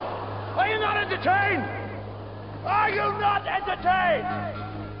entertained? Are you not entertained?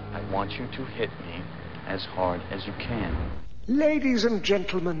 I want you to hit me as hard as you can. Ladies and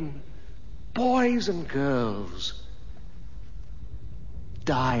gentlemen, boys and girls,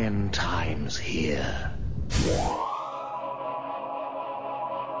 dying times here.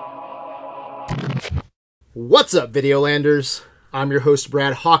 What's up, Videolanders? I'm your host,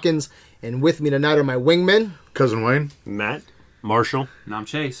 Brad Hawkins, and with me tonight are my wingmen, Cousin Wayne, Matt, Marshall, and I'm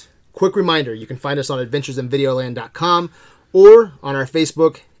Chase. Quick reminder, you can find us on adventuresinvideoland.com or on our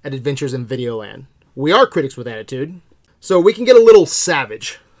Facebook at Adventures in Videoland. We are critics with attitude, so we can get a little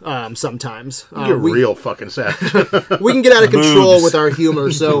savage sometimes. you're real fucking savage. We can get out of control with our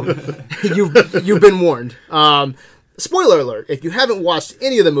humor, so you've been warned. Spoiler alert, if you haven't watched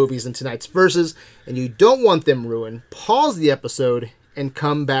any of the movies in tonight's Versus and you don't want them ruined, pause the episode and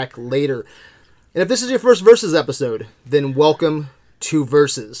come back later. And if this is your first Versus episode, then welcome to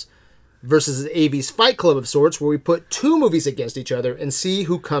Versus. Versus is AV's fight club of sorts, where we put two movies against each other and see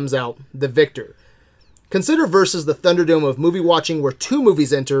who comes out the victor. Consider Versus the Thunderdome of movie watching, where two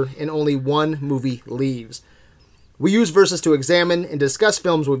movies enter and only one movie leaves. We use Versus to examine and discuss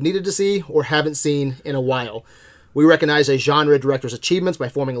films we've needed to see or haven't seen in a while. We recognize a genre director's achievements by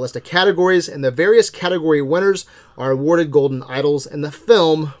forming a list of categories, and the various category winners are awarded Golden Idols, and the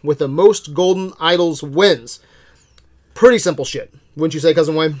film with the most Golden Idols wins. Pretty simple shit. Wouldn't you say,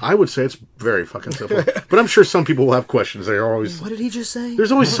 Cousin Wayne? I would say it's very fucking simple. But I'm sure some people will have questions. They are always... What did he just say?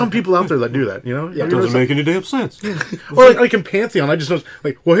 There's always some people out there that do that, you know? Yeah, I it mean, doesn't make any damn sense. Or like in Pantheon, I just know,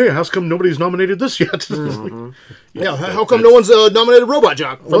 like, well, hey, how's come nobody's nominated this yet? Mm-hmm. Yeah, how come no one's nominated Robot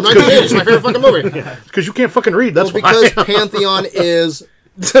Jock from 1980? It's my favorite fucking movie. Because you can't fucking read, that's because why. Pantheon is...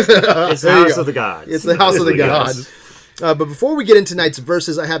 It's the House of the Gods. It's the House of the Gods. But before we get into tonight's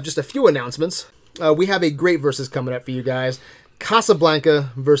Versus, I have just a few announcements. We have a great Versus coming up for you guys. Casablanca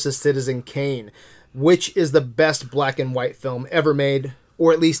versus Citizen Kane. Which is the best black and white film ever made,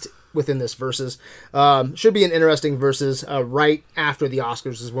 or at least within this Versus. Should be an interesting Versus right after the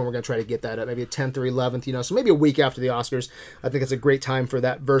Oscars is when we're going to try to get that up. Maybe the 10th or 11th, so maybe a week after the Oscars. I think it's a great time for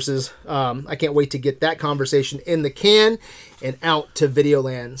that Versus. I can't wait to get that conversation in the can and out to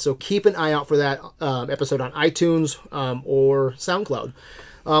Videoland. So keep an eye out for that episode on iTunes or SoundCloud.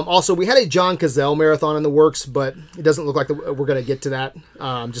 Also, we had a John Cazale marathon in the works, but it doesn't look like we're going to get to that.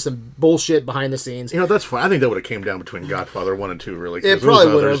 Just some bullshit behind the scenes. That's fine. I think that would have came down between Godfather 1 and 2, really. It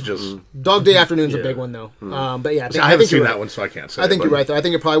probably would have. Just... Dog Day Afternoon's a big one, thoe but yeah, I haven't seen that one, so I can't say. I think you're right, though. I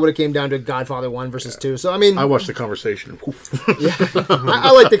think it probably would have came down to Godfather 1 versus 2. So, I mean... I watched the conversation. Yeah,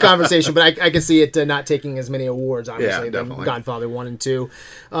 I like the conversation, but I can see it not taking as many awards, obviously, than Godfather 1 and 2.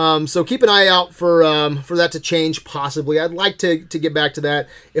 So keep an eye out for that to change, possibly. I'd like to get back to that.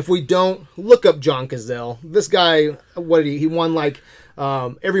 If we don't, look up John Cazale. This guy, what did he won like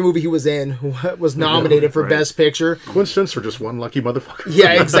every movie he was in was nominated for Best Picture. Coincidence or just one lucky motherfucker?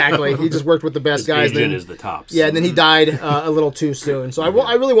 Yeah, exactly. He just worked with the best guys. Agent is the tops. Yeah, and then he died a little too soon. So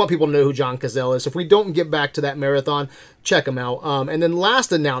I really want people to know who John Cazale is. So if we don't get back to that marathon, check him out. And then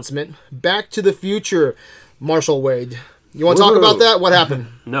last announcement, Back to the Future, Marshall Wade. You want to talk about that? What happened?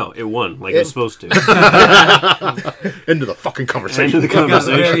 No, it won like it was supposed to. Into the fucking conversation. It got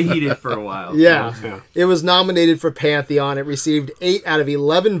very heated for a while. Yeah. It was nominated for Pantheon. It received 8 out of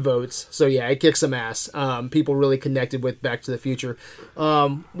 11 votes. So yeah, it kicked some ass. People really connected with Back to the Future.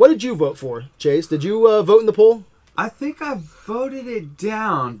 What did you vote for, Chase? Did you vote in the poll? I think I voted it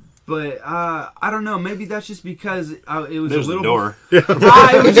down. But I don't know. Maybe that's just because it was There's a little. The door. It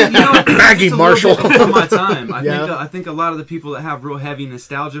was just, Maggie Marshall. Before my time. Yeah. I think a lot of the people that have real heavy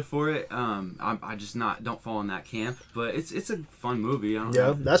nostalgia for it, I just don't fall in that camp. But it's a fun movie. I don't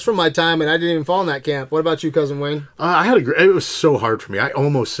know. That's from my time, and I didn't even fall in that camp. What about you, Cousin Wayne? I had it was so hard for me. I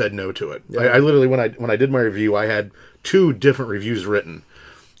almost said no to it. Yeah. I literally when I did my review, I had 2 different reviews written.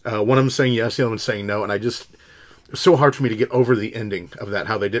 One of them saying yes, the other one saying no, and it was so hard for me to get over the ending of that,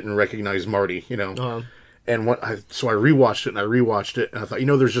 how they didn't recognize Marty, And so I rewatched it, and I thought,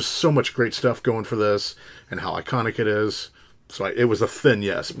 there's just so much great stuff going for this, and how iconic it is. So it was a thin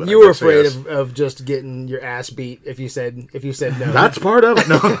yes. But you were afraid of just getting your ass beat if you said no. That's part of it.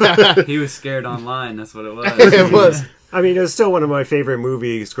 No, he was scared online. That's what it was. It was. I mean, it was still one of my favorite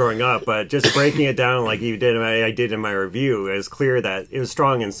movies growing up, but just breaking it down like you did, I did in my review, it was clear that it was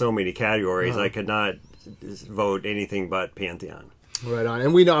strong in so many categories. I could not vote anything but Pantheon. Right on.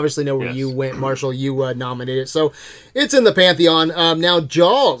 And we obviously know where you went, Marshall. You nominated. So it's in the Pantheon. Now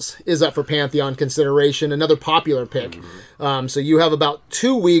Jaws is up for Pantheon consideration, another popular pick. So you have about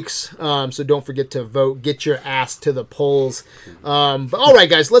 2 weeks. So don't forget to vote. Get your ass to the polls. But all right,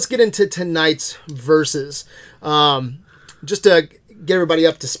 guys, let's get into tonight's Versus. Just to get everybody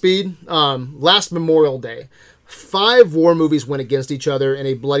up to speed. Last Memorial Day, 5 war movies went against each other in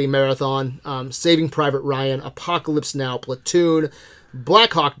a bloody marathon. Saving Private Ryan, Apocalypse Now, Platoon,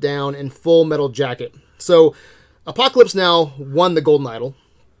 Black Hawk Down, and Full Metal Jacket. So Apocalypse Now won the Golden Idol.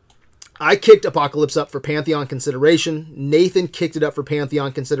 I kicked Apocalypse up for Pantheon consideration. Nathan kicked it up for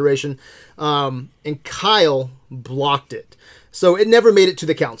Pantheon consideration. And Kyle blocked it. So it never made it to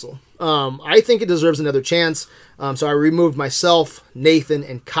the council. I think it deserves another chance. So I removed myself, Nathan,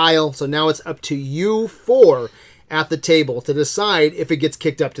 and Kyle. So now it's up to you 4 at the table to decide if it gets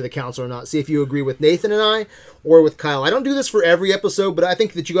kicked up to the council or not. See if you agree with Nathan and I or with Kyle. I don't do this for every episode, but I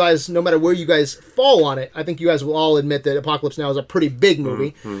think that you guys, no matter where you guys fall on it, I think you guys will all admit that Apocalypse Now is a pretty big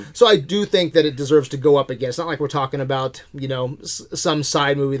movie. So I do think that it deserves to go up again. It's not like we're talking about, some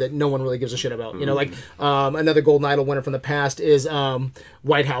side movie that no one really gives a shit about. Like another Golden Idol winner from the past is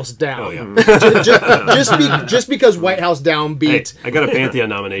White House Down. Oh, yeah. just because White House Down beat... Hey, I got a Pantheon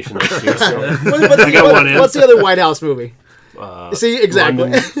nomination next year, so what's the other White House movie? See,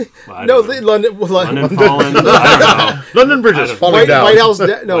 exactly. London Fallen. I don't know. London Bridges falling down. White House.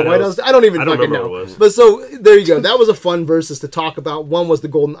 I don't even fucking know. What it was. But so there you go. That was a fun versus to talk about. One was the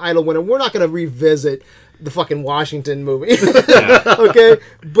Golden Idol winner. We're not going to revisit the fucking Washington movie. Okay,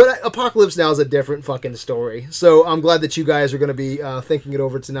 but Apocalypse Now is a different fucking story. So I'm glad that you guys are going to be thinking it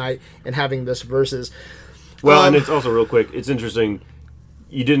over tonight and having this versus. Well, and it's also real quick. It's interesting.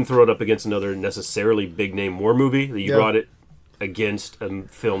 You didn't throw it up against another necessarily big name war movie. You brought it against a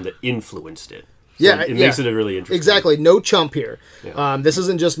film that influenced it. So it makes it a really interesting. Exactly. No chump here. Yeah. This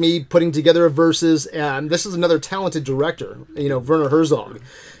isn't just me putting together a versus. This is another talented director, Werner Herzog.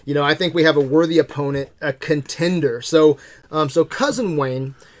 I think we have a worthy opponent, a contender. So Cousin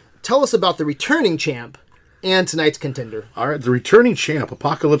Wayne, tell us about the returning champ and tonight's contender. All right, the returning champ,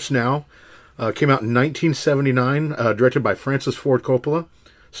 Apocalypse Now, came out in 1979, directed by Francis Ford Coppola,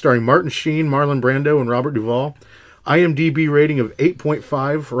 starring Martin Sheen, Marlon Brando, and Robert Duvall. IMDb rating of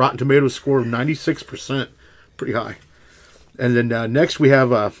 8.5, Rotten Tomatoes score of 96%, pretty high. And then next we have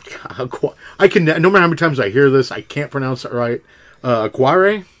no matter how many times I hear this, I can't pronounce it right.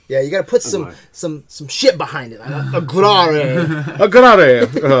 Aquare. Yeah, you got to put some shit behind it. Agrare.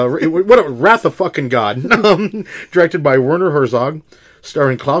 Agrare. What a wrath of fucking God. Directed by Werner Herzog,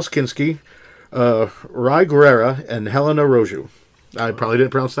 starring Klaus Kinski, Rai Guerrera, and Helena Roju. I probably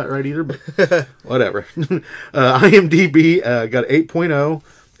didn't pronounce that right either, but whatever. IMDb got 8.0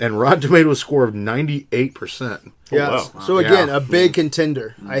 and Rotten Tomatoes score of 98%. Yeah. wow. So again, a big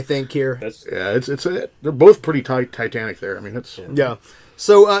contender, I think here. They're both pretty titanic there. I mean, it's yeah.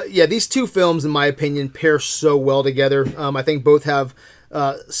 So these two films, in my opinion, pair so well together. I think both have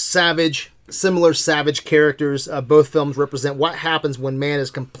similar savage characters. Both films represent what happens when man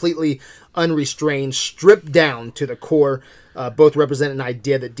is completely unrestrained, stripped down to the core. Both represent an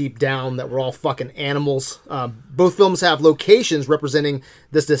idea that deep down that we're all fucking animals. Both films have locations representing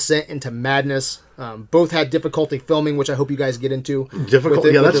this descent into madness. Both had difficulty filming, which I hope you guys get into. Difficult?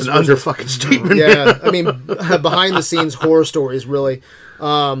 That's an under fucking statement. Yeah, I mean, behind the scenes horror stories, really.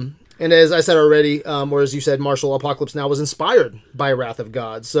 And as I said already, or as you said, Marshall, Apocalypse Now was inspired by Wrath of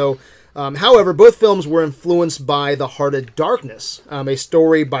God. So, however, both films were influenced by The Heart of Darkness, a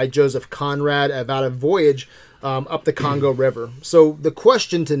story by Joseph Conrad about a voyage up the Congo River. So the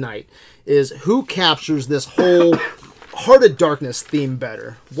question tonight is, who captures this whole Heart of Darkness theme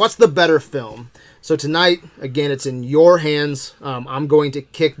better? What's the better film? So tonight, again, it's in your hands. I'm going to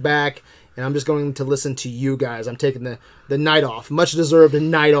kick back, and I'm just going to listen to you guys. I'm taking the night off. Much deserved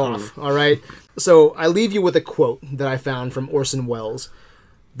night off, all right? So I leave you with a quote that I found from Orson Welles.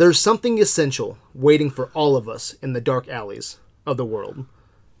 There's something essential waiting for all of us in the dark alleys of the world.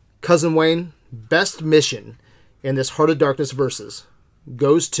 Cousin Wayne, best mission in this Heart of Darkness versus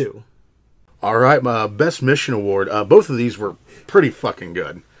goes to... All right, my Best Mission Award. Both of these were pretty fucking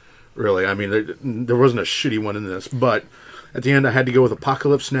good, really. I mean, there wasn't a shitty one in this, but at the end I had to go with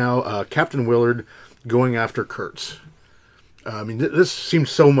Apocalypse Now, Captain Willard going after Kurtz. I mean, this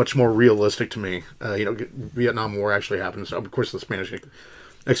seems so much more realistic to me. Vietnam War actually happened. So of course, the Spanish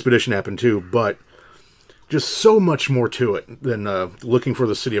expedition happened too, but just so much more to it than looking for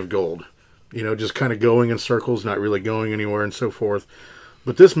the City of Gold. Just kind of going in circles, not really going anywhere and so forth.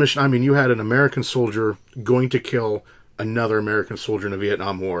 But this mission, I mean, you had an American soldier going to kill another American soldier in the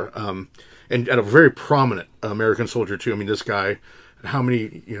Vietnam War. And a very prominent American soldier, too. I mean, this guy, how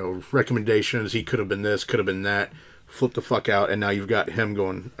many, recommendations, he could have been this, could have been that, flipped the fuck out, and now you've got him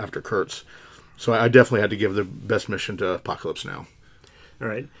going after Kurtz. So I definitely had to give the best mission to Apocalypse Now. All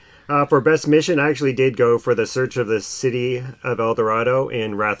right. For best mission, I actually did go for the Search of the City of El Dorado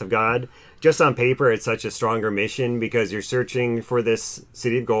in Wrath of God. Just on paper, it's such a stronger mission because you're searching for this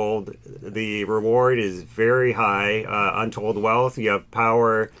City of Gold. The reward is very high, untold wealth. You have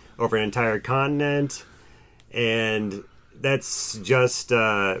power over an entire continent, and that's just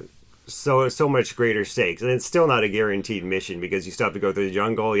so much greater stakes. And it's still not a guaranteed mission because you still have to go through the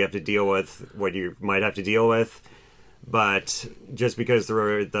jungle. You have to deal with what you might have to deal with. But just because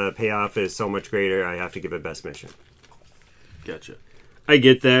the payoff is so much greater, I have to give it best mission. Gotcha. I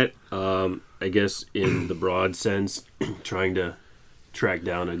get that. I guess in the broad sense, trying to track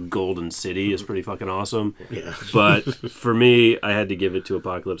down a golden city is pretty fucking awesome. Yeah. But for me, I had to give it to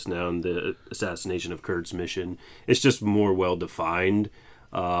Apocalypse Now and the Assassination of Kurt's mission. It's just more well defined,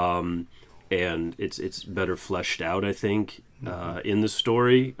 and it's better fleshed out, I think, in the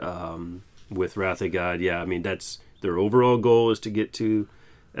story. With Wrath of God, yeah, I mean that's their overall goal is to get to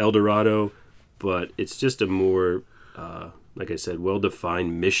El Dorado, but it's just a more, like I said,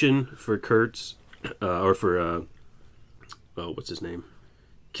 well-defined mission for Kurtz, or for, what's his name?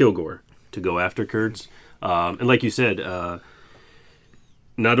 Kilgore, to go after Kurtz. And like you said,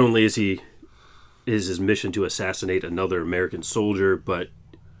 not only is his mission to assassinate another American soldier, but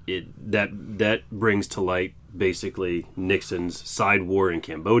that brings to light basically Nixon's side war in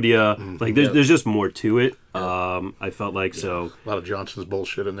Cambodia. Like there's just more to it. I felt like so a lot of Johnson's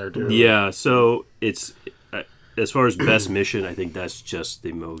bullshit in there too. Yeah, so it's as far as best mission, I think that's just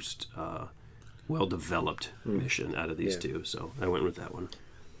the most well developed mission out of these two. So I went with that one.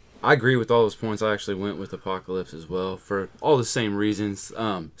 I agree with all those points. I actually went with Apocalypse as well for all the same reasons,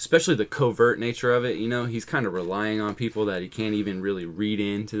 especially the covert nature of it. You know, he's kind of relying on people that he can't even really read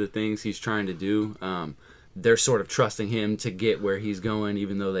into the things he's trying to do. They're sort of trusting him to get where he's going,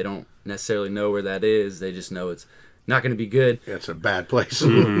 even though they don't necessarily know where that is. They just know it's not going to be good. Yeah, it's a bad place.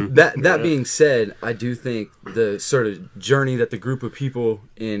 That being said, I do think the sort of journey that the group of people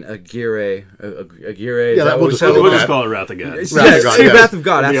in Aguirre, we'll just call it Wrath of God. Wrath of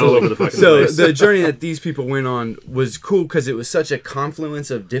God, absolutely. All over the fucking So place. the journey that these people went on was cool because it was such a confluence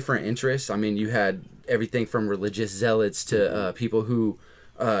of different interests. I mean, you had everything from religious zealots to people who,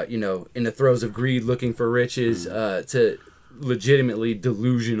 in the throes of greed, looking for riches, to legitimately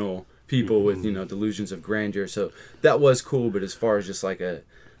delusional people with delusions of grandeur. So that was cool, but as far as just like a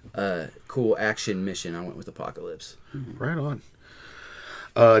cool action mission, I went with Apocalypse. Right on.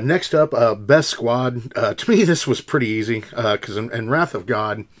 Next up, best squad. To me, this was pretty easy because in Wrath of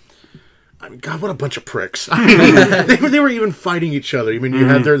God, I mean, God, what a bunch of pricks! I mean, they were even fighting each other. I mean, you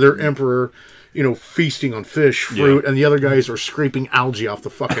had their emperor, feasting on fish, fruit, and the other guys are scraping algae off the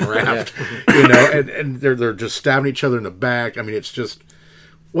fucking raft. And they're just stabbing each other in the back. I mean, it's just.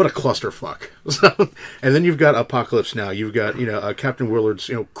 What a clusterfuck. And then you've got Apocalypse Now. You've got, Captain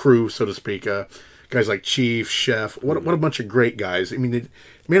Willard's, crew, so to speak. Guys like Chief, Chef. What a bunch of great guys. I mean, they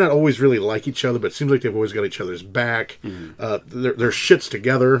may not always really like each other, but it seems like they've always got each other's back. They're shits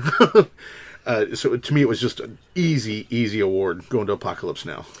together. So to me, it was just an easy award going to Apocalypse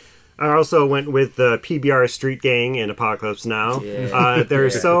Now. I also went with the PBR Street Gang in Apocalypse Now. Yeah.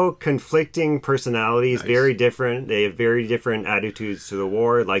 They're so conflicting personalities, very different. They have very different attitudes to the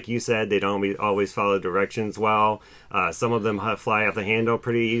war. Like you said, they don't always follow directions well. Some of them fly off the handle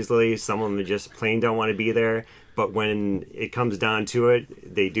pretty easily. Some of them just plain don't want to be there. But when it comes down to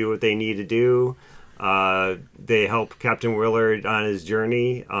it, they do what they need to do. They help Captain Willard on his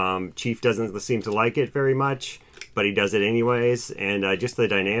journey. Chief doesn't seem to like it very much, but he does it anyways, and just the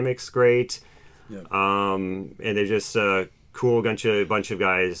dynamic's great. Yep. And they're just a cool bunch of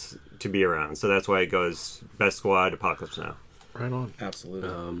guys to be around. So that's why it goes best squad, Apocalypse Now. Right on.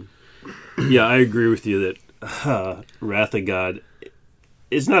 Absolutely. Yeah, I agree with you that Wrath of God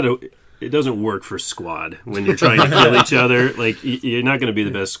is not it doesn't work for squad when you're trying to kill each other. Like, you're not going to be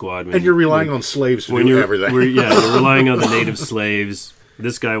the best squad. And you're relying on slaves to do everything. You're relying on the native slaves.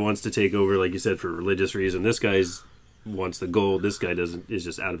 This guy wants to take over, like you said, for religious reason. This guy wants the gold. This guy is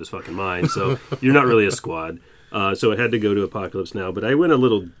just out of his fucking mind. So you're not really a squad. So it had to go to Apocalypse Now. But I went a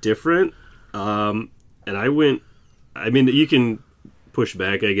little different. And I went... I mean, you can push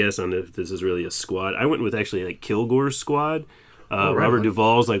back, I guess, on if this is really a squad. I went with actually like Kilgore's squad. Robert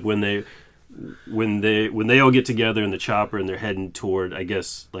Duvall's, like when they all get together in the chopper and they're heading toward, I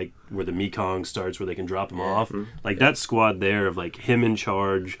guess, like where the Mekong starts, where they can drop them off. Like that squad there of like him in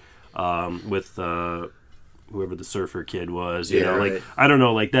charge, with whoever the surfer kid was. You know, like I don't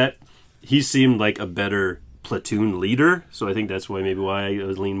know, like that. He seemed like a better platoon leader, so I think that's why I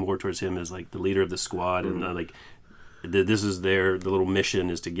was leaning more towards him as like the leader of the squad, and like this is the little mission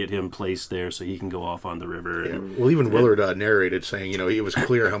is to get him placed there so he can go off on the river. Yeah. Well, even Willard narrated saying, it was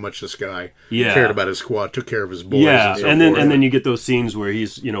clear how much this guy cared about his squad, took care of his boys. Yeah, and, then you get those scenes where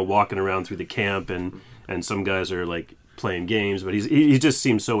he's walking around through the camp and some guys are like playing games, but he just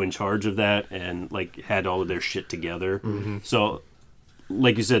seems so in charge of that and like had all of their shit together. Mm-hmm. So,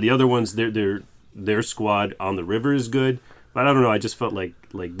 like you said, the other ones, their squad on the river is good. But I don't know. I just felt like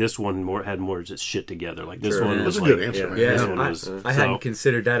this one had more just shit together. Like this one was a like, good answer. Man. Yeah, this one was, I hadn't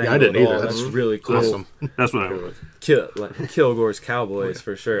considered that. I didn't either. That's really cool. Awesome. That's what I was. Kilgore's Cowboys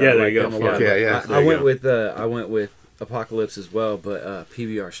for sure. Yeah, there you go. I went with Apocalypse as well, but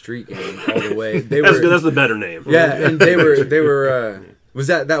PBR Street Gang all the way. That's the better name. Yeah, and they were.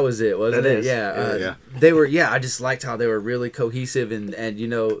 That was it, wasn't it? Yeah. They were. Yeah, I just liked how they were really cohesive and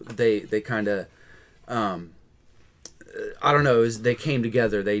they kind of. I don't know. They came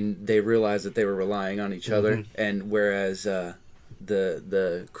together. They realized that they were relying on each other, and whereas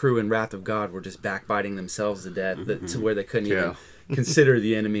the crew in Wrath of God were just backbiting themselves to death, to where they couldn't even consider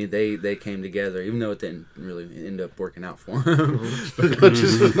the enemy. They came together, even though it didn't really end up working out for them.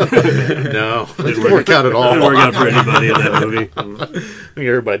 No, it didn't work out at all. It didn't work out for anybody in that movie. I think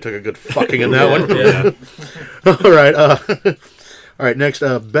everybody took a good fucking in that one. Yeah. All right. Next,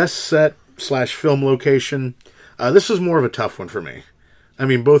 best set / film location. This is more of a tough one for me. I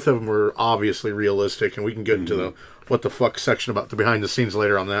mean, both of them were obviously realistic, and we can get into the what the fuck section about the behind the scenes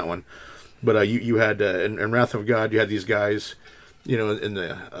later on that one. But you had in Wrath of God, you had these guys, in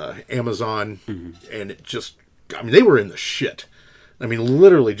the Amazon, and it just, I mean, they were in the shit. I mean,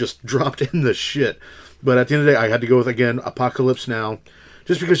 literally just dropped in the shit. But at the end of the day, I had to go with, again, Apocalypse Now,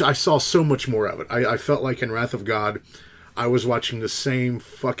 just because I saw so much more of it. I felt like in Wrath of God, I was watching the same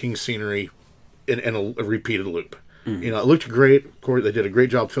fucking scenery in a repeated loop. It looked great. Of course, they did a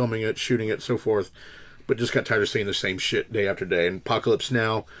great job filming it, shooting it, so forth. But just got tired of seeing the same shit day after day. And Apocalypse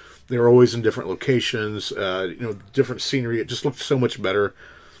Now, they were always in different locations, different scenery. It just looked so much better.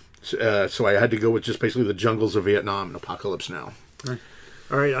 So I had to go with just basically the jungles of Vietnam and Apocalypse Now.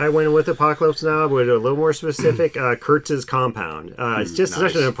 All right, I went with Apocalypse Now, but a little more specific. Kurtz's compound. It's just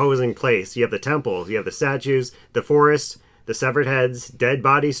such an imposing place. You have the temples, you have the statues, the forest, the severed heads, dead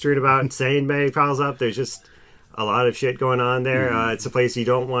bodies strewn about, sandbag piles up. There's just a lot of shit going on there. It's a place you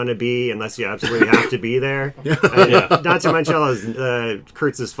don't want to be unless you absolutely have to be there. Not to mention all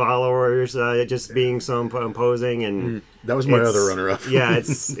Kurtz's followers just being so imposing. And that was my other runner-up. Yeah,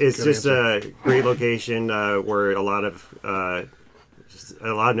 it's just a great location where a lot of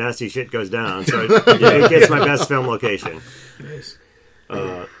nasty shit goes down. So it gets my best film location. Nice.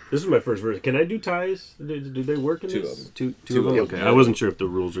 This is my first version. Can I do ties? Do they work in this? Two of them? Okay. I wasn't sure if the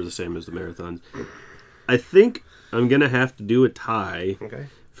rules are the same as the marathons. I think I'm going to have to do a tie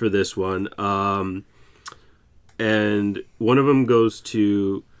for this one. And one of them goes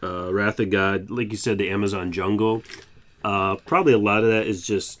to Wrath of God. Like you said, the Amazon jungle. Probably a lot of that is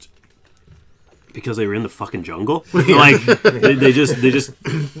just because they were in the fucking jungle. Like, they just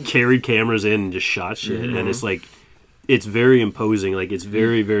carried cameras in and just shot shit. And it's like, it's very imposing. Like, it's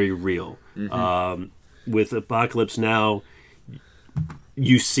very, very real. With Apocalypse Now,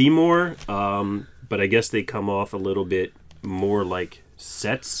 you see more, but I guess they come off a little bit more like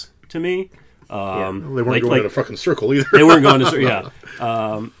sets to me. They weren't going in a fucking circle either. They weren't going to circle,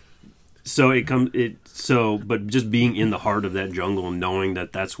 but just being in the heart of that jungle and knowing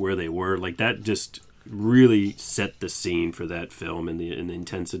that that's where they were, like that just really set the scene for that film and the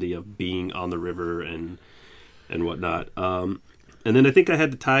intensity of being on the river and whatnot. And then I think I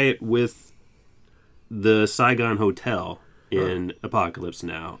had to tie it with the Saigon Hotel in Apocalypse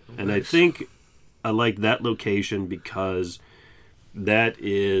Now. And I think I like that location because that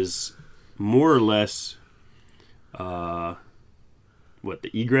is more or less the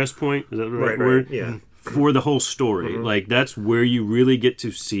egress point? Is that the right word? Yeah. For the whole story. Like, that's where you really get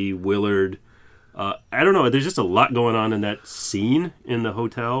to see Willard. I don't know, there's just a lot going on in that scene in the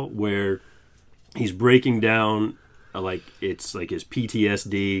hotel where he's breaking down, it's like his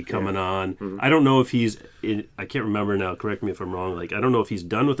PTSD coming on. I don't know if I can't remember now, correct me if I'm wrong, like I don't know if he's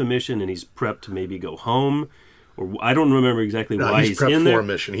done with the mission and he's prepped to maybe go home, or I don't remember exactly why he's in there. For a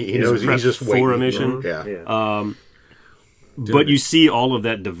mission. He knows he's just waiting. For a mission. But you see all of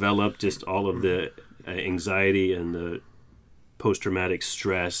that develop, just all of the anxiety and the post-traumatic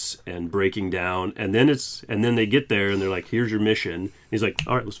stress and breaking down, and then they get there and they're like, here's your mission. And he's like,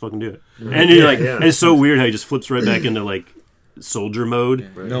 all right, let's fucking do it. And you're and it's so weird how he just flips right back into like soldier mode.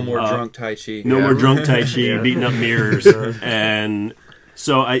 No more drunk Tai Chi. No more drunk Tai Chi, beating up mirrors. And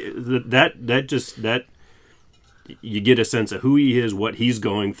so that you get a sense of who he is, what he's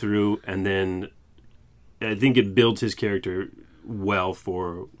going through, and then I think it builds his character well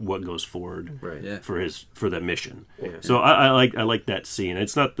for what goes forward for that mission. So I like that scene.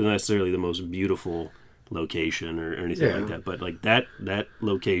 It's not necessarily the most beautiful location or anything like that, but like that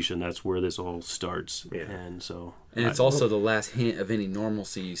location, that's where this all starts. And it's also the last hint of any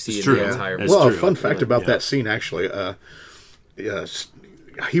normalcy you see in the entire movie. Well, a fun fact about that scene, actually,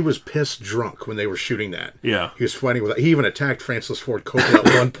 he was pissed drunk when they were shooting that. Yeah. He was fighting with... He even attacked Francis Ford Coppola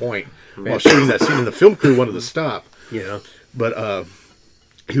at one point while shooting that scene, and the film crew wanted to stop. Yeah. But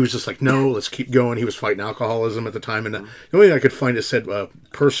he was just like, no, let's keep going. He was fighting alcoholism at the time, and the only thing I could find, it said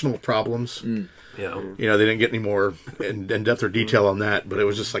personal problems. Yeah. You know, they didn't get any more in depth or detail on that, but it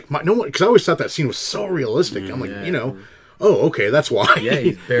was just like, because I always thought that scene was so realistic. I'm like, you know... Oh, okay, that's why. Yeah,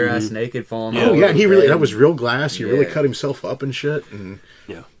 he's bare ass naked, falling. Oh, yeah, and he really, that was real glass. He really cut himself up and shit. And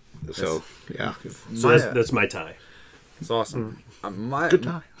so, that's my tie. It's awesome. Good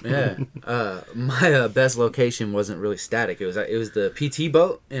tie. Yeah. My best location wasn't really static. It was the PT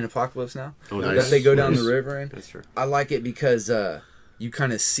boat in Apocalypse Now. Oh, nice. That they go down the river in. That's true. I like it because you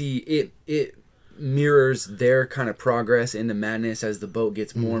kind of see it mirrors their kind of progress into madness as the boat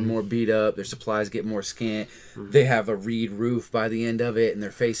gets more and more beat up, their supplies get more scant, they have a reed roof by the end of it, and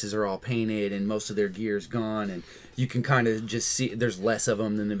their faces are all painted and most of their gear's gone, and you can kind of just see there's less of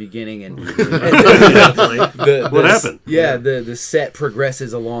them than the beginning, and what happened? Yeah, the set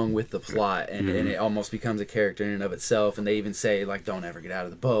progresses along with the plot, and it almost becomes a character in and of itself, and they even say like, don't ever get out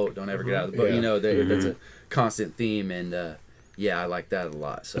of the boat, don't ever get out of the boat. You know, that's a constant theme, and yeah, I like that a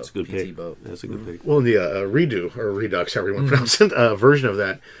lot. So that's a good PT pick. boat. That's a good pick. Well, in the redo, or Redux, however you want to pronounce it, version of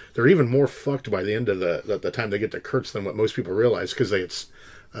that, they're even more fucked by the end of the time they get to Kurtz than what most people realize, because it's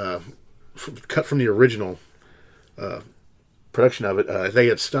cut from the original production of it. They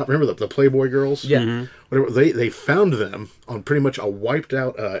had stopped. Remember the Playboy girls? Yeah. Whatever, they found them on pretty much a wiped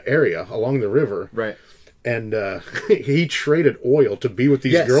out area along the river. Right. And he traded oil to be with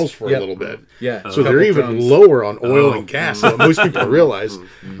these girls for a little bit. Yeah. So they're even lower on oil and gas than most people realize.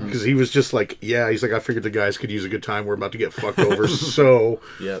 Because he was just like, he's like, I figured the guys could use a good time. We're about to get fucked over. So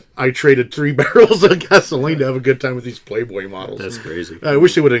I traded 3 barrels of gasoline to have a good time with these Playboy models. That's crazy. I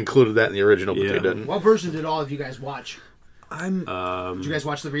wish they would have included that in the original, but they didn't. What version did all of you guys watch? Did you guys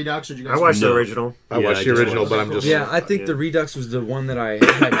watch the Redux, or did you guys? I watched the original. I watched the original, but I'm just. Yeah, I think the Redux was the one that I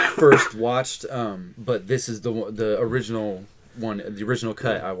had first watched. But this is the original one, the original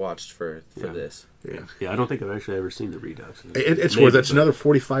cut I watched for this. Yeah, I don't think I've actually ever seen the Redux. It's worth. It's another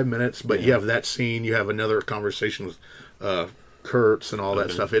 45 minutes, but you have that scene. You have another conversation with Kurtz and all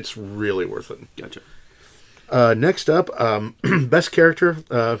that stuff. It's really worth it. Gotcha. Next up, best character.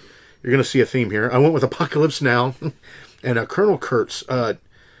 You're going to see a theme here. I went with Apocalypse Now. And Colonel Kurtz,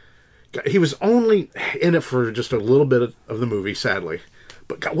 he was only in it for just a little bit of the movie, sadly.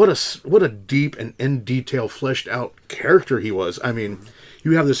 But God, what a deep and in detail fleshed out character he was. I mean,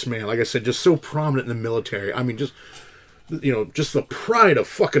 you have this man, like I said, just so prominent in the military. I mean, just the pride of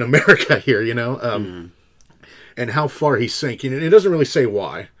fucking America here, and how far he sank. And it doesn't really say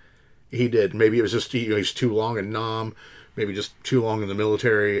why he did. Maybe it was just he's too long in Nam, maybe just too long in the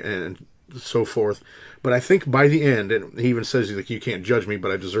military, and so forth. But I think by the end, and he even says, like, you can't judge me, but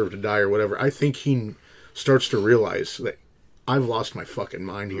I deserve to die or whatever. I think he starts to realize that I've lost my fucking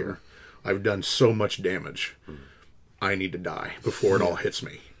mind here. I've done so much damage. I need to die before it all hits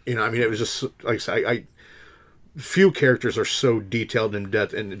me. I mean, it was just, like I said, few characters are so detailed in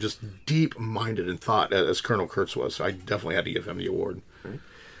depth and just deep-minded in thought as Colonel Kurtz was. So I definitely had to give him the award.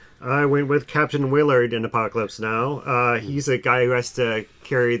 I went with Captain Willard in Apocalypse Now. He's a guy who has to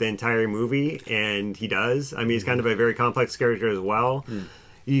carry the entire movie, and he does. I mean, he's kind of a very complex character as well.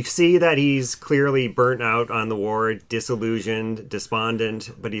 You see that he's clearly burnt out on the war, disillusioned, despondent,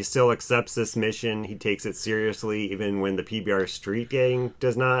 but he still accepts this mission. He takes it seriously, even when the PBR street gang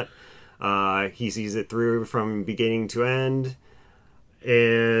does not. He sees it through from beginning to end.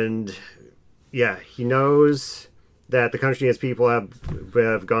 And, yeah, he knows that the country and its people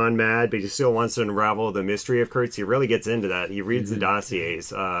have gone mad, but he still wants to unravel the mystery of Kurtz. He really gets into that. He reads the dossiers.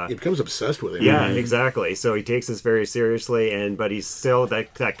 He becomes obsessed with it. Yeah, exactly. So he takes this very seriously, but he's still,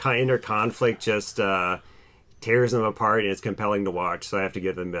 that inner conflict just tears him apart, and it's compelling to watch. So I have to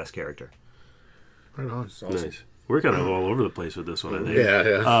give him best character. Right on. Awesome. Nice. We're kind of all over the place with this one, I think.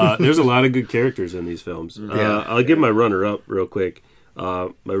 Yeah. There's a lot of good characters in these films. I'll give my runner-up real quick.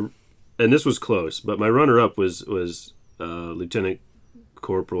 And this was close, but my runner-up was Lieutenant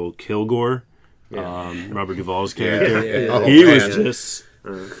Corporal Kilgore, Robert Duvall's character. Oh, he was just,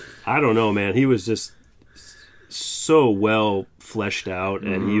 I don't know, man. He was just so well fleshed out,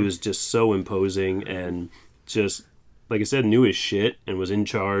 and he was just so imposing and just like I said, knew his shit and was in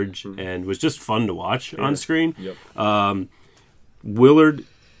charge and was just fun to watch on screen. Yep. Willard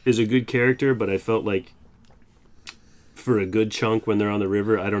is a good character, but I felt like for a good chunk when they're on the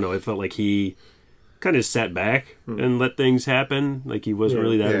river, I don't know, I felt like he kind of sat back and let things happen. Like he wasn't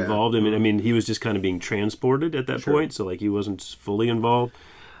really that involved. I mean, he was just kind of being transported at that point, so like he wasn't fully involved.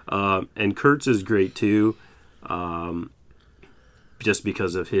 And Kurtz is great too, just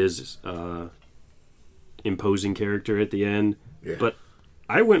because of his imposing character at the end. Yeah. But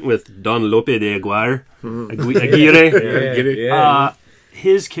I went with Don Lope de Aguirre.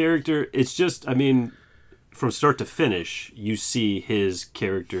 His character, it's just, I mean, from start to finish, you see his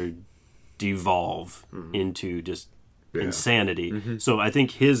character devolve into just insanity. So I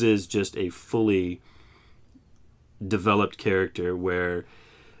think his is just a fully developed character where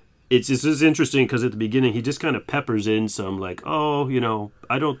it's just interesting because at the beginning he just kind of peppers in some like, oh, you know,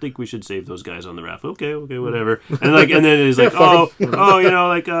 I don't think we should save those guys on the raft. Okay, whatever. And like, and then he's like, oh, you know,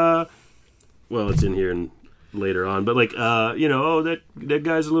 like, well, it's in here and later on, but like, you know, oh, that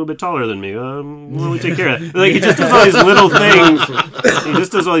guy's a little bit taller than me. Why don't we take care of that? Like, he just does all these little things. He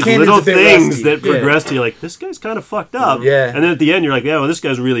just does all these little things that progress to you. Like, this guy's kind of fucked up. Yeah. And then at the end, you're like, yeah, well, this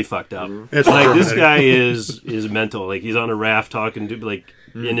guy's really fucked up. It's like this guy is mental. Like, he's on a raft talking to like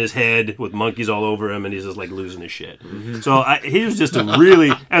in his head with monkeys all over him, and he's just like losing his shit. So he was just a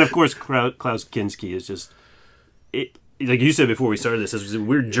really, and of course, Klaus Kinski is just it. Like you said before we started this, is a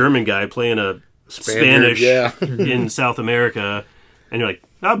weird German guy playing a Spanish in South America, and you're like,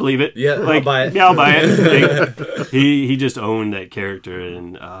 I'll believe it. Yeah, like, I'll buy it. Yeah, I'll buy it. Like, he just owned that character,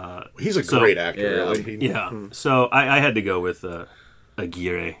 and he's a great actor. So I had to go with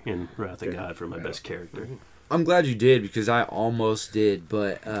Aguirre in Wrath of God for my best character. I'm glad you did, because I almost did,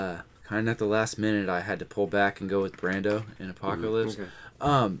 but kind of at the last minute I had to pull back and go with Brando in Apocalypse.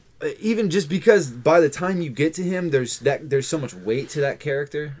 Even just because by the time you get to him, there's so much weight to that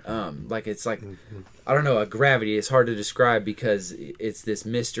character. Like it's like I don't know, a gravity. It's hard to describe because it's this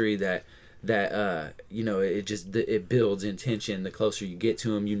mystery that you know, it builds in tension. The closer you get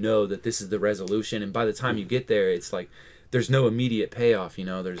to him, you know that this is the resolution, and by the time you get there, it's like there's no immediate payoff. You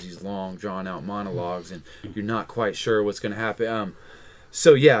know, there's these long drawn out monologues, and you're not quite sure what's going to happen.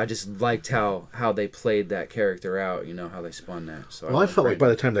 So yeah, I just liked how they played that character out, you know, how they spun that. So I felt like by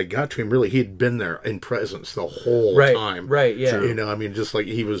the time they got to him, really, he'd been there in presence the whole time. Right, yeah. So, you know, I mean, just like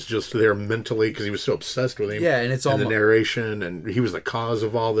he was just there mentally because he was so obsessed with him. Yeah, and it's almost the narration, and he was the cause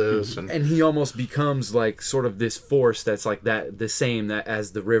of all this. And he almost becomes like sort of this force that's like that, the same that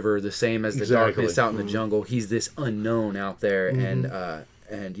as the river, the same as the darkness out in the jungle. He's this unknown out there,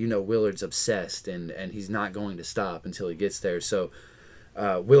 and you know, Willard's obsessed, and he's not going to stop until he gets there. So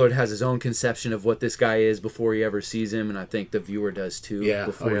Willard has his own conception of what this guy is before he ever sees him, and I think the viewer does too. Yeah,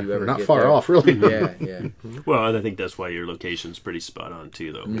 before you ever not get far there. off, really. Yeah. Well, and I think that's why your location's pretty spot on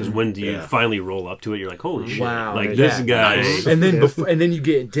too, though, because when you finally roll up to it, you're like, holy shit! Wow, like this guy. And then and then you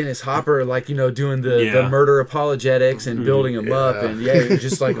get Dennis Hopper, like, you know, doing the murder apologetics and building him up, and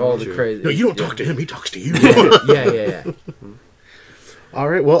just like all the crazy. No, you don't talk to him; he talks to you. Yeah. All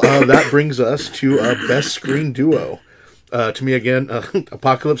right, well, that brings us to best screen duo. To me, again,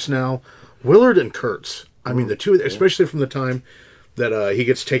 Apocalypse Now, Willard and Kurtz. I mean, the two, especially from the time that he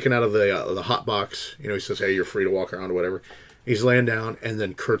gets taken out of the hot box. You know, he says, "Hey, you're free to walk around," or whatever. He's laying down, and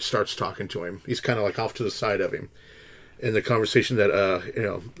then Kurtz starts talking to him. He's kind of like off to the side of him, and the conversation that you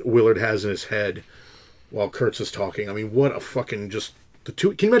know, Willard has in his head while Kurtz is talking. I mean, what a fucking just the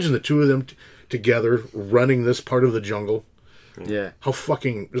two. Can you imagine the two of them together running this part of the jungle? Yeah. How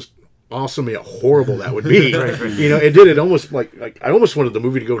fucking just awesome yet horrible that would be. You know, it almost like I almost wanted the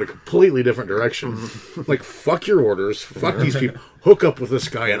movie to go in a completely different direction. Like, fuck your orders, fuck these people, hook up with this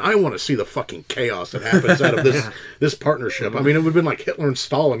guy, and I want to see the fucking chaos that happens out of this partnership. I mean, it would have been like Hitler and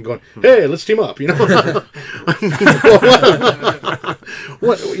Stalin going, "Hey, let's team up," you know.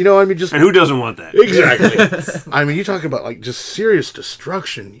 What, you know, I mean, just, and who doesn't want that? Exactly. I mean, you talk about like just serious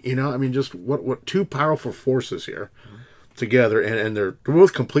destruction, you know. I mean, just what two powerful forces here together, and they're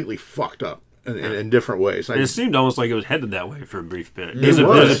both completely fucked up in different ways. And it seemed almost like it was headed that way for a brief bit. There's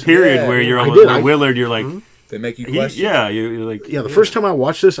a period where you're almost like Willard. You're like, they make you question. You're like, the first time I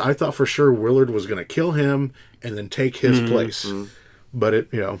watched this, I thought for sure Willard was going to kill him and then take his place, but it,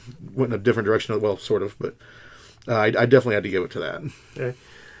 you know, went in a different direction. Well, sort of, but I definitely had to give it to that. Okay.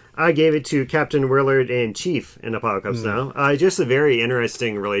 I gave it to Captain Willard and Chief in Apocalypse Now. Just a very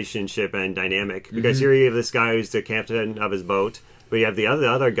interesting relationship and dynamic, because here you have this guy who's the captain of his boat, but you have the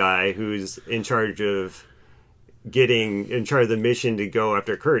other guy who's in charge of the mission to go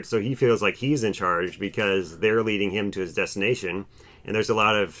after Kurt. So he feels like he's in charge because they're leading him to his destination. And there's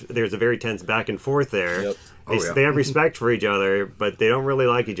a very tense back and forth there. Yep. They have respect for each other, but they don't really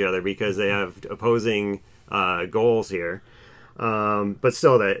like each other because they have opposing goals here. But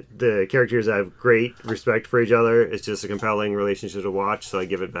still, the characters have great respect for each other. It's just a compelling relationship to watch, so I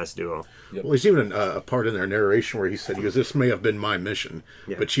give it best duo. Well, there's even a part in their narration where he said, this may have been my mission,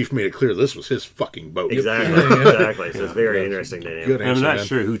 but Chief made it clear this was his fucking boat. Exactly. So it's very interesting dynamic. Good answer, I'm not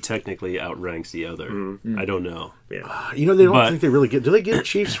sure who technically outranks the other. I don't know. Yeah. They don't think they really get... Do they get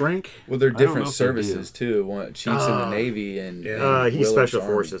Chief's rank? Well, they're different services, too. Chief's in the Navy, and he's Special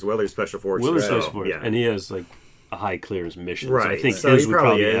Forces. Willard's Special Forces. Willard's Special Forces. And he has, like, a high clearance mission. Right. So I think so his would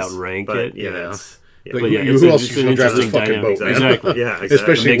probably is, outrank but, it. Yeah. But who else is going to drive this fucking boat? Exactly.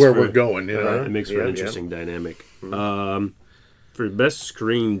 Especially where we're going. It makes for an interesting dynamic. For best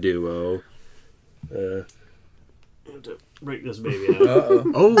screen duo, I have to break this baby out.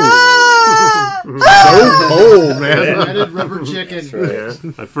 Oh, man. Added rubber chicken.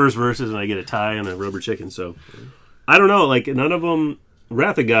 Right. My first verses, and I get a tie and a rubber chicken. So I don't know. Like, none of them.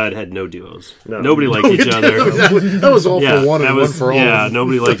 Wrath of God had no duos. Nobody liked each other. That was all for one and one for all. Yeah,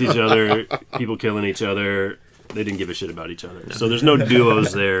 nobody liked each other. People killing each other. They didn't give a shit about each other. So there's no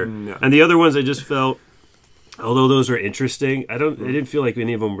duos there. And the other ones, I just felt, although those are interesting, I didn't feel like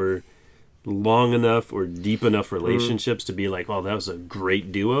any of them were long enough or deep enough relationships to be like, well, that was a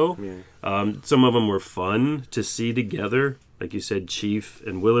great duo. Some of them were fun to see together. Like you said, Chief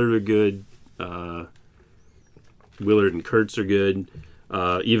and Willard are good. Willard and Kurtz are good.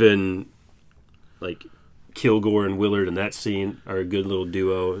 Even like Kilgore and Willard in that scene are a good little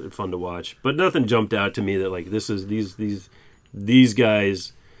duo. They're fun to watch, but nothing jumped out to me that like this is these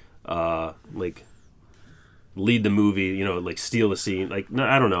guys like lead the movie. Like steal the scene. Like no,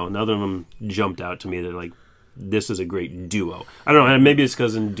 I don't know. None of them jumped out to me that like this is a great duo. I don't know. And maybe it's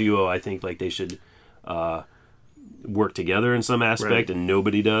because in duo I think like they should work together in some aspect, and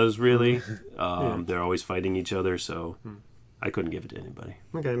nobody does really. They're always fighting each other, so. I couldn't give it to anybody.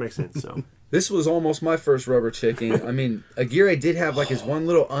 Okay, makes sense. So this was almost my first rubber chicken. I mean, Aguirre did have like his one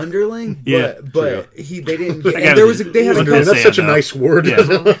little underling, but they didn't. And they have a couple. That's such a nice word. They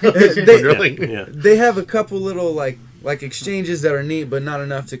have a couple little like exchanges that are neat, but not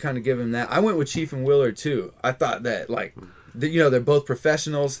enough to kind of give him that. I went with Chief and Willard too. I thought that like, they're both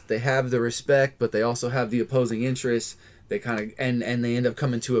professionals. They have the respect, but they also have the opposing interests. They kind of and they end up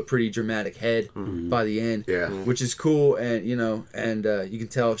coming to a pretty dramatic head by the end, which is cool. And you can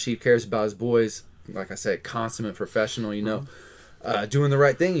tell Chief cares about his boys. Like I said, consummate professional. Doing the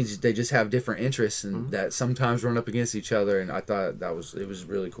right thing. They just have different interests and that sometimes run up against each other. And I thought it was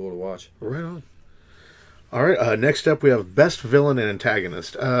really cool to watch. Right on. All right. Next up, we have best villain and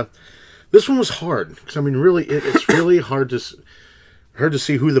antagonist. This one was hard because I mean, really, it's really hard to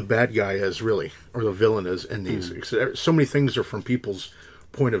see who the bad guy is, really, or the villain is in these. So many things are from people's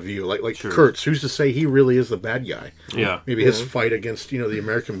point of view. Like Kurtz, who's to say he really is the bad guy? Yeah. Maybe his fight against, the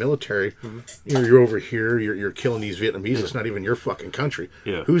American military. You're over here, you're killing these Vietnamese. It's not even your fucking country.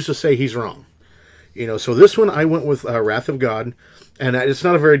 Yeah. Who's to say he's wrong? So this one I went with Wrath of God, and it's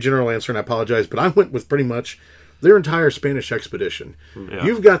not a very general answer, and I apologize, but I went with pretty much their entire Spanish expedition. Yeah.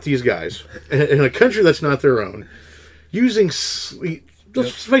 You've got these guys in a country that's not their own, using,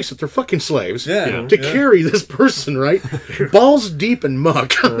 let's face it, they're fucking slaves to carry this person, right? Balls deep in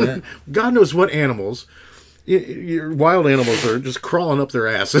muck. God knows what animals. Your wild animals are just crawling up their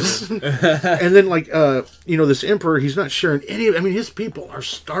asses. And then, this emperor, he's not sharing any. I mean, his people are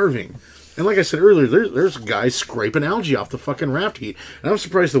starving. And like I said earlier, there's guys scraping algae off the fucking raft heat. And I'm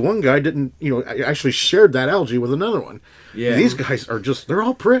surprised the one guy didn't, actually shared that algae with another one. Yeah. These guys are they're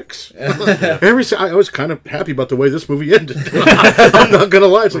all pricks. I was kind of happy about the way this movie ended. I'm not going to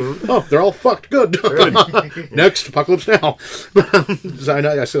lie. It's like, they're all fucked. Good. Next, Apocalypse Now.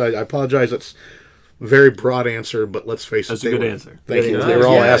 I said, I apologize. That's a very broad answer, but let's face it. That's a good answer. Thank you. They were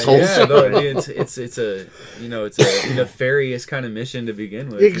all assholes. Yeah, it's a nefarious kind of mission to begin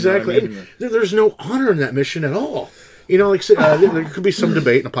with. Exactly. There's no honor in that mission at all. Like I said, there could be some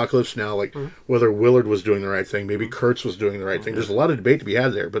debate in Apocalypse Now, like whether Willard was doing the right thing, maybe Kurtz was doing the right thing. There's a lot of debate to be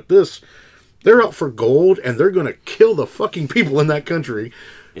had there, but they're out for gold, and they're going to kill the fucking people in that country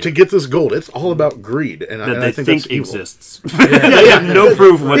to get this gold. It's all about greed, and I think that's evil. Exists. No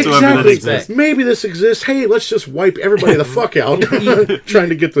proof whatsoever that exists. Maybe this exists. Hey, let's just wipe everybody the fuck out trying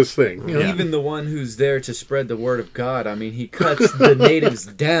to get this thing. Even the one who's there to spread the word of God. I mean, he cuts the natives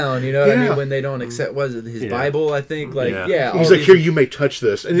down. You know what I mean? When they don't accept, his Bible? I think. He's like, here, you may touch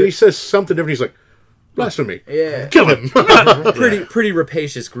this, and then he says something different. He's like, blasphemy. Yeah. Kill him. Pretty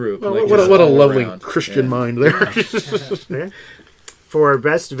rapacious group. What a lovely Christian mind there. For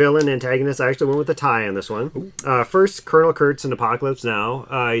best villain antagonist, I actually went with a tie on this one. First, Colonel Kurtz in Apocalypse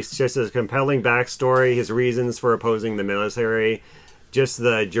Now. He's just a compelling backstory, his reasons for opposing the military, just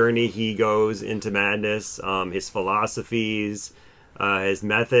the journey he goes into madness, his philosophies, his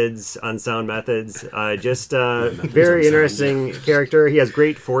methods, unsound methods. Just a very interesting character. He has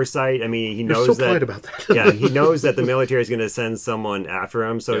great foresight. I mean, he knows that. About that. Yeah, he knows that the military is going to send someone after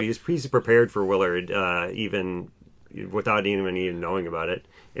him, so he's prepared for Willard, even without anyone even knowing about it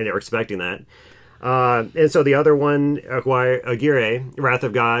or expecting that. And so the other one, Aguirre, Wrath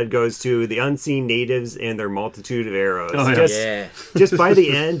of God, goes to the unseen natives and their multitude of arrows. Oh, yeah. Just by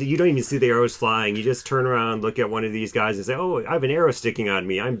the end, you don't even see the arrows flying. You just turn around, look at one of these guys and say, oh, I have an arrow sticking on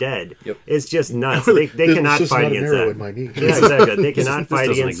me. I'm dead. Yep. It's just nuts. They cannot fight against that. Yeah, exactly. They cannot fight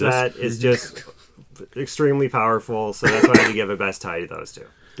against that. It's just extremely powerful. So that's why I had to give a best tie to those two.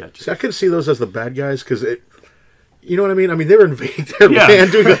 Gotcha. See, I could see those as the bad guys because you know what I mean? I mean, they were invading their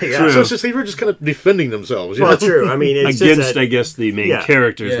land. So it's just, they were just kind of defending themselves. Well, true. I mean, it's against, just that, I guess, the main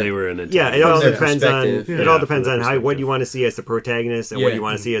characters they were in. It all depends on what you want to see as the protagonist and what you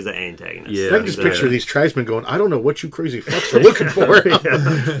want to see as the antagonist. Yeah. I can just picture these tribesmen going, I don't know what you crazy fucks are looking for,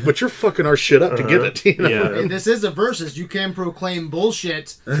 but you're fucking our shit up to get it. You know? Yeah. I mean, this is a versus. You can proclaim bullshit.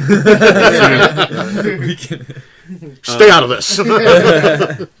 Stay out of this.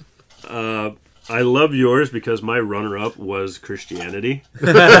 I love yours because my runner-up was Christianity.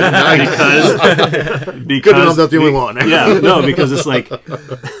 because good enough, not the only one. Because it's like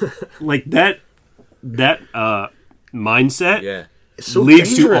that mindset so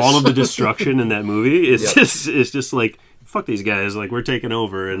leads dangerous. to all of the destruction in that movie. It's just like, fuck these guys, like we're taking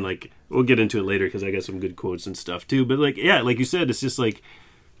over, and like we'll get into it later because I got some good quotes and stuff too. But like like you said, it's just like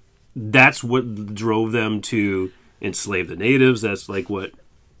that's what drove them to enslave the natives. That's like what.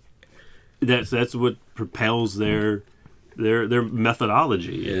 That's what propels their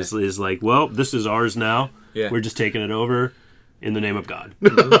methodology is like, well, this is ours now. Yeah. We're just taking it over in the name of God.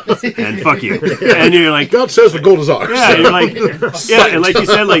 And fuck you. And you're like, God says the gold is ours. Yeah, you're like, and like you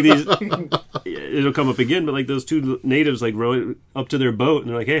said, like these, it'll come up again, but like those two natives like row up to their boat and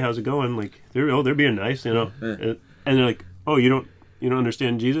they're like, hey, how's it going? Like they're being nice, you know, and they're like, oh, you don't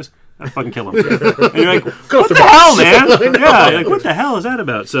understand Jesus? I'd fucking kill him. And you're like, what the hell, man? Yeah, like, what the hell is that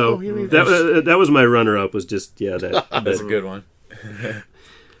about? So that was my runner-up, was just, that's a good one.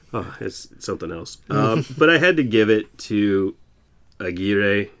 It's something else. But I had to give it to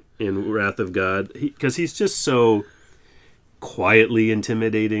Aguirre in Wrath of God, because he's just so quietly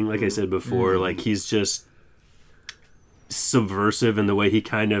intimidating, like I said before. Like, he's just subversive in the way he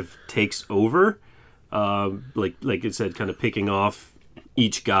kind of takes over. Like it said, kind of picking off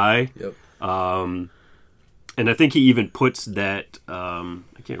each guy. Yep. And I think he even puts that I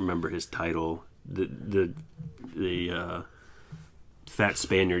can't remember his title, the fat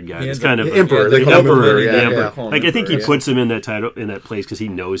Spaniard guy. It's kind of the Emperor. The Emperor. Like, I think he puts him in that title, in that place, because he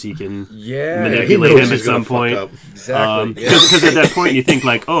knows he can manipulate him at some point. Exactly. Because at that point you think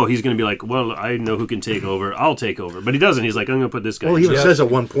like, oh, he's going to be like, well, I know who can take over. I'll take over. But he doesn't. He's like, I'm going to put this guy. Well, he even says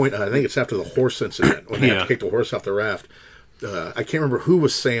at one point, I think it's after the horse incident, when they have to kick the horse off the raft. I can't remember who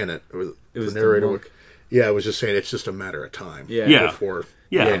was saying it. It was the narrator. It was just saying it's just a matter of time. Before.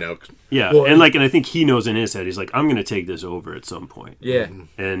 Well, and I think he knows in his head, he's like, I'm going to take this over at some point. Yeah.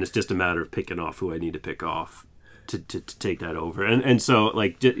 And it's just a matter of picking off who I need to pick off to take that over. And so,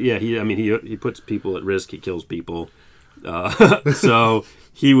 like, he puts people at risk. He kills people. So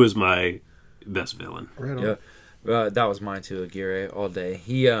he was my best villain. Right on. Yeah. That was mine too, Aguirre, all day.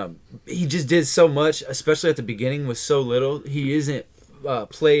 He just did so much, especially at the beginning, with so little. He isn't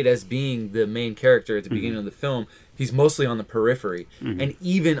played as being the main character at the beginning of the film. He's mostly on the periphery. And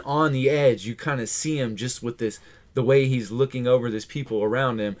even on the edge, you kind of see him just with the way he's looking over this people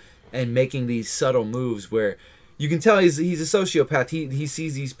around him and making these subtle moves where you can tell he's a sociopath. He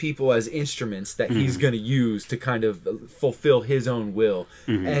sees these people as instruments that he's going to use to kind of fulfill his own will.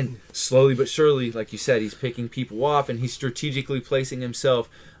 And slowly but surely, like you said, he's picking people off, and he's strategically placing himself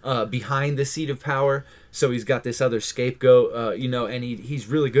behind the seat of power. So he's got this other scapegoat, and he's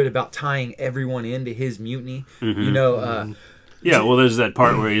really good about tying everyone into his mutiny. Well, there's that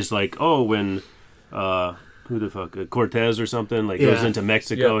part where he's like, oh, when who the fuck, Cortez or something, goes into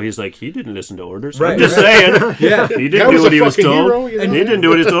Mexico. He's like, he didn't listen to orders. Right. I'm just saying. He didn't do what he was told. Hero, and he didn't do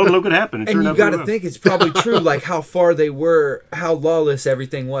what he was told. Look what happened. And you got to think it's probably true, like how far they were, how lawless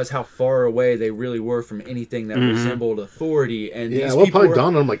everything was, how far away they really were from anything that resembled authority. And these people probably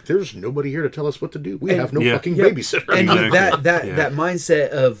dawned on him, like, there's nobody here to tell us what to do. We have no fucking babysitter. And that mindset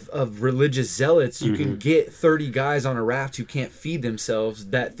of religious zealots, you can get 30 guys on a raft who can't feed themselves,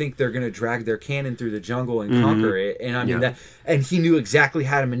 that think they're going to drag their cannon through the jungle and conquer it. And I mean and he knew exactly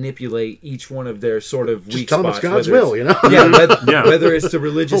how to manipulate each one of their sort of weak tell spots. Just tell them it's God's will, you know? Whether it's the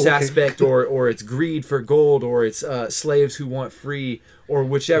religious aspect or it's greed for gold or it's slaves who want free or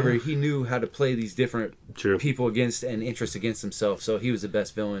whichever. He knew how to play these different people against and interests against himself. So he was the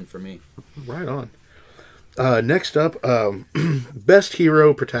best villain for me. Right on. Next up, best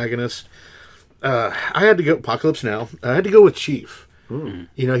hero protagonist. I had to go Apocalypse Now. I had to go with Chief. You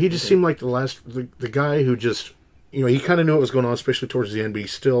know, he just seemed like the guy who just, you know, he kind of knew what was going on, especially towards the end, but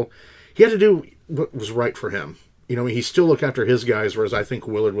he had to do what was right for him. You know, he still looked after his guys, whereas I think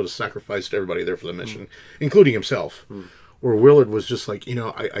Willard would have sacrificed everybody there for the mission, including himself. Where Willard was just like, you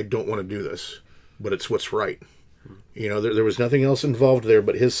know, I don't want to do this, but it's what's right. You know, there was nothing else involved there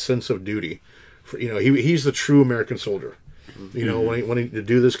but his sense of duty. You know, he's the true American soldier. You know, wanting to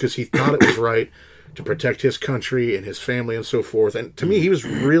do this because he thought it was right to protect his country and his family and so forth. And to me, he was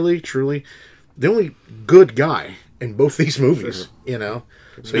really, truly the only good guy in both these movies. You know,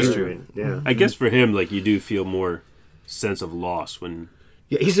 so that's true. Yeah, I guess for him, like you do feel more sense of loss when.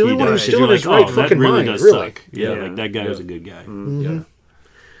 Yeah, he's the only one who's still in his right fucking mind. That really does suck. Yeah, like that guy was a good guy. Yeah.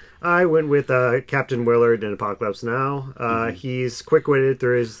 I went with Captain Willard in Apocalypse Now. He's quick-witted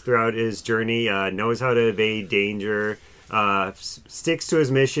throughout his journey, knows how to evade danger, sticks to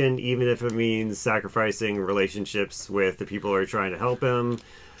his mission, even if it means sacrificing relationships with the people who are trying to help him.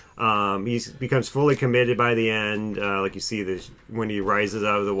 He becomes fully committed by the end. Like you see when he rises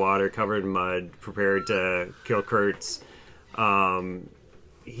out of the water, covered in mud, prepared to kill Kurtz.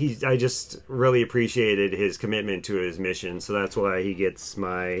 I just really appreciated his commitment to his mission, so that's why he gets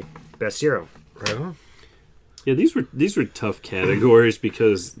my best hero. Right on. Yeah, these were tough categories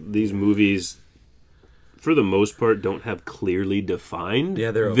because these movies, for the most part, don't have clearly defined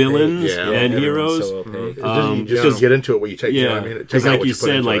villains and heroes. So you just get into it when you take. Yeah, I mean, because like you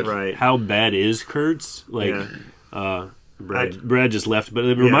said, like how bad is Kurtz? Like. Brad just left, but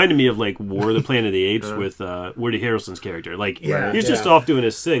it reminded me of like War of the Planet of the Apes with Woody Harrelson's character. Like he's just off doing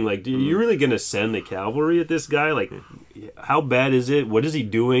his thing. Like, are you really gonna send the cavalry at this guy? Like, how bad is it? What is he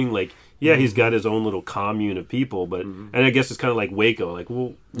doing? Like, he's got his own little commune of people, but and I guess it's kind of like Waco. Like,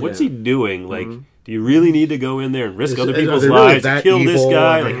 well, what's he doing? Like, do you really need to go in there and risk other people's lives to kill this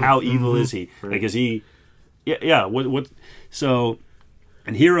guy? Like, how evil is he? Like, is he? Yeah. What? So,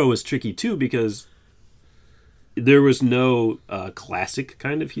 and Hero is tricky too because. There was no classic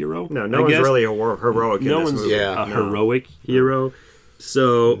kind of hero. No one's really heroic in this movie. A heroic hero.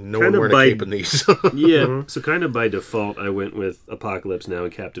 So no one wearing a cape in these. So kind of by default, I went with Apocalypse Now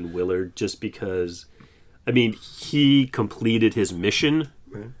and Captain Willard, just because, I mean, he completed his mission,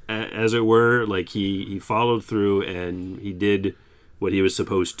 as it were. Like he followed through and he did what he was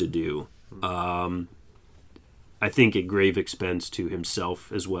supposed to do. I think at grave expense to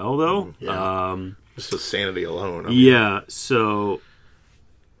himself as well, though. Just his sanity alone. I mean. So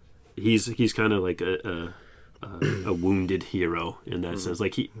he's kind of like a wounded hero in that sense.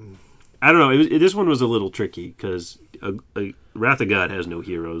 Like I don't know. This one was a little tricky because Wrath of God has no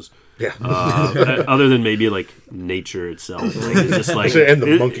heroes. Yeah. Other than maybe like nature itself. Like, it's just like and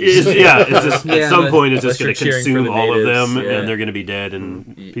the monkeys. It's just at some point it's just going to consume all of them, and they're going to be dead,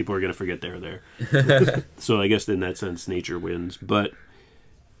 and people are going to forget they're there. So I guess in that sense, nature wins, but.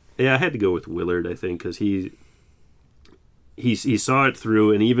 Yeah, I had to go with Willard, I think, because he saw it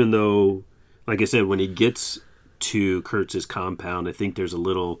through, and even though, like I said, when he gets to Kurtz's compound, I think there's a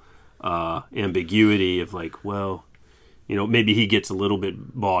little ambiguity of like, well, you know, maybe he gets a little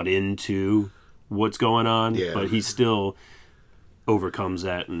bit bought into what's going on, but he still overcomes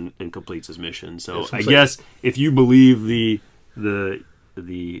that and completes his mission. So I guess if you believe the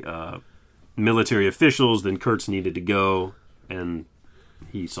military officials, then Kurtz needed to go, and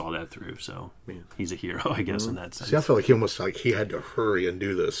he saw that through, so he's a hero, I guess, in that sense. See, I felt like he almost he had to hurry and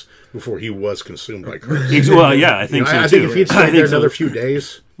do this before he was consumed by Kurtz. Well, yeah, I think so, I think if he'd stayed there another few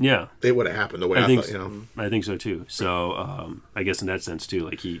days, it would have happened the way I thought, you know. I think so, too. So, I guess in that sense, too,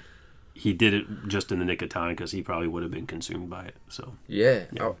 like, he did it just in the nick of time because he probably would have been consumed by it, so. Yeah.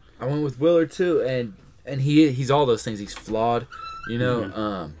 I went with Willard, too, and he's all those things. He's flawed, you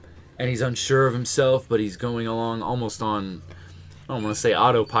know, and he's unsure of himself, but he's going along almost on... I don't want to say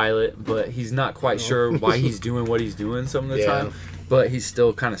autopilot, but he's not quite sure why he's doing what he's doing some of the time. But he's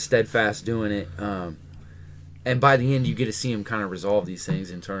still kind of steadfast doing it. And by the end, you get to see him kind of resolve these things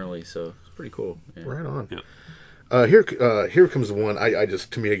internally. So it's pretty cool. Yeah. Right on. Yeah. Here comes the one. I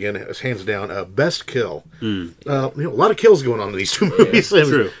just, to me again, it's hands down best kill. You know, a lot of kills going on in these two movies.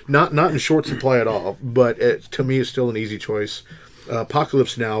 True. Not in short supply at all. But to me, it's still an easy choice.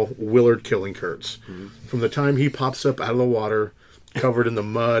 Apocalypse Now, Willard killing Kurtz. From the time he pops up out of the water, covered in the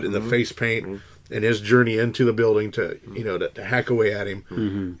mud and the face paint, and his journey into the building to to hack away at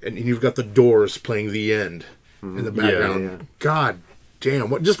him, and you've got the Doors playing The End in the background. Yeah. God damn!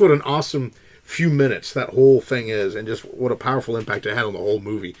 What an awesome few minutes that whole thing is, and just what a powerful impact it had on the whole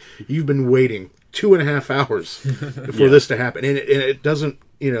movie. You've been waiting 2.5 hours for this to happen, and it doesn't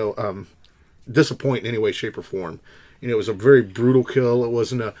disappoint in any way, shape, or form. It was a very brutal kill. It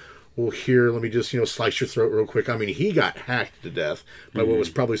wasn't a here, let me just slice your throat real quick. I mean, he got hacked to death by what was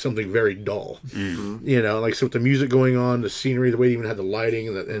probably something very dull. Like so with the music going on, the scenery, the way he even had the lighting,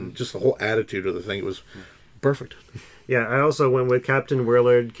 and just the whole attitude of the thing, it was perfect. Yeah, I also went with Captain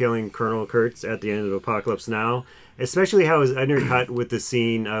Willard killing Colonel Kurtz at the end of Apocalypse Now, especially how it was undercut with the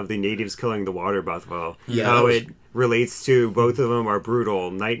scene of the natives killing the water buffalo. Yeah, how it relates to both of them are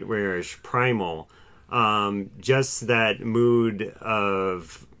brutal, nightmarish, primal. Just that mood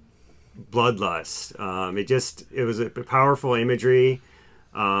of bloodlust. It was a powerful imagery.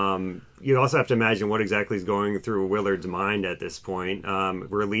 You also have to imagine what exactly is going through Willard's mind at this point.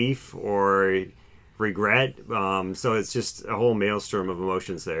 Relief or regret. So it's just a whole maelstrom of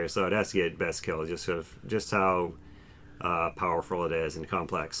emotions there. So it has to get best kill, just how powerful it is and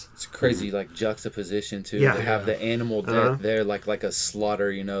complex. It's crazy, like juxtaposition too. To have the animal death there, like a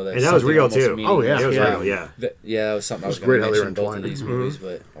slaughter. That's and that was real too. Oh yeah, it was real. Yeah, that was something I was going to to mention both of these movies,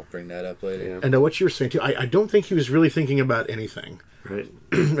 but I'll bring that up later. Yeah. And what you were saying too, I don't think he was really thinking about anything. Right.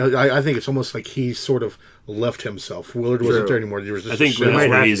 I think it's almost like he sort of left himself. Willard wasn't there anymore. There was just I think that's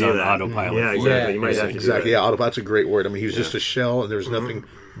where he's on autopilot. Yeah, exactly. You might have to exactly. Yeah, autopilot's a great word. I mean, he was just a shell, and there was nothing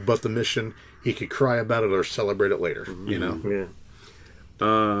but the mission. He could cry about it or celebrate it later. Yeah.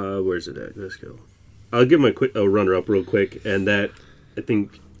 Where's it at? Let's go. I'll give my quick runner up real quick, and that I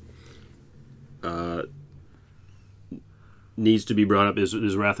think needs to be brought up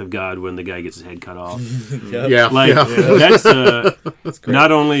is Wrath of God when the guy gets his head cut off. That's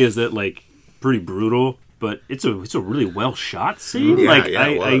not only is that like pretty brutal, but it's a really well shot scene.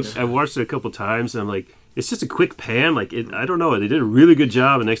 I watched it a couple times, and I'm like, it's just a quick pan. Like I don't know, they did a really good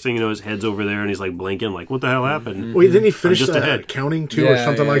job. And next thing you know, his head's over there, and he's like blinking, like, what the hell happened? Well, didn't he finish that counting too, or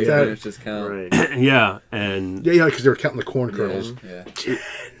something like that? Just count. Right. Yeah, and because they were counting the corn kernels.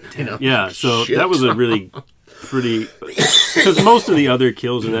 So that was a really pretty, because most of the other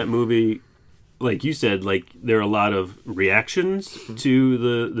kills in that movie, like you said, like there are a lot of reactions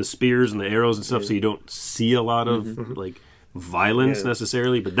to the spears and the arrows and stuff, so you don't see a lot of like violence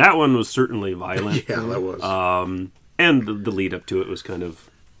necessarily, but that one was certainly violent. That was. And the lead up to it was kind of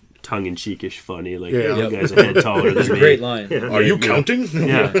tongue-in-cheekish funny, like you guys a head taller than me. It's a great line. Are you counting?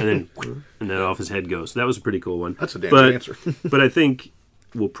 And then off his head goes. So that was a pretty cool one. That's a damn good answer. But I think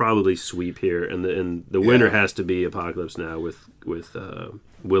we'll probably sweep here, and the winner has to be Apocalypse Now with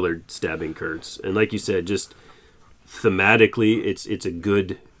Willard stabbing Kurtz. And like you said, just thematically, it's a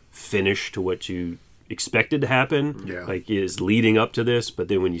good finish to what you expected to happen. Like is leading up to this, but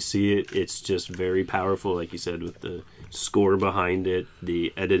then when you see it, it's just very powerful. Like you said, with the score behind it,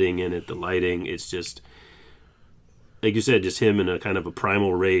 the editing in it, the lighting, it's just like you said, just him in a kind of a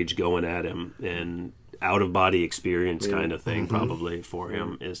primal rage going at him, and out of body experience kind of thing probably for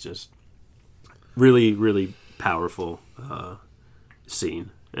him is just really, really powerful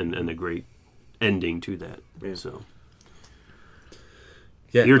scene and a great ending to that. So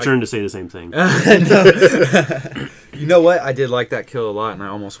your turn to say the same thing. You know what? I did like that kill a lot, and I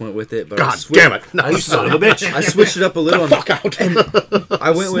almost went with it. But God damn it! No, you son of a bitch! I switched it up a little. Fuck out!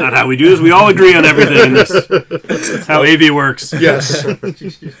 I went with not how we do this. We all agree on everything in this. That's how AV works. Yes.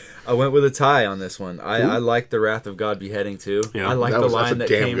 I went with a tie on this one. I like the Wrath of God beheading too. I like the line that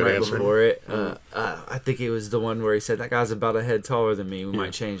came right before it. I think it was the one where he said, "That guy's about a head taller than me. We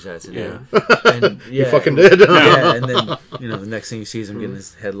might change that today." And you fucking did. And then the next thing you see is him getting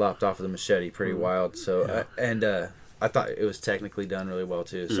his head lopped off with a machete. Pretty wild. So I thought it was technically done really well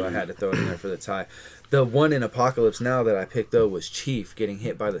too. So I had to throw it in there for the tie. The one in Apocalypse Now that I picked though was Chief getting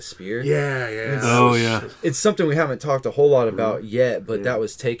hit by the spear. It's something we haven't talked a whole lot about yet, but that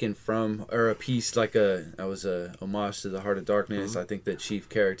was taken from, or a piece that was a homage to the Heart of Darkness. I think the Chief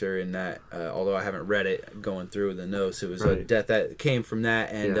character in that, although I haven't read it, going through the notes, it was a death that came from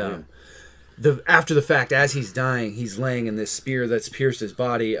that. And after the fact, as he's dying, he's laying in this spear that's pierced his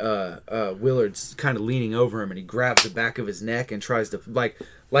body. Willard's kind of leaning over him, and he grabs the back of his neck and tries to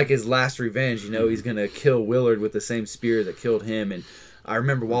like his last revenge, he's gonna kill Willard with the same spear that killed him. And I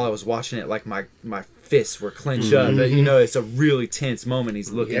remember while I was watching it, like my fists were clenched up. It's a really tense moment. He's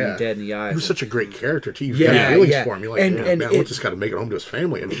looking him dead in the eye. He was such a great character too. You got feelings for him. You're like, man, we just got to make it home to his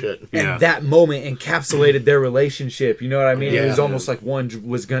family and shit. And that moment encapsulated their relationship. You know what I mean? It was almost like one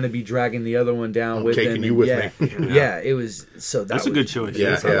was gonna be dragging the other one down with him. You with me. It was. So that's a good choice.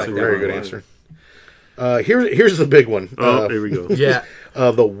 That's a very good answer. Here's the big one. Oh, there we go. Yeah.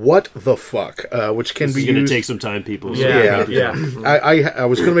 The what the fuck, which can This be is going to used. take some time, people. Yeah. I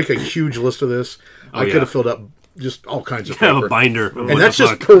was going to make a huge list of this. I could have filled up just all kinds of Have paper. a binder. And that's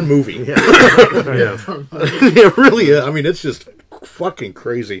just per movie. It really is. I mean, it's just fucking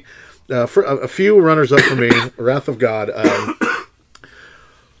crazy. For a few runners up for me, Wrath of God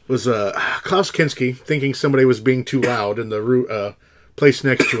was Klaus Kinski thinking somebody was being too loud in the place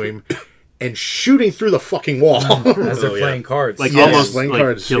next to him and shooting through the fucking wall. As they're playing cards. Like Yes, almost playing like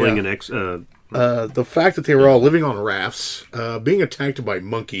cards, killing yeah. an ex. The fact that they were all living on rafts, being attacked by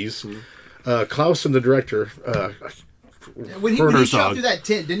monkeys. Klaus and the director, When he Herzog. shot through that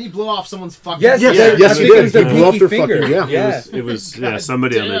tent, didn't he blow off someone's fucking? Yes, Yes, yeah, yes, I he think did. it was their He blew up pinky their fucking- finger. yeah. It was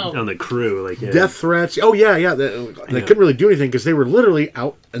somebody damn. on the crew. Like death threats. Oh yeah. They couldn't really do anything because they were literally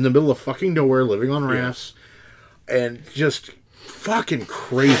out in the middle of fucking nowhere, living on rafts, and just fucking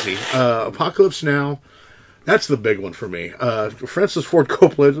crazy. Apocalypse Now, that's the big one for me. Francis Ford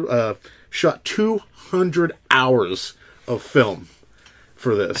Coppola shot 200 hours of film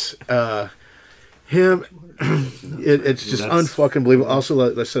for this. It's just That's- unfucking believable. Also,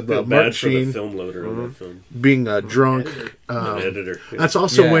 like I said, Feel Martin bad for the Sheen film loader on that film. being drunk. An editor. That's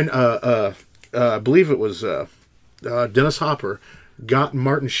also Yeah. when I believe it was Dennis Hopper got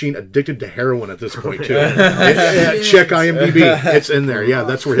Martin Sheen addicted to heroin at this point too. Check IMDb, it's in there. Yeah,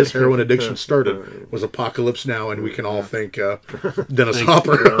 that's where his heroin addiction started. Was Apocalypse Now, and we can all thank Dennis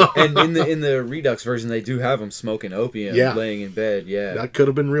Hopper. And in the Redux version, they do have him smoking opium, Yeah. laying in bed. Yeah. That could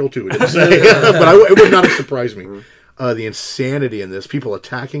have been real too. It didn't say. But it would not have surprised me. The insanity in this, people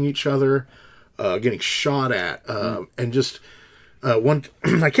attacking each other, getting shot at, and just one.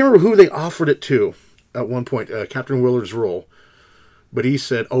 I can't remember who they offered it to at one point. Captain Willard's role. But he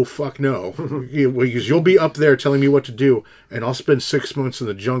said, "Oh fuck no! You'll be up there telling me what to do, and I'll spend 6 months in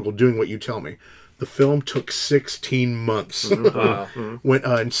the jungle doing what you tell me." The film took 16 months. Wow. Went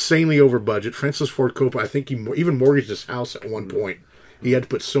insanely over budget. Francis Ford Coppola, I think he even mortgaged his house at one point. He had to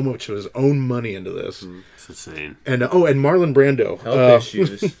put so much of his own money into this. It's insane. And and Marlon Brando.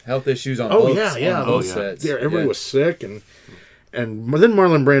 Health issues on Oh, both, yeah, yeah. on both Oh, yeah. sets. Yeah, everybody was sick, and then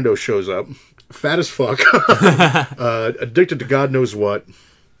Marlon Brando shows up, fat as fuck, addicted to God knows what,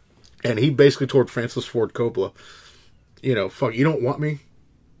 and he basically told Francis Ford Coppola, fuck, you don't want me?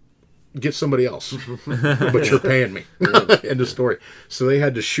 Get somebody else, but you're paying me. End of story. So they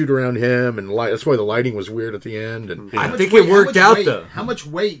had to shoot around him, and that's why the lighting was weird at the end. And I think it worked out though. How much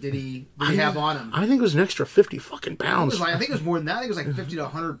weight did he have on him? I think it was an extra 50 fucking It pounds. was I think it was more than that. I think it was like 50 to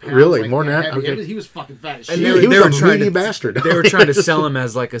 100 pounds. Really? Like, More than that? heavy. Okay. He was fucking fat as And shit. he they was were a trying meaty to bastard. They were trying to sell him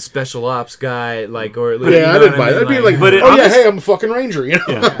as like a special ops guy, like or like, Yeah, I didn't buy that. It'd be like, But it oh yeah, honest- hey, I'm a fucking ranger. You know?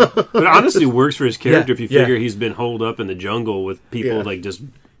 Yeah. But it honestly works for his character Yeah, if you yeah. figure he's been holed up in the jungle with people Yeah. like just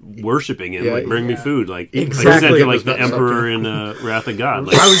worshiping him, Yeah, like bring me food, like Exactly. Like, he said, like the That's Emperor something. in Wrath of God.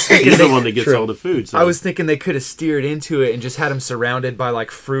 Like, I was thinking he's the they- one that gets True. all the food. So. I was thinking they could have steered into it and just had him surrounded by like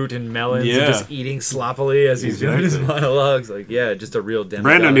fruit and melons Yeah. and just eating sloppily as he's doing his monologues. Like, yeah, just a real demo.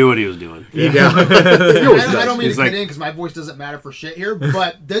 Brando knew what he was doing. I don't mean He's to like- get in because my voice doesn't matter for shit here,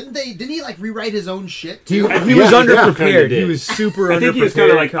 but didn't he like rewrite his own shit He too? was Kinda underprepared. did. He was super I underprepared. think he was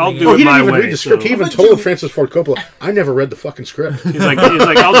kinda like, I'll coming do Oh, in. he my didn't even way, read the script. so- He even But told you- Francis Ford Coppola, "I never read the fucking script." He's like,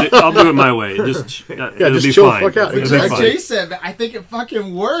 I'll do it my way. Just it'll just be chill the fine. fuck out. It'll be Exactly. Like fine. Jay said, I think it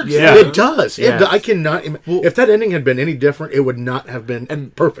fucking works. Yeah. It does. Yeah. I cannot. If that ending had been any different, it would not have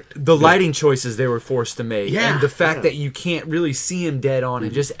been perfect. The lighting choices they were forced to make, Yeah. and the fact that you can't really see him dead on, it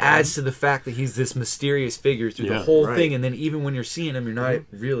just adds to the fact that he's this mysterious figure through the Yeah, whole right. thing. And then even when you're seeing him, you're not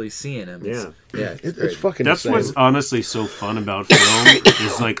really seeing him. It's, yeah, It's fucking. That's insane. what's honestly so fun about film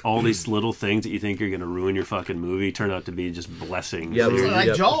is like all these little things that you think are going to ruin your fucking movie turn out to be just blessings. Yeah, You're- Like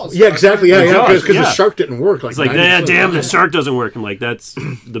Yep. Jaws. Yeah, exactly. Yeah, because Yeah. the shark didn't work. Like It's like, 90% of the damn, time. the shark doesn't work. I'm like, that's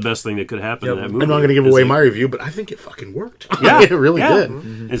the best thing that could happen Yep. in that movie. I'm not going to give It's away like- my review, but I think it fucking worked. Yeah, it really yeah.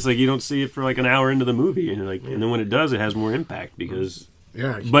 did. It's like you don't see it for like an hour into the movie, and you're like, and then when it does, it has more impact because.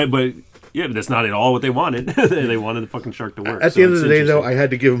 Yeah. But yeah, but that's not at all what they wanted. They wanted the fucking shark to work. At so the end of it's the day, though, interesting. I had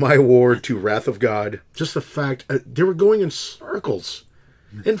to give my award to Wrath of God. Just the fact they were going in circles.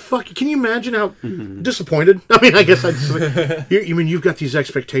 And fuck, can you imagine how disappointed? I mean, I guess I'd say, you mean you've got these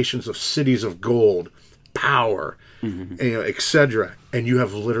expectations of cities of gold, power, etc., and you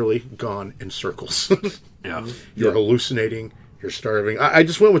have literally gone in circles. yeah. You're hallucinating. You're starving. I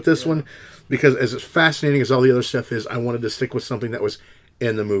just went with this one because, as fascinating as all the other stuff is, I wanted to stick with something that was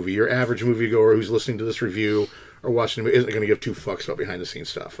in the movie. Your average moviegoer who's listening to this review or watching it isn't going to give two fucks about behind the scenes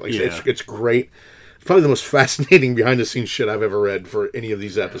stuff. Like I say, Yeah. it's great. It's probably the most fascinating behind the scenes shit I've ever read for any of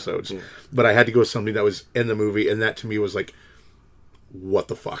these episodes. But I had to go with something that was in the movie, and that to me was like, what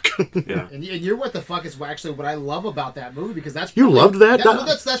the fuck? Yeah. And you're what the fuck is actually what I love about that movie, because that's You loved that?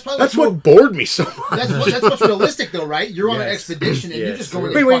 That's probably That's what bored me so much. that's what's realistic though, right? You're on an expedition and you just go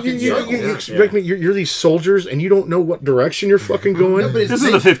in fucking circles. You expect me? You're these soldiers and you don't know what direction you're fucking going. No, This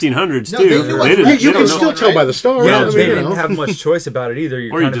is the 1500s No, too. they knew what They You can don't still know. tell by the stars. Yeah, I mean, they you didn't know. have much choice about it either.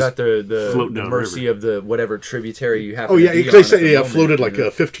 You're Or you kind of just at the float down the mercy river. of the whatever tributary you have. Oh yeah, to be because they on at say the yeah, floated moment.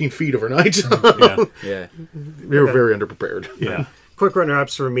 like 15 feet overnight. Yeah. Yeah. They were very underprepared. Yeah. Quick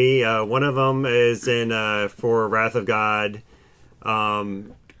runner-ups for me. One of them is in for Wrath of God.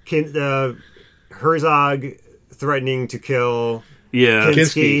 Herzog threatening to kill Yeah.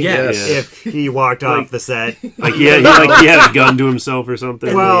 Kinski yes. if he walked off the set. Like he had a gun to himself or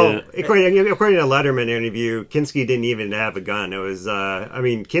something. Well, Yeah. according to a Letterman interview, Kinski didn't even have a gun. It was,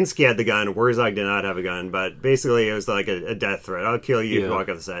 Kinski had the gun. Herzog did not have a gun, but basically it was like a death threat. I'll kill you if you walk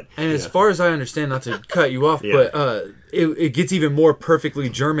off the set. And as far as I understand, not to cut you off, but it gets even more perfectly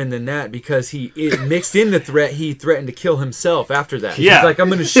German than that, because it mixed in the threat. He threatened to kill himself after that. Yeah. He's like, I'm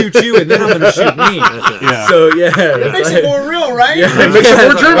going to shoot you, and then I'm going to shoot me. Yeah. So yeah, It makes it more real, right? Yeah. It makes it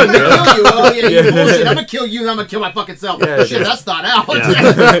more German. I'm gonna kill you. Oh yeah, you bullshit. I'm gonna kill you, and I'm gonna kill my fucking self. Yeah, Shit, yeah. that's thought out.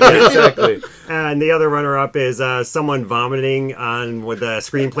 exactly. And the other runner-up is someone vomiting on with the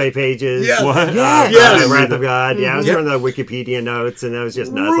screenplay pages. Yes. What? Yes. Wrath of God. Yeah, I was from the Wikipedia notes, and that was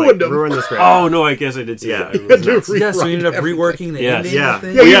just nuts. Ruined them. Ruined the script. Oh no, I guess I did see Yeah. that. It was nuts. Yeah, so you ended up reworking the Yes. ending. Yeah. I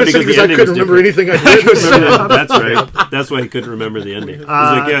think? Yeah, Well, yeah, even because because the I ending couldn't was remember different. anything I did. So. That's right. That's why he couldn't remember the ending. He's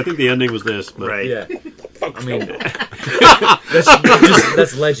like, yeah, I think the ending was this. But Right. Yeah. I mean,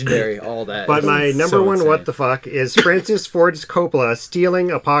 that's legendary. All that. But my It's number so one insane. what the fuck is Francis Ford Coppola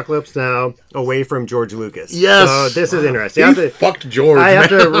stealing Apocalypse Now away from George Lucas. Yes. So this is interesting. He fucked George. I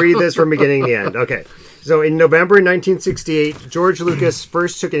have man. to read this from beginning to end. Okay. So in November 1968, George Lucas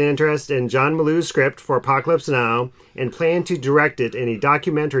first took an interest in John Maloo's script for Apocalypse Now and planned to direct it in a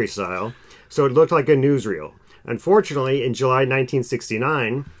documentary style, so it looked like a newsreel. Unfortunately, in July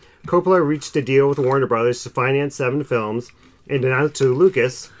 1969, Coppola reached a deal with Warner Brothers to finance 7 films and announced to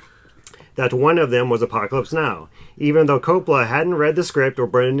Lucas that one of them was Apocalypse Now, even though Coppola hadn't read the script or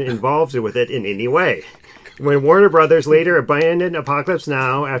been involved with it in any way. When Warner Brothers later abandoned Apocalypse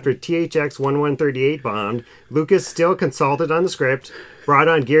Now after THX 1138 bombed, Lucas still consulted on the script, brought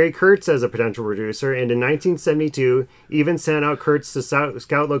on Gary Kurtz as a potential producer, and in 1972 even sent out Kurtz to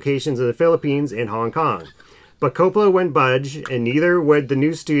scout locations in the Philippines and Hong Kong. But Coppola wouldn't budge, and neither would the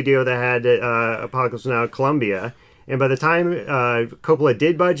new studio that had Apocalypse Now, Columbia. And by the time Coppola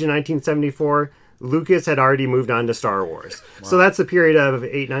did budge in 1974, Lucas had already moved on to Star Wars. Wow. So that's the period of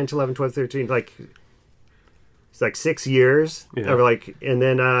 8, 9, 11, 12, 13, it's like 6 years. Yeah. And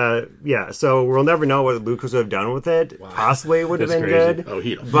then, so we'll never know what Lucas would have done with it. Wow. Possibly it would have been crazy. good.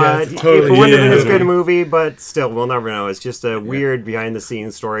 Oh, but totally. it wouldn't have been as good a movie, but still, we'll never know. It's just a weird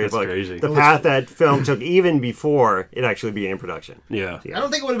behind-the-scenes story of crazy. the path that film took even before it actually began in production. Yeah. I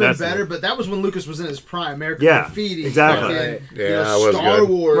don't think it would have been better, but that was when Lucas was in his prime. American Yeah, Graffiti, exactly. fucking, Yeah, it was Star good.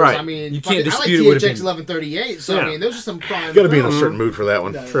 Wars. Right. I mean, You can't fucking, dispute it I like would've THX been- 1138. So Yeah. I mean, those are some prime. You got to be in a films. certain mood for that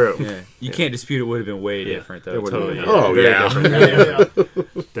one. True. Yeah. You can't dispute it would have been way different though. It would've Totally. been. Oh, Very yeah. different.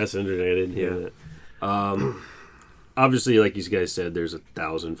 Yeah. That's interesting. I didn't hear that. Obviously, like you guys said, there's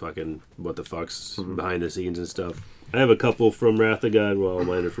 1,000 fucking what the fucks behind the scenes and stuff. I have a couple from Wrath of God. Well,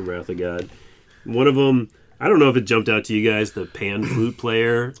 mine are from Wrath of God. One of them, I don't know if it jumped out to you guys, the pan flute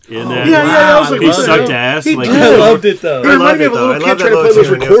player in that. Yeah, I was like, He what the sucked hell? ass. He Like, did. I loved it though. It reminded me of a I little love kid that trying to play little those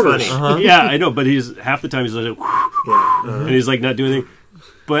tune. It was recorders. funny. yeah, I know, but he's half the time he's like, and he's like not doing anything.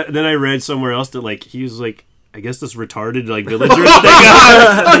 But then I read somewhere else that like he was like, I guess this retarded like villager that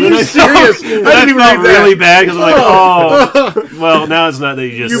they got. Are you serious? I I didn't even felt read that. really bad because I'm like, oh, well, now it's not that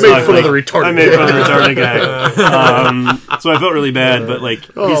you just You suck, made fun of like, the retarded I made fun of the guy. retarded guy. So I felt really bad, but like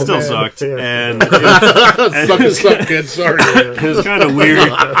he still man. sucked, and Suck, kid. Sorry. it was kind of weird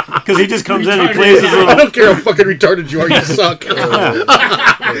because he just comes in and he plays his I little. don't care how fucking retarded you are. You suck.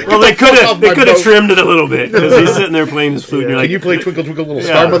 Well, they could off have my boat. trimmed it a little bit because he's sitting there playing his flute. And you're Can like, you play Twinkle Twinkle Little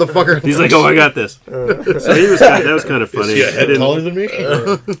Star, Yeah. motherfucker? he's like, oh, I got this. So that was kind of funny. Is he a I head didn't- taller than me?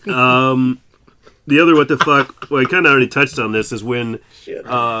 The other what the fuck, well, I kind of already touched on this, is when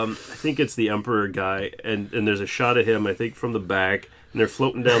I think it's the Emperor guy, and there's a shot of him, I think, from the back, and they're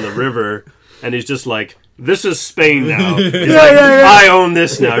floating down the river, and he's just like, this is Spain now. He's like, I own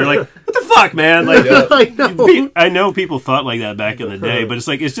this now. You're like, what the fuck, man? Like, I know people thought like that back in the day, but it's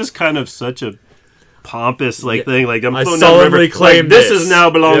like, it's just kind of such a pompous thing. Like, I'm I floating down the river. solemnly claim like, this this. is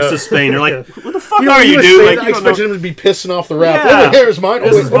now belongs to Spain. You're like, what the fuck You know, are he you, was dude? saying Like, that, I you don't know- expected him to be pissing off the raft. Yeah. Over here's mine.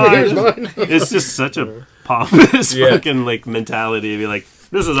 This is Over here's mine. mine. It's just such a pompous fucking like mentality to be like,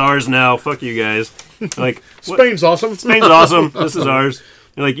 this is ours now. Fuck you guys. Like Spain's awesome. Spain's awesome. This is ours.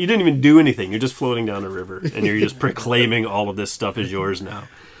 You're like, you didn't even do anything. You're just floating down a river, and you're just proclaiming all of this stuff is yours now.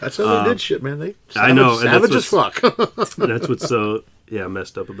 That's how they did shit, man. They I know, and savage as fuck. That's what's so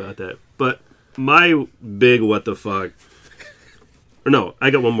messed up about that. But my big what the fuck. Or no, I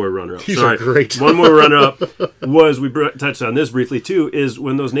got one more runner-up. These Sorry. are great. One more runner-up was, we touched on this briefly too, is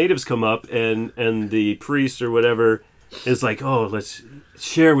when those natives come up and the priest or whatever is like, oh, let's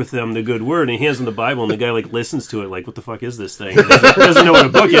share with them the good word, and he hands them the Bible, and the guy like listens to it like, what the fuck is this thing? He doesn't know what a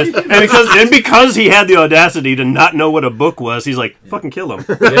book is, and because he had the audacity to not know what a book was, he's like, fucking kill him.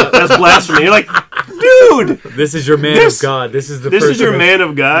 Yeah. That's blasphemy. You're like, dude, this is your man of God. This is your man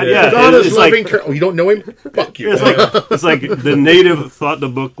of God. Yeah, God is loving. You don't know him? Fuck you. It's like the native thought the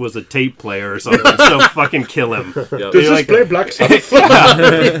book was a tape player or something, so fucking kill him. Does this play Black Sabbath?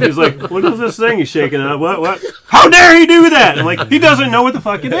 He's like, what is this thing he's shaking up? What? How dare he do that? I'm like, he doesn't know what the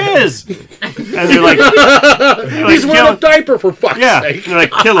fuck it is. And they're like, he's wearing a diaper, for fuck's sake. They're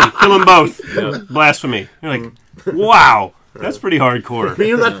like, kill them both. Blasphemy. You're like, wow. That's pretty hardcore.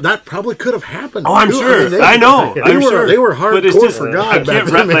 You know, that probably could have happened. Oh, I'm sure. I know. I'm sure. They were hardcore, but it's just, for God. I can't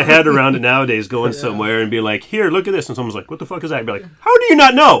wrap my head around it nowadays, going somewhere and be like, here, look at this. And someone's like, what the fuck is that? I'd be like, how do you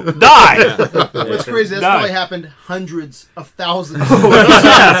not know? Die. What's crazy, that's probably happened hundreds of thousands. Absolutely.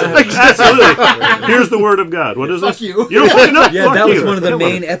 Here's the word of God. What is this? Fuck you. You don't fucking know? Yeah, that was one of the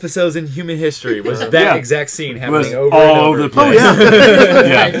main episodes in human history, was that exact scene happening over all and over. over the place.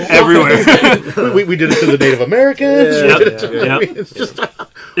 Yeah, everywhere. we did it to the Native Americans.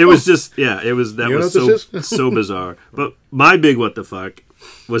 It was just, it was, that was so bizarre. But my big what the fuck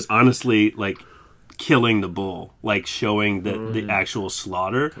was honestly, like, killing the bull, like, showing the actual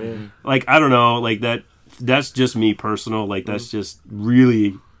slaughter. Like, I don't know, like, that's just me personal, like, that's just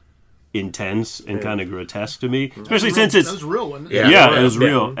really intense and kind of grotesque to me, especially since it's... That was real, wasn't it? Yeah, it was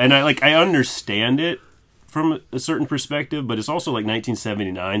real. And I understand it from a certain perspective, but it's also like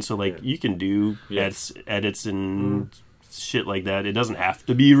 1979, so like you can do edits and shit like that. It doesn't have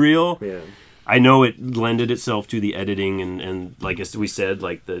to be real. I know it lended itself to the editing and like as we said,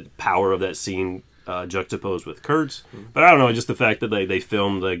 like the power of that scene juxtaposed with Kurt's. But I don't know, just the fact that they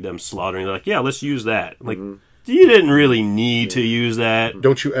filmed like them slaughtering. They're like, yeah, let's use that. Like, you didn't really need to use that.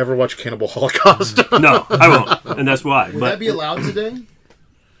 Don't you ever watch Cannibal Holocaust? No, I won't, and that's why. Would that be allowed today?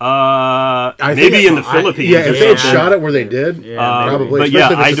 Maybe in the Philippines. Yeah, if they had shot it where they did, probably. But yeah,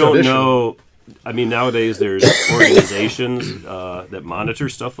 I don't know. I mean, nowadays there's organizations that monitor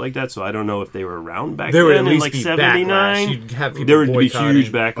stuff like that, so I don't know if they were around back there then would at in least like be 79. You'd have people there would be boycotting.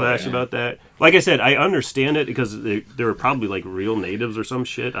 huge backlash about that. Like I said, I understand it because there were probably like real natives or some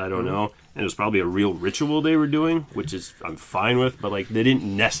shit. I don't know. And it was probably a real ritual they were doing, which is I'm fine with. But like they didn't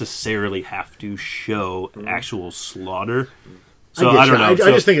necessarily have to show actual slaughter. So I don't know.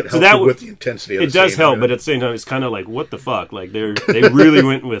 I just think it helps with the intensity of it does help, but at the same time, it's kind of like, what the fuck? Like, they really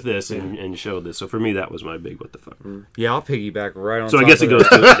went with this and showed this. So for me, that was my big what the fuck. Yeah, I'll piggyback right on So top I guess it goes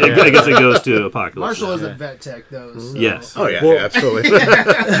to I guess it goes to Apocalypse. Marshall is a vet tech, though. So. Yes. Oh, yeah, absolutely.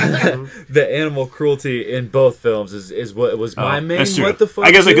 The animal cruelty in both films is what was my main what the fuck.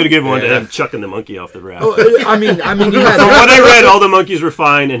 I guess I could have given one to him chucking the monkey off the raft. I mean, you had from what I read, all the monkeys were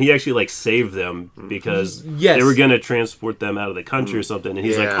fine, and he actually, like, saved them because they were going to transport them out of the country or something. And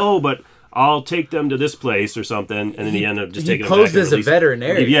he's like, oh, but I'll take them to this place or something. And then he ended up just taking them back. He posed as a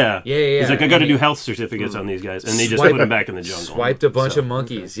veterinarian. Yeah. He's like, I got to do health certificates on these guys. And they just put them back in the jungle. Swiped a bunch of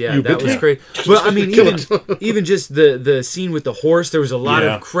monkeys. Yeah, that was crazy. But I mean, even just the scene with the horse, there was a lot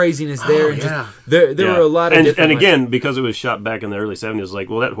of craziness there. There were a lot of different... And again, because it was shot back in the early 70s, like,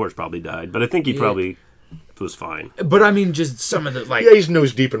 well, that horse probably died. But I think he probably... was fine. But I mean, just some of the like... Yeah, he's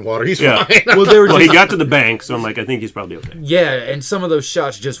nose deep in water. He's fine. Well, he got to the bank, so I'm like, I think he's probably okay. Yeah, and some of those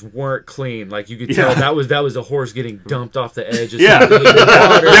shots just weren't clean. Like, you could tell that was a horse getting dumped off the edge.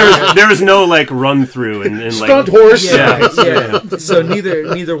 There was no, like, run-through and like... Stunt horse! Yeah. So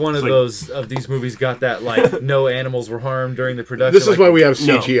neither one of these movies got that, like, no animals were harmed during the production. This is why we have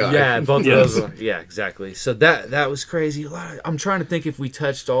CGI. No. Yeah, both of those. Yeah, exactly. So that was crazy. I'm trying to think if we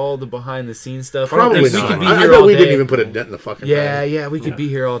touched all the behind-the-scenes stuff. Probably not. I know we didn't even put a dent in the fucking thing. Yeah, we could be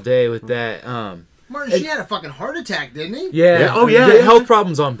here all day with that. Martin Sheen had a fucking heart attack, didn't he? Yeah. Oh, yeah. Health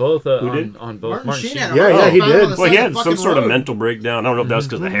problems on both. On both. Martin Sheen had yeah, he did. Well, he had some sort of mental breakdown. I don't know if that was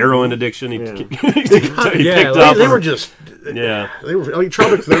because of heroin addiction. He picked up. They were just... Yeah. They were...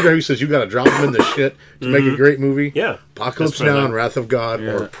 Tropic Thunder, who says you got to drop them in the shit to make a great movie. Yeah. Apocalypse Now, Wrath of God,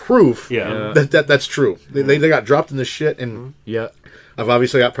 or proof that's true. They got dropped in the shit, and... Yeah. I've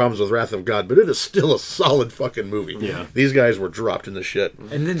obviously got problems with Wrath of God, but it is still a solid fucking movie. Yeah. These guys were dropped in the shit.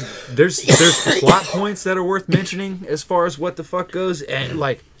 And then there's plot points that are worth mentioning as far as what the fuck goes, and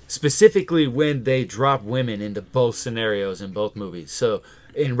like specifically when they drop women into both scenarios in both movies. So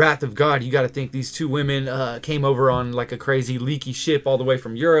in Wrath of God, you got to think these two women came over on like a crazy leaky ship all the way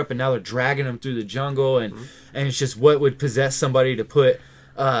from Europe, and now they're dragging them through the jungle, and it's just what would possess somebody to put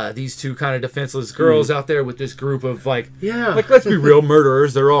these two kind of defenseless girls out there with this group of like let's be real,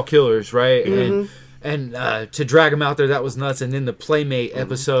 murderers. They're all killers, right? And to drag them out there, that was nuts. And then the Playmate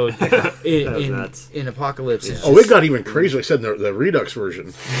episode in Apocalypse. Is it got even crazier. I said in the Redux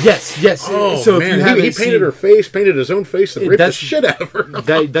version. Yes. Oh, so man. If you he painted her face, painted his own face, and raped the shit out of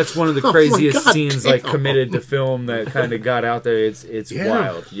her. That's one of the craziest scenes like committed to film that kind of got out there. It's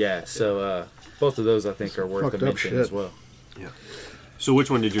wild. Yeah. So both of those I think are worth a mention as well. Yeah. So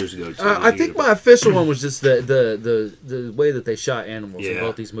which one did yours go to? I think my official one was just the way that they shot animals in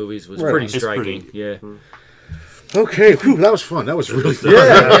both these movies was pretty striking. Yeah. Okay, whew, that was fun. That was really fun.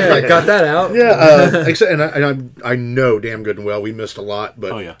 Yeah, got that out. Yeah, and I know damn good and well we missed a lot,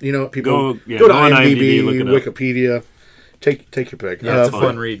 but you know, people go to IMDb, Wikipedia, take your pick. Yeah, it's a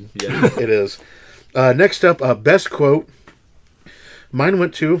fun read. Yeah, it is. Next up, best quote. Mine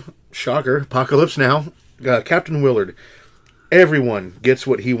went to shocker, Apocalypse Now, Captain Willard. Everyone gets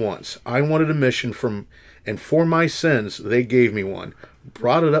what he wants. I wanted a mission and for my sins, they gave me one.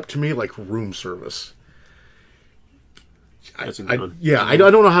 Brought it up to me like room service. That's a good one. Yeah, I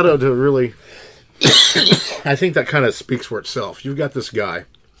don't know how to really... I think that kind of speaks for itself. You've got this guy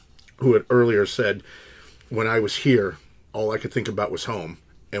who had earlier said, when I was here, all I could think about was home.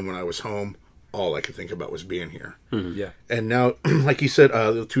 And when I was home, all I could think about was being here. Mm-hmm. Yeah. And now, like he said,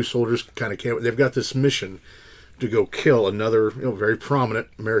 the two soldiers kind of came... They've got this mission to go kill another very prominent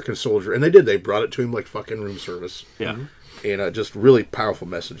American soldier. And they did. They brought it to him like fucking room service. Yeah. And just really powerful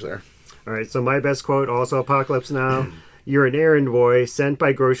message there. All right, so my best quote, also Apocalypse Now. You're an errand boy sent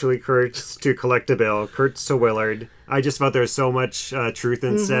by Grocery Kurtz to collect a bill. Kurtz to Willard. I just felt there was so much truth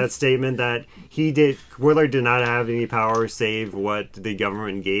in that statement that Willard did not have any power save what the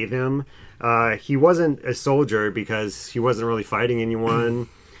government gave him. He wasn't a soldier because he wasn't really fighting anyone.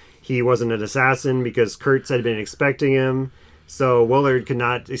 He wasn't an assassin because Kurtz had been expecting him. So Willard could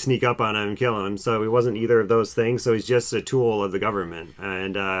not sneak up on him and kill him. So he wasn't either of those things. So he's just a tool of the government.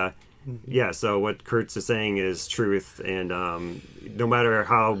 And so what Kurtz is saying is truth. And no matter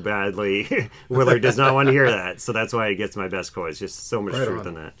how badly Willard does not want to hear that. So that's why he gets my best quote. It's just so much truth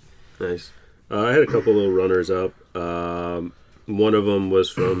in that. Nice. I had a couple little runners up. One of them was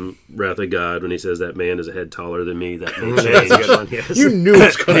from Wrath of God when he says that man is a head taller than me. That may change. That's a good one, yes. You knew it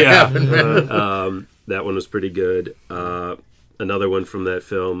was going to happen, man. That one was pretty good. Another one from that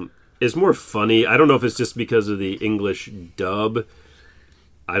film is more funny. I don't know if it's just because of the English dub.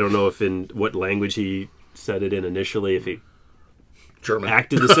 I don't know if in what language he said it in initially, if he German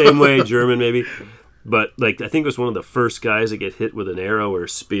acted the same way, German maybe. But I think it was one of the first guys that get hit with an arrow or a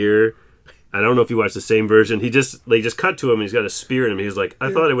spear. I don't know if you watched the same version. They just cut to him and he's got a spear in him. He's like,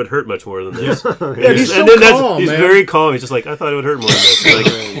 I thought it would hurt much more than this. He's so calm, he's man. very calm. He's just like, I thought it would hurt more than this.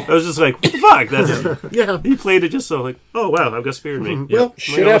 I was just like, what the fuck? He played it just so oh wow, I've got a spear in me. Well,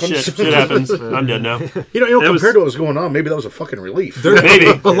 shit happens. Shit happens. I'm dead now. Compared to what was going on, maybe that was a fucking relief. Maybe.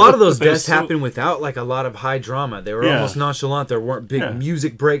 A lot of those deaths happened without a lot of high drama. They were almost nonchalant. There weren't big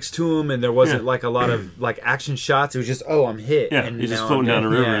music breaks to them, and there wasn't a lot of action shots. It was just, I'm hit. Yeah, and he's just floating down a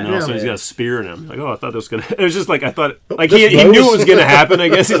river, and all of a sudden he's got a spear in him. I thought it was gonna. It was just I thought he knew it was gonna happen. I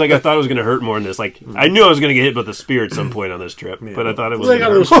guess he's I thought it was gonna hurt more than this. I knew I was gonna get hit with a spear at some point on this trip, but I thought it was. They got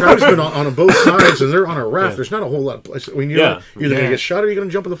those tribesmen on both sides, and they're on a raft. There's not a whole lot of places. You're either gonna get shot or you're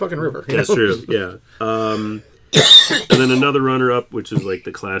gonna jump in the fucking river. That's true. Yeah. And then another runner-up, which is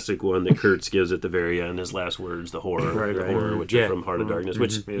the classic one that Kurtz gives at the very end, his last words, the horror, which is from Heart of Darkness,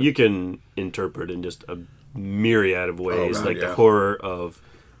 which you can interpret in just a myriad of ways, the horror of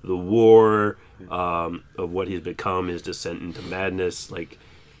the war, of what he's become, his descent into madness.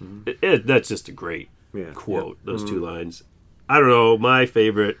 That's just a great quote. Those two lines. I don't know. My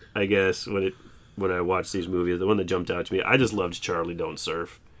favorite, I guess, when I watched these movies, the one that jumped out to me, I just loved Charlie Don't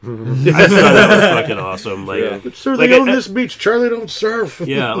Surf. I just thought that was fucking awesome. Sir, they own this beach. Charlie Don't Surf.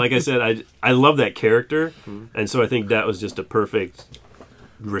 Yeah, like I said, I love that character, and so I think that was just a perfect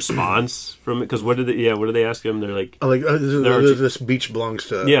response from it. Because what did they ask him? They're like, this beach belongs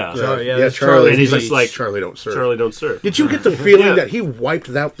to Charlie. And he's like, just like, Charlie Don't Surf. Charlie Don't Surf. Did you get the feeling that he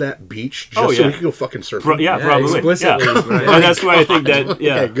wiped out that beach just so he could go fucking surf? Probably. Explicitly. Right. And that's why I think that.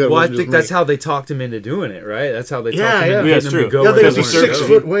 Yeah. Okay, good. Well, I think that's how they talked him into doing it, right? That's how they talked him into getting him to go. Yeah, they got these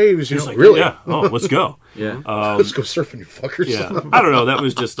 6-foot waves. Really? Yeah. Oh, let's go. Yeah. Let's go surfing, you fuckers. Yeah. I don't know. That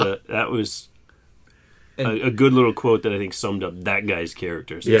was just a good little quote that I think summed up that guy's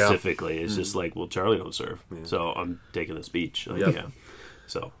character specifically. It's just Charlie Don't Surf, so I'm taking this beach.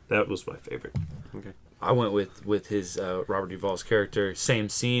 So that was my favorite. Okay. I went with his Robert Duvall's character, same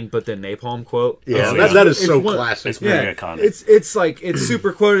scene, but the napalm quote. Yeah, yeah. that is so It's one- classic. It's very iconic. It's like it's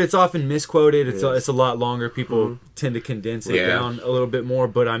super quoted. It's often misquoted. It's a lot longer. People tend to condense it down a little bit more.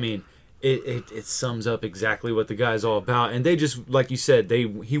 But I mean, it sums up exactly what the guy's all about. And they just, like you said,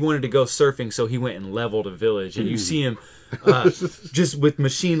 he wanted to go surfing, so he went and leveled a village. And you see him just with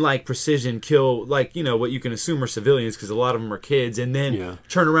machine-like precision kill, like, you know, what you can assume are civilians, because a lot of them are kids, and then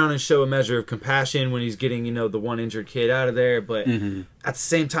turn around and show a measure of compassion when he's getting, you know, the one injured kid out of there. But at the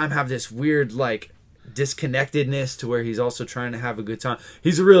same time have this weird, like, disconnectedness to where he's also trying to have a good time.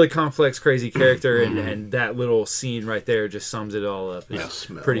 He's a really complex, crazy character, and that little scene right there just sums it all up. It's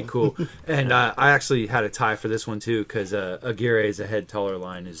pretty cool. And I actually had a tie for this one too, because Aguirre's A Head Taller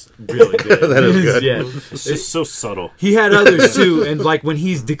line is really good. That is good. Yeah, it's so subtle. He had others too, and like when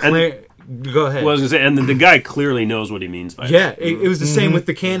he's declaring. Go ahead. Well, I was gonna say, and the guy clearly knows what he means by it. It was the same with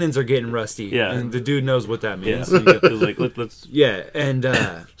the cannons are getting rusty. Yeah, and the dude knows what that means. Yeah, like let's. Yeah, and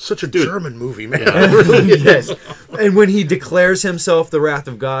such a German movie, man. Yes, and when he declares himself the wrath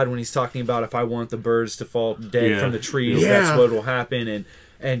of God, when he's talking about if I want the birds to fall dead from the trees, that's what will happen,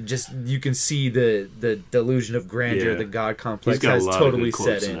 and just you can see the delusion of grandeur, the God complex has totally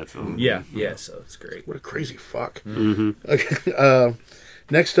set in. Yeah, so it's great. What a crazy fuck. Okay.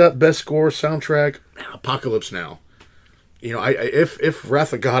 Next up, best score soundtrack, Apocalypse Now. You know, if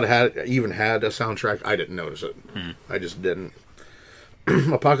Wrath of God had a soundtrack, I didn't notice it. I just didn't.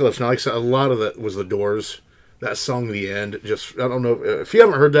 Apocalypse Now, like I said, a lot of that was the Doors. That song, The End, just, I don't know, if you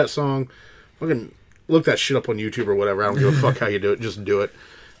haven't heard that song, fucking look that shit up on YouTube or whatever. I don't give a fuck how you do it, just do it.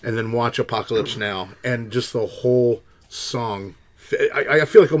 And then watch Apocalypse Now. And just the whole song, I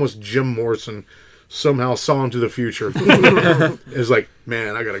feel like almost Jim Morrison somehow saw into the future. It's like,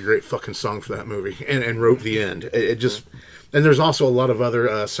 man, I got a great fucking song for that movie, and wrote The End. It just, and there's also a lot of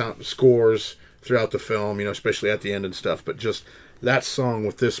other sound scores throughout the film, you know, especially at the end and stuff. But just that song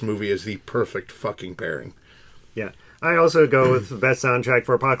with this movie is the perfect fucking pairing. Yeah. I also go with the best soundtrack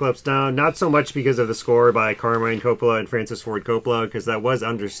for Apocalypse Now, not so much because of the score by Carmine Coppola and Francis Ford Coppola, because that was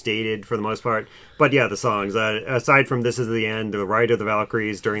understated for the most part. But yeah, the songs, aside from This Is the End, The Ride of the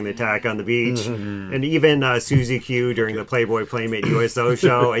Valkyries during the attack on the beach, and even Susie Q during the Playboy Playmate USO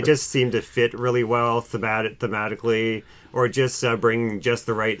show, it just seemed to fit really well thematically, or just bring just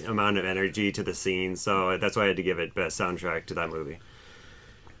the right amount of energy to the scene. So that's why I had to give it best soundtrack to that movie.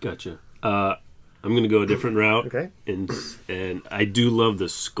 Gotcha. I'm going to go a different route. Okay. And I do love the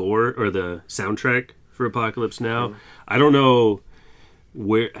score, or the soundtrack for Apocalypse Now. I don't know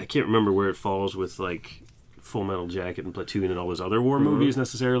I can't remember where it falls with, like, Full Metal Jacket and Platoon and all those other war movies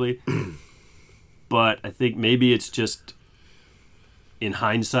necessarily. But I think maybe it's just, in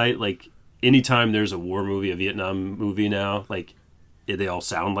hindsight, like, anytime there's a war movie, a Vietnam movie now, like, they all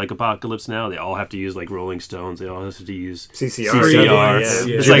sound like Apocalypse Now. They all have to use, like, Rolling Stones. They all have to use CCR.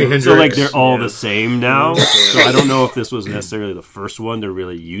 It's like, so, like, they're all the same now. So I don't know if this was necessarily the first one to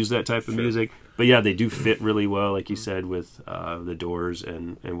really use that type of music. But yeah, they do fit really well, like you said, with the Doors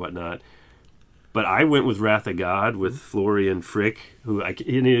and whatnot. But I went with Wrath of God with Florian Frick, who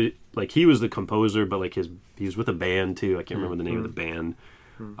he was the composer, but like he was with a band too. I can't remember the name of the band,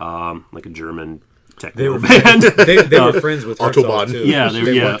 like a German techno band. They were friends with Autobahn too. Yeah,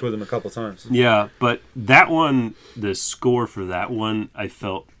 they worked with him a couple times. Yeah, but that one, the score for that one, I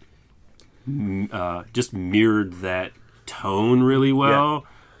felt just mirrored that tone really well.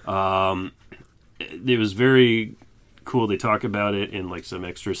 Yeah. It was very cool. They talk about it in like some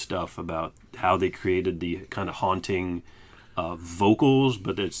extra stuff about how they created the kind of haunting vocals,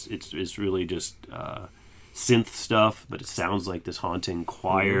 but it's really just synth stuff, but it sounds like this haunting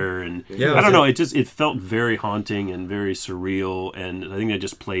choir, and I don't know, it felt very haunting and very surreal, and I think that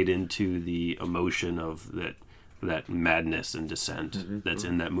just played into the emotion of that madness and descent that's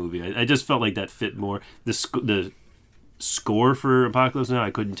in that movie. I just felt like that fit more. The score for Apocalypse Now,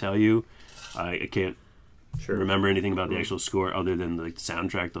 I couldn't tell you. I can't remember anything about the actual score other than the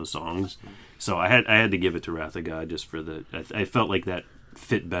soundtrack, those songs. So I had to give it to Wrath of God just for I felt like that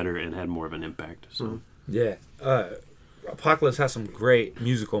fit better and had more of an impact. So yeah, Apocalypse has some great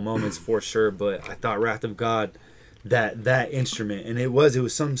musical moments for sure, but I thought Wrath of God, that instrument, and it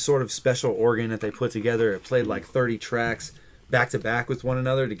was some sort of special organ that they put together. It played like 30 tracks back to back with one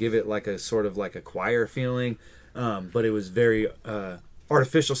another to give it like a sort of like a choir feeling, but it was very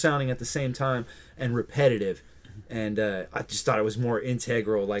artificial sounding at the same time and repetitive, and I just thought it was more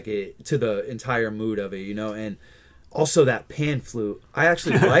integral, like to the entire mood of it, you know. And also that pan flute, I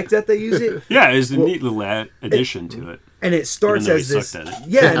actually like that they use it. Yeah, it's a neat little addition to it. And it starts Even though as he this, sucked at it.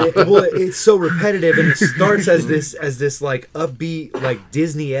 yeah. And it's so repetitive, and it starts as this like upbeat, like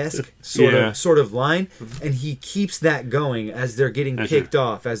Disney-esque sort of line, and he keeps that going as they're getting picked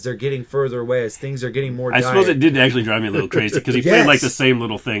off, as they're getting further away, as things are getting more. I suppose it did actually drive me a little crazy because he played like the same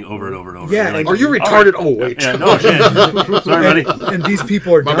little thing over and over and over. Yeah, like, are you retarded? Oh wait, yeah, no shit. Sorry, buddy. And these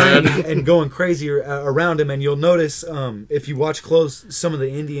people are dying and going crazy around him, and you'll notice if you watch close, some of the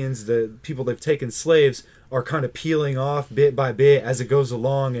Indians, the people they've taken slaves, are kind of peeling off bit by bit as it goes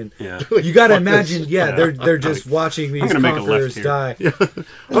along, and you got to imagine, they're just watching these conquerors die. Yeah.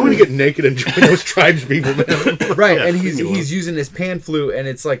 I'm going to get naked and join those tribes people, man. Right, and he's using his pan flute, and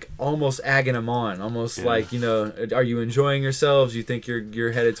it's like almost egging them on, almost like, are you enjoying yourselves? You think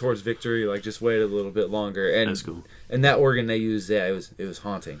you're headed towards victory? Like, just wait a little bit longer. And that's cool. And that organ they used, it was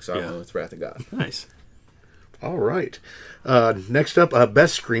haunting. So I went with Wrath of God. Nice. All right. Next up,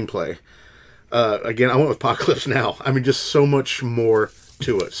 best screenplay. Again, I went with Apocalypse Now. I mean, just so much more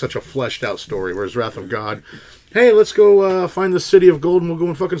to it. Such a fleshed out story. Whereas Wrath of God, hey, let's go find the city of gold and we'll go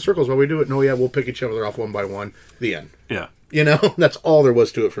in fucking circles while we do it. No, we'll pick each other off one by one. The end. Yeah. That's all there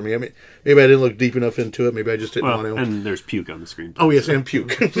was to it for me. I mean, maybe I didn't look deep enough into it. Maybe I just didn't want to. And there's puke on the screen. Oh, yes, and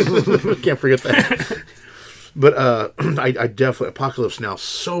puke. Can't forget that. But I definitely, Apocalypse Now,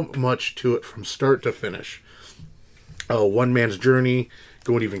 so much to it from start to finish. One man's journey,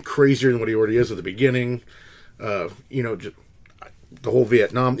 going even crazier than what he already is at the beginning. Just the whole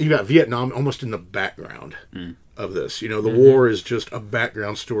Vietnam. You got Vietnam almost in the background of this. The war is just a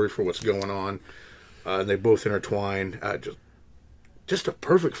background story for what's going on. And they both intertwine. Just a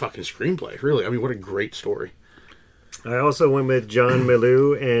perfect fucking screenplay, really. I mean, what a great story. I also went with John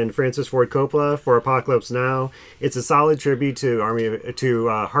Milieu and Francis Ford Coppola for Apocalypse Now. It's a solid tribute to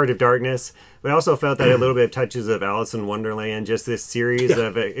Heart of Darkness, but I also felt that a little bit of touches of Alice in Wonderland, just this series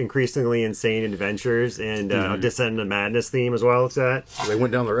of increasingly insane adventures and Descent into Madness theme as well as that. They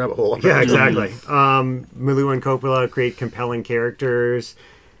went down the rabbit hole. Yeah, exactly. Milieu and Coppola create compelling characters.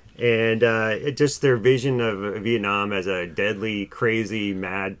 And just their vision of Vietnam as a deadly, crazy,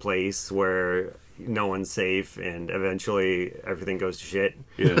 mad place where no one's safe and eventually everything goes to shit.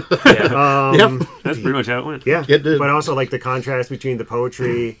 Yeah. That's pretty much how it went. Yeah. But also like the contrast between the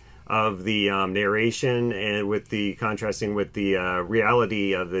poetry of the narration and with the contrasting with the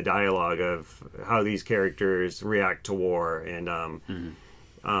reality of the dialogue of how these characters react to war and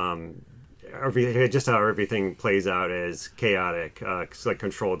just how everything plays out as chaotic. It's like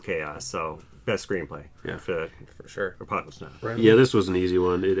controlled chaos. So best screenplay. Yeah, for sure. Apocalypse Now. Right. Yeah, this was an easy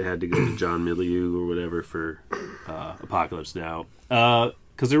one. It had to go to John Milieu or whatever for Apocalypse Now.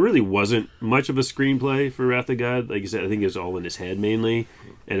 Because there really wasn't much of a screenplay for Wrath of God. Like you said, I think it was all in his head mainly.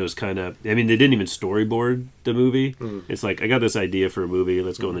 And it was kind of... I mean, they didn't even storyboard the movie. It's like, I got this idea for a movie.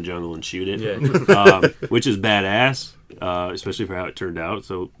 Let's go in the jungle and shoot it. Yeah. Which is badass, especially for how it turned out.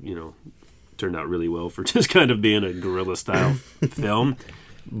 So, turned out really well for just kind of being a guerrilla-style film.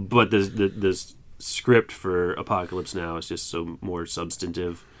 But the script for Apocalypse Now is just so more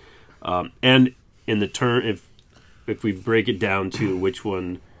substantive. And in the turn, if we break it down to which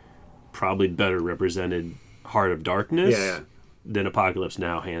one probably better represented Heart of Darkness, then Apocalypse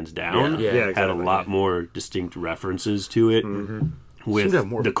Now, hands down, had a lot more distinct references to it. With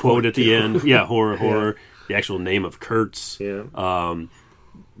the quote at the end, horror, the actual name of Kurtz,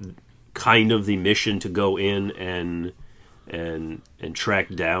 kind of the mission to go in and track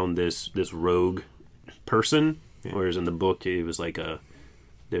down this rogue person, whereas in the book it was like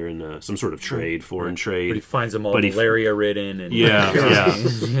they're in some sort of trade, foreign trade. But he finds them all malaria ridden and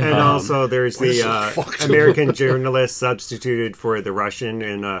and also there's the American journalist substituted for the Russian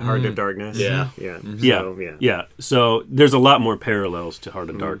in Heart of Darkness. So there's a lot more parallels to Heart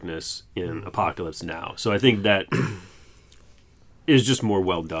of Darkness in Apocalypse Now. So I think that is just more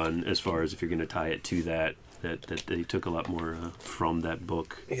well done as far as if you're going to tie it to that they took a lot more from that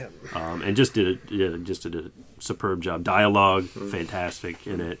book, and just did a superb job. Dialogue, fantastic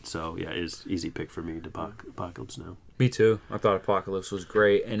in it. So it's easy pick for me to Apocalypse Now. Me too. I thought Apocalypse was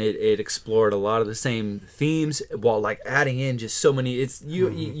great, and it explored a lot of the same themes while like adding in just so many. It's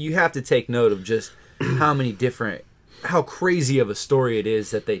you have to take note of just how crazy of a story it is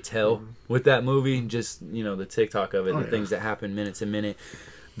that they tell with that movie. Just the TikTok of it, the things that happen minute to minute.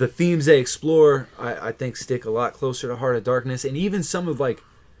 The themes they explore, I think, stick a lot closer to Heart of Darkness, and even some of like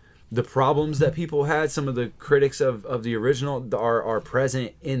the problems that people had, some of the critics of the original are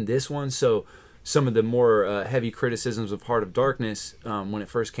present in this one. So some of the more heavy criticisms of Heart of Darkness when it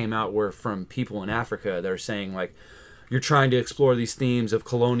first came out were from people in Africa. They're saying like, you're trying to explore these themes of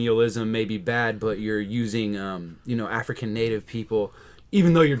colonialism may be bad, but you're using African native people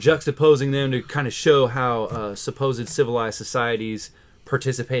even though you're juxtaposing them to kind of show how supposed civilized societies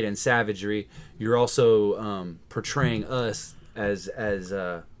participate in savagery, you're also portraying us as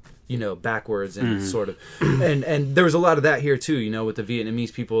backwards and sort of, and there was a lot of that here too, with the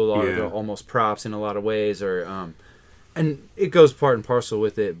Vietnamese people, they're almost props in a lot of ways, or and it goes part and parcel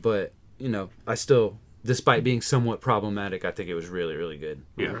with it, but I still, despite being somewhat problematic, I think it was really, really good.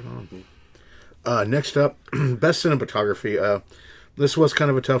 Yeah. Next up, best cinematography. This was kind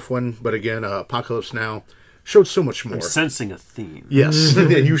of a tough one, but again, Apocalypse Now showed so much more. I'm sensing a theme. Yes,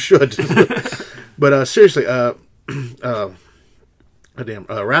 and you should. But seriously, Wrath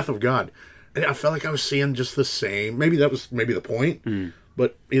of God. I felt like I was seeing just the same. Maybe that was the point.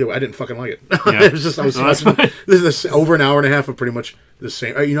 But either way, I didn't fucking like it. Yeah. It was just, I was watching this over an hour and a half of pretty much the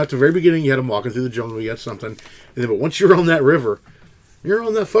same. At the very beginning, you had them walking through the jungle, you had something. And then, but once you're on that river, you're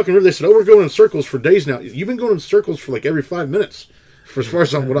on that fucking river. They said, we're going in circles for days now. You've been going in circles for like every 5 minutes, for as far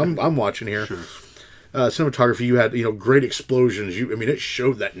as what I'm watching here. Sure. Cinematography, you had great explosions. It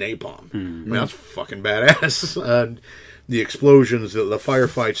showed that napalm. That's fucking badass. The explosions, the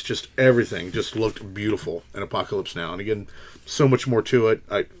firefights, just everything just looked beautiful in Apocalypse Now. And again, so much more to it.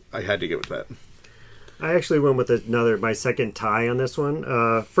 I had to give it that. I actually went with my second tie on this one.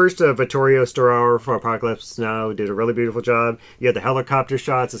 First, Vittorio Storaro for Apocalypse Now did a really beautiful job. You had the helicopter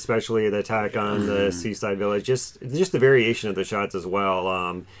shots, especially the attack on the seaside village. Just the variation of the shots as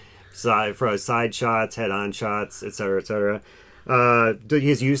well. Side shots, head-on shots, etc., etc.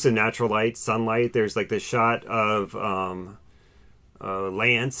 His use of natural light, sunlight. There's like this shot of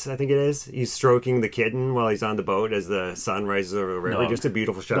Lance, I think it is. He's stroking the kitten while he's on the boat as the sun rises over the river. Just a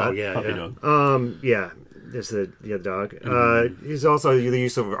beautiful shot. Oh, yeah. There's the dog. He's also the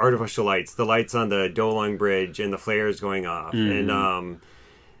use of artificial lights. The lights on the Do Long Bridge and the flares going off. And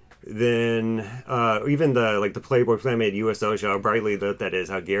then even the Playboy Playmate USO show, how brightly lit that is,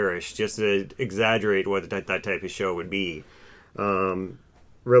 how garish, just to exaggerate what that type of show would be.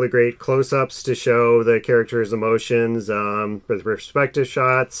 Really great close-ups to show the characters' emotions with perspective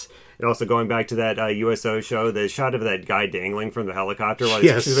shots. And also going back to that USO show, the shot of that guy dangling from the helicopter while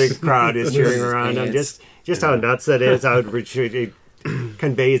the crowd is cheering around him. Just how nuts that is, how it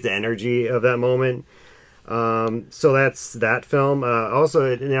conveys the energy of that moment. So that's that film. I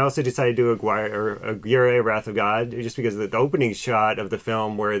also decided to do Aguirre, Wrath of God, just because the opening shot of the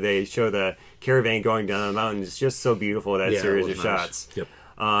film where they show the caravan going down the mountain is just so beautiful, that series of shots. Yep.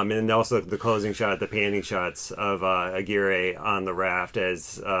 And then also the closing shot, the panning shots of Aguirre on the raft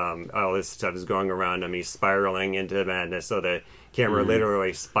as all this stuff is going around him. He's spiraling into madness, so the camera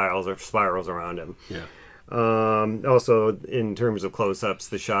literally spirals around him. Yeah. Also, in terms of close-ups,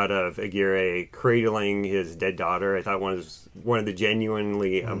 the shot of Aguirre cradling his dead daughter, I thought was one of the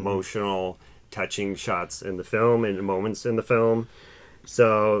genuinely emotional, touching shots in the film and moments in the film.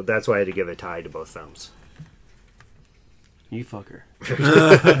 So that's why I had to give a tie to both films. You fucker.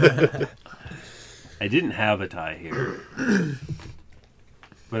 I didn't have a tie here,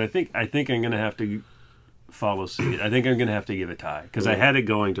 but I think I'm gonna have to follow suit. I think I'm gonna have to give a tie because I had it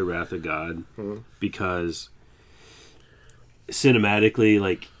going to Wrath of God because cinematically,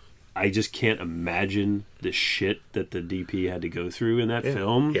 I just can't imagine the shit that the DP had to go through in that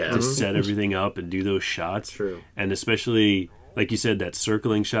film to set everything up and do those shots. True. And especially, like you said, that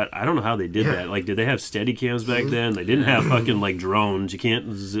circling shot. I don't know how they did that. Did they have steady cams back then? They didn't have fucking drones. You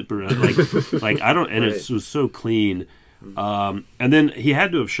can't zip around. I don't. And it was so clean. And then he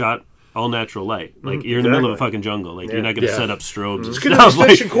had to have shot all natural light. You're in the middle of a fucking jungle. You're not going to set up strobes and stuff.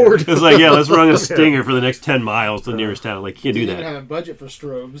 It's let's run a stinger for the next 10 miles to the nearest town. You can't do that. You didn't have a budget for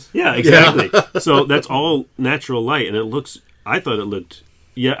strobes. Yeah, exactly. So that's all natural light, and I thought it looked.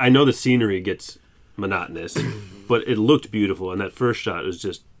 Yeah, I know the scenery gets monotonous, but it looked beautiful. And that first shot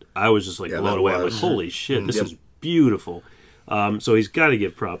was I was just blown away. I'm like, holy shit, this is beautiful. So he's got to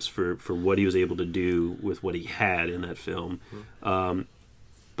give props for what he was able to do with what he had in that film.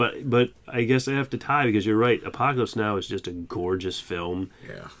 But I guess I have to tie because you're right. Apocalypse Now is just a gorgeous film.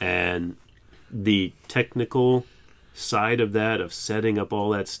 Yeah. And the technical side of that, of setting up all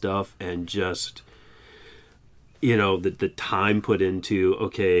that stuff and just, the time put into,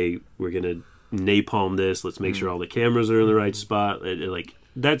 okay, we're going to napalm this. Let's make sure all the cameras are in the right spot.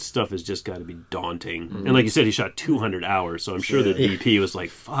 That stuff has just got to be daunting. And like you said, he shot 200 hours, so I'm sure the DP was like,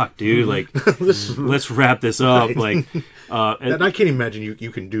 fuck, dude, let's wrap this up. And I can't imagine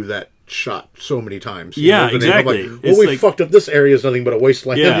you can do that shot so many times. Yeah, exactly. We fucked up this area is nothing but a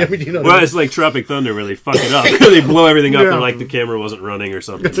wasteland. Yeah. It's like Tropic Thunder where they fuck it up. They blow everything up and the camera wasn't running or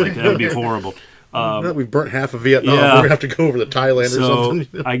something. That would be horrible. We've burnt half of Vietnam. Yeah. We're going to have to go over to Thailand or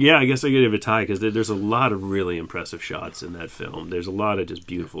something. I guess I could give it a tie because there's a lot of really impressive shots in that film. There's a lot of just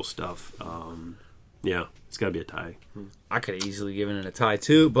beautiful stuff. Yeah, it's got to be a tie. I could have easily given it a tie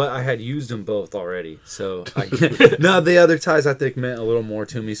too, but I had used them both already. So no, the other ties I think meant a little more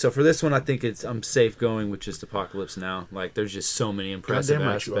to me. So for this one, I think I'm safe going with just Apocalypse Now. Like there's just so many impressive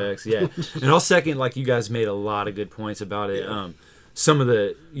aspects. Yeah, and I'll second. Like you guys made a lot of good points about it. Yeah. Some of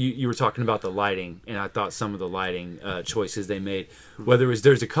the you were talking about the lighting, and I thought some of the lighting choices they made, whether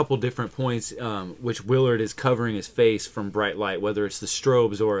there's a couple different points which Willard is covering his face from bright light, whether it's the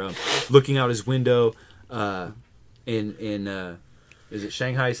strobes or looking out his window in is it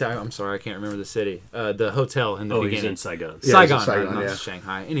Shanghai? I'm sorry, I can't remember the city. The hotel in the beginning. He's in Saigon. Yeah, Saigon, not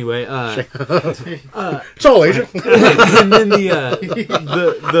Shanghai. Anyway, it's all Asia. And then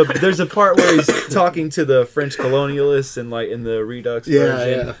the there's a part where he's talking to the French colonialists and like in the Redux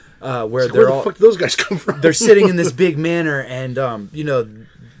version, where where the fuck do those guys come from? They're sitting in this big manor, and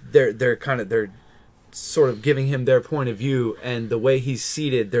they're sort of giving him their point of view, and the way he's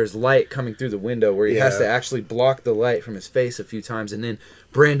seated, there's light coming through the window where he has to actually block the light from his face a few times, and then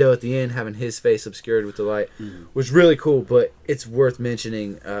Brando at the end having his face obscured with the light was really cool. But it's worth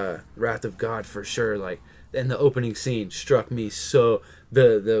mentioning Wrath of God for sure. Like, and the opening scene struck me so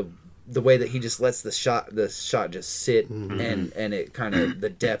the way that he just lets the shot just sit and it kind of the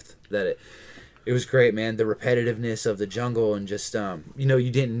depth that it was great, man. The repetitiveness of the jungle and just,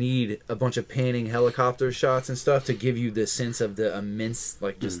 you didn't need a bunch of panning helicopter shots and stuff to give you the sense of the immense,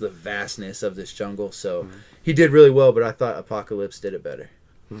 like just the vastness of this jungle. So he did really well, but I thought Apocalypse did it better.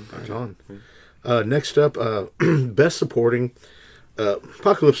 Right on. Next up, Best Supporting,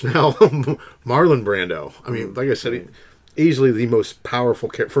 Apocalypse Now, Marlon Brando. I mean, like I said, easily the most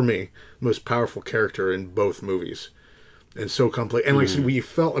powerful, for me, most powerful character in both movies. And so complex. And like I said, we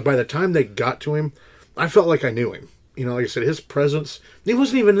felt like by the time they got to him, I felt like I knew him. Like I said, his presence, he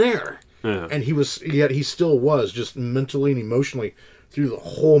wasn't even there. Yeah. And yet he still was, just mentally and emotionally through the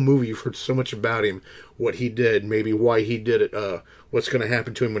whole movie. You've heard so much about him, what he did, maybe why he did it, what's going to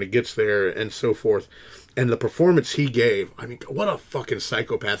happen to him when he gets there, and so forth. And the performance he gave, I mean, what a fucking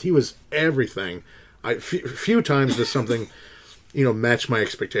psychopath. He was everything. Few times does something match my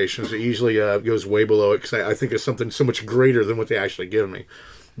expectations. It usually goes way below it because I think it's something so much greater than what they actually give me.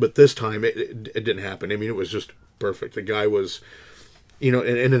 But this time, it didn't happen. I mean, it was just perfect. The guy was,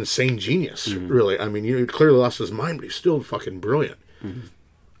 an insane genius, really. I mean, he clearly lost his mind, but he's still fucking brilliant.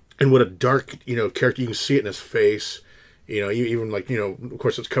 And what a dark, character. You can see it in his face. Even like, of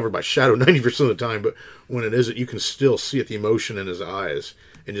course, it's covered by shadow 90% of the time, but when it isn't, you can still see it, the emotion in his eyes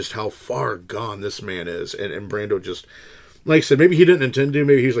and just how far gone this man is. And Brando just... Like I said, maybe he didn't intend to.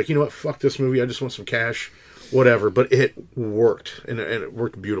 Maybe he was like, you know what, fuck this movie. I just want some cash, whatever. But it worked, and it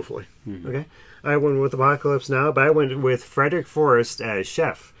worked beautifully. Okay. I went with Apocalypse Now, but I went with Frederick Forrest as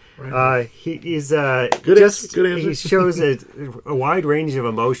Chef. Right. He's good answer. He shows a wide range of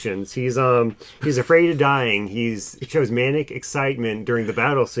emotions. He's afraid of dying. He shows manic excitement during the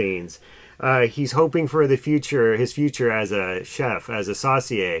battle scenes. He's hoping for his future as a chef, as a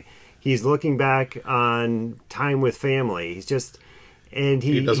saucier. He's looking back on time with family. He's just, and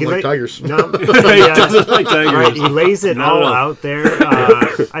he doesn't like tigers. No, he doesn't like tigers. Right, he lays it all out there.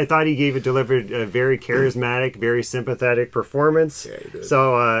 I thought he delivered a very charismatic, very sympathetic performance. Yeah, he did.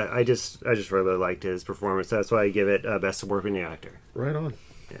 So I just really liked his performance. That's why I give it Best Supporting Actor. Right on.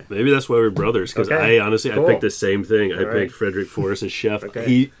 Yeah. Maybe that's why we're brothers. Because I honestly, I picked the same thing. I picked Frederick Forrest as Chef.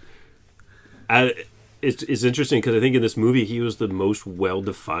 Okay. It's interesting because I think in this movie he was the most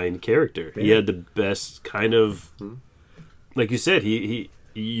well-defined character. Yeah. He had the best kind of, like you said, you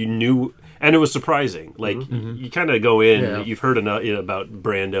knew, and it was surprising. Like you kind of go in, you've heard enough about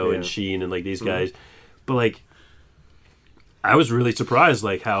Brando and Sheen and like these guys, but like I was really surprised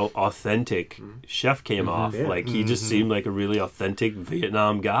like how authentic Chef came off. Yeah. Like he just seemed like a really authentic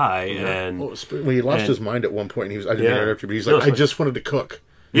Vietnam guy, and well, he lost his mind at one point. And he was I didn't interrupt you, but he's like, I just wanted to cook.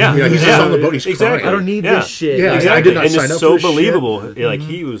 Yeah, he's just on the boat. He's crying. I don't need this shit. Yeah, exactly. I did not sign up for this believable. Shit. Like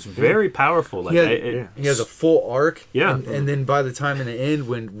he was very powerful. Like he has a full arc. Yeah, and then by the time in the end,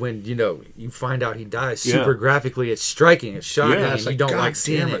 when you find out he dies super graphically, it's striking. It's shocking. Yeah, it's and like, you don't like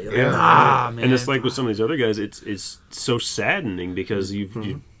seeing it. Yeah, like, man. And it's like with some of these other guys, it's so saddening because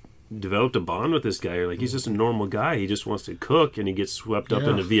you developed a bond with this guy. You're like, he's just a normal guy. He just wants to cook, and he gets swept up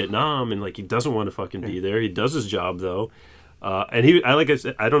into Vietnam, and like he doesn't want to fucking be there. He does his job though. And like I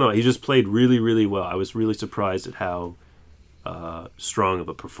said, I don't know. He just played really, really well. I was really surprised at how strong of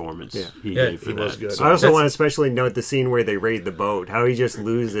a performance he gave for that. Was good. So I also want to especially note the scene where they raid the boat. How he just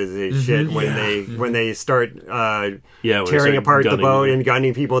loses his shit when they start tearing apart the boat and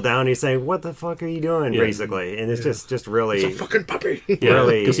gunning people down. He's saying, "What the fuck are you doing?" Basically, and it's just really it's a fucking puppy.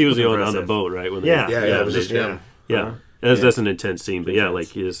 Really, because he was the only one on the boat, right? When it was just him. Yeah. That's an intense scene, but like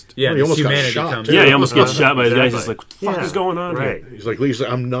he just he almost got shot. He almost gets shot by his guys. He's like, "What the fuck is going on here?" He's like,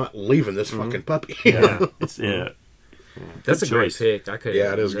 "I'm not leaving this fucking puppy." That's a great pick. I could.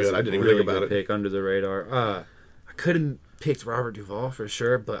 Yeah, it is good. I didn't even think about it. Pick under the radar. I could have picked Robert Duvall for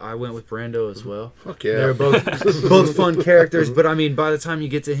sure, but I went with Brando as well. Fuck yeah, they're both fun characters. But I mean, by the time you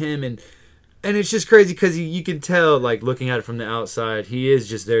get to him and it's just crazy because you can tell, like looking at it from the outside, he is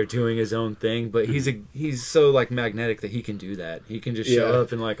just there doing his own thing. But he's so like magnetic that he can do that. He can just show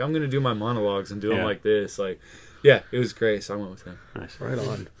up and like, I'm gonna do my monologues and do them like this. Like, it was great. So I went with him. Nice. Right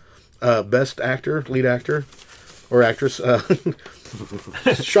on. Best actor, lead actor, or actress.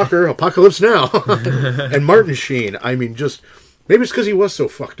 Shocker! Apocalypse Now, and Martin Sheen. I mean, just maybe it's because he was so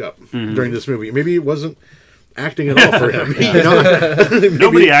fucked up during this movie. Maybe it wasn't acting at all for him.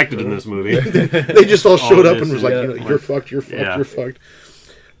 Nobody acted in this movie. They just all showed up and was like, "You're fucked. You're fucked. You're fucked."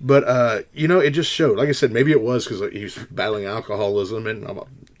 But it just showed. Like I said, maybe it was because he was battling alcoholism and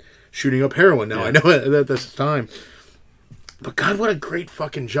shooting up heroin. Now I know at this time. But God, what a great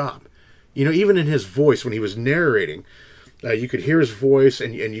fucking job! Even in his voice when he was narrating. You could hear his voice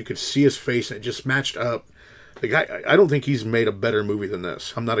and you could see his face, and it just matched up. The guy, I don't think he's made a better movie than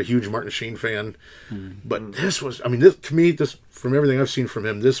this. I'm not a huge Martin Sheen fan, but this was, to me, from everything I've seen from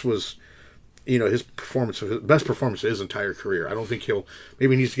him, this was, his performance, his best performance of his entire career. I don't think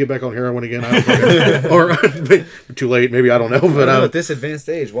maybe he needs to get back on heroin again. I don't know. Or too late, maybe, I don't know. But at this advanced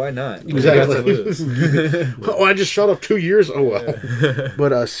age, why not? Exactly. I just shot up 2 years. Oh, well.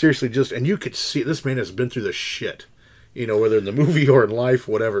 But seriously, and you could see, this man has been through the shit. Whether in the movie or in life,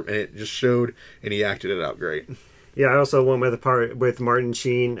 whatever, and it just showed, and he acted it out great. Yeah, I also went with Martin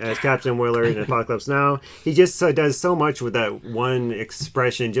Sheen as Captain Willard in Apocalypse Now. He just does so much with that one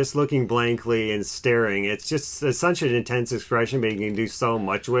expression, just looking blankly and staring. It's such an intense expression, but he can do so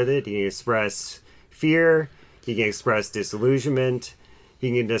much with it. He can express fear, he can express disillusionment, he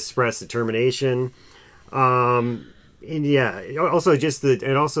can express determination. And also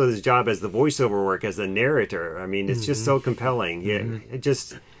also his job as the voiceover work as a narrator. I mean, it's just so compelling. It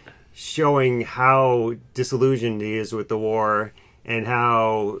just showing how disillusioned he is with the war and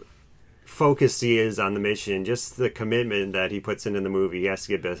how focused he is on the mission. Just the commitment that he puts into the movie. He has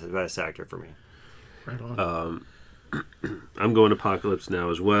to get best actor for me. Right on. I'm going Apocalypse Now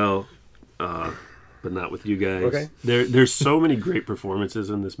as well, but not with you guys. Okay. There's so many great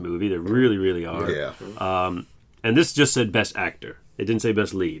performances in this movie. There really, really are. Yeah. And this just said best actor. It didn't say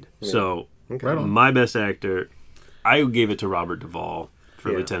best lead. Yeah. So my best actor, I gave it to Robert Duvall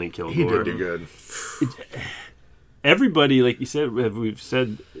for Lieutenant Kilgore. He did do good. Everybody, like you said, we've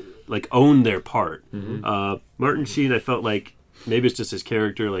said, like, owned their part. Martin Sheen, I felt like maybe it's just his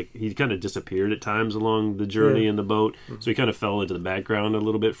character. Like, he kind of disappeared at times along the journey in the boat. So he kind of fell into the background a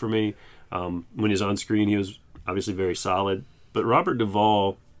little bit for me. When he was on screen, he was obviously very solid. But Robert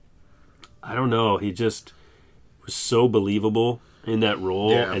Duvall, I don't know, he just was so believable in that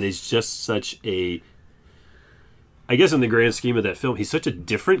role, and he's just such a, I guess in the grand scheme of that film, he's such a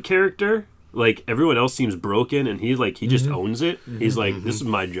different character. Like, everyone else seems broken, and he just owns it. He's like, this is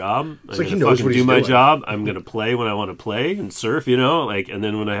my job. I'm like gonna fucking do my job. I'm gonna play when I want to play and surf, like, and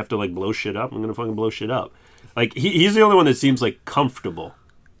then when I have to like blow shit up, I'm gonna fucking blow shit up. Like, he's the only one that seems like comfortable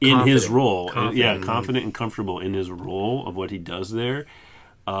in his role. Confident and comfortable in his role of what he does there.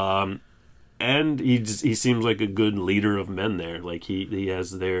 And he seems like a good leader of men there. Like, he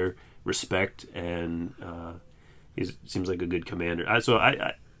has their respect, and he seems like a good commander. So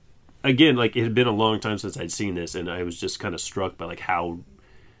I again, like, it had been a long time since I'd seen this, and I was just kind of struck by like how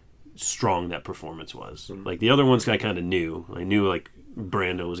strong that performance was. Like, the other ones I kind of knew. I knew like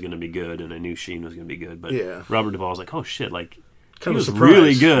Brando was going to be good, and I knew Sheen was going to be good. But Robert Duvall was like, oh shit, like, he was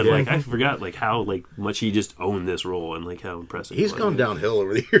really good. Like, I forgot like how like much he just owned this role, and like how impressive. He's gone downhill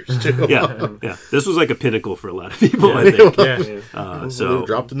over the years too. Yeah. This was like a pinnacle for a lot of people. I think. So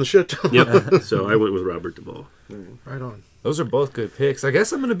dropped in the shit. So I went with Robert Duvall. Right on. Those are both good picks. I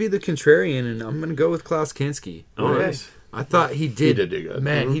guess I'm going to be the contrarian, and I'm going to go with Klaus Kinski. Oh, nice. I thought he did do good.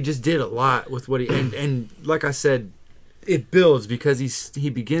 Man, he just did a lot with what he and like I said, it builds because he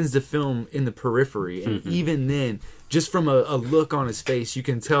begins the film in the periphery, and even then, just from a look on his face, you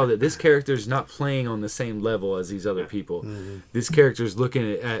can tell that this character is not playing on the same level as these other people. This character is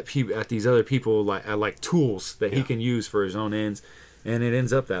looking at these other people like tools that he can use for his own ends, and it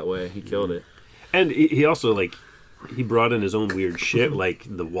ends up that way. He killed it. And he also, like, he brought in his own weird shit, like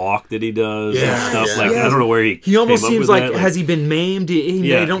the walk that he does and Yeah, stuff. yeah. Like I don't know where He almost came up seems with like, that. has he been maimed?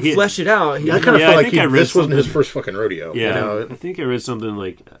 They don't flesh it out. I kind of felt like I read this wasn't his something- first fucking rodeo. Yeah, you know? I think I read something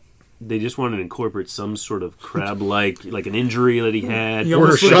like they just wanted to incorporate some sort of crab-like, like an injury that he had. He Werner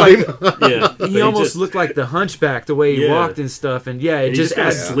almost looked shot like him. Yeah, but he almost just, looked like the Hunchback the way he Yeah. walked and stuff, and it he just kind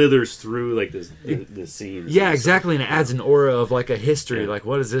of adds. slithers through like the scene. Yeah, exactly, and it adds an aura of like a history. Yeah. Like,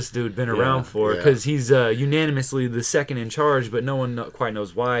 what has this dude been around for? Yeah. Because he's unanimously the second in charge, but no one quite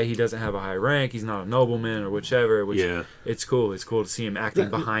knows why. He doesn't have a high rank. He's not a nobleman or whichever. Which Yeah. it's cool. It's cool to see him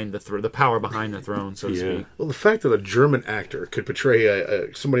acting behind the power behind the throne, so to Yeah. speak. Well, the fact that a German actor could portray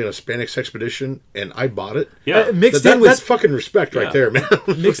somebody on a Spanish expedition, and I bought it. Yeah, Mixed That's in with fucking respect right Yeah. there, man.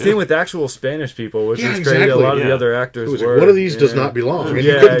 mixed in with actual Spanish people, which Yeah, is great. A exactly. lot of the Yeah. other It actors was were. like, one of these does yeah. not belong, and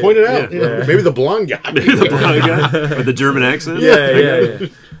Yeah, you couldn't point it out. yeah. You know, maybe the blonde guy. the blonde guy with the German accent. Yeah.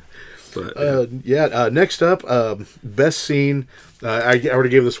 Next up, best scene. I already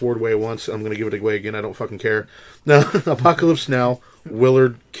gave this award away once. I'm going to give it away again. I don't fucking care. No, Apocalypse Now.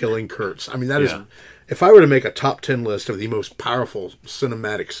 Willard killing Kurtz. I mean, that is. Yeah. If I were to make a top 10 list of the most powerful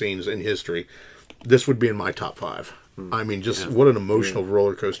cinematic scenes in history, this would be in my top 5. I mean, just what an emotional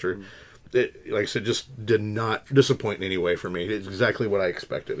roller coaster. It, like I said, just did not disappoint in any way for me. It's exactly what I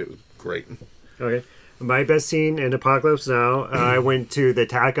expected. It was great. Okay. My best scene in Apocalypse Now, I went to the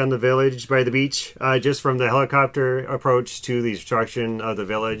attack on the village by the beach, just from the helicopter approach to the destruction of the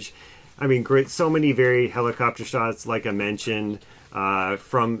village. I mean, great, so many very helicopter shots, like I mentioned,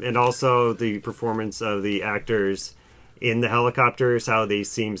 and also the performance of the actors in the helicopters, how they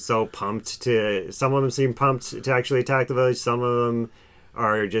seem so pumped some of them seem pumped to actually attack the village, some of them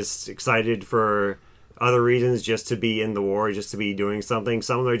are just excited for other reasons, just to be in the war, just to be doing something.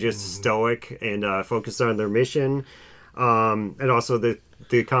 Some of them are just stoic and focused on their mission. And also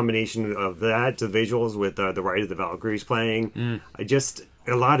the combination of that, the visuals with the Ride of the Valkyries playing. Just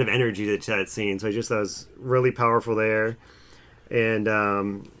a lot of energy to that scene. So I just thought it was really powerful there. And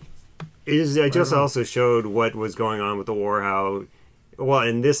it just also showed what was going on with the war,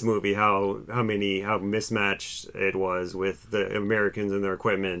 in this movie, how mismatched it was with the Americans and their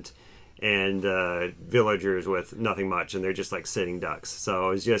equipment, and villagers with nothing much, and they're just like sitting ducks. So it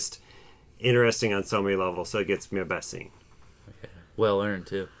was just interesting on so many levels. So it gets me a best scene. Well earned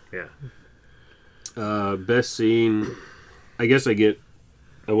too. Yeah. Best scene. I guess I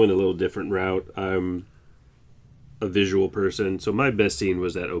went a little different route. I'm a visual person, so my best scene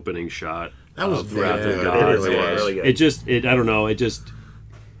was that opening shot. That was of Wrath very of good. God. It really was. Really good. I don't know.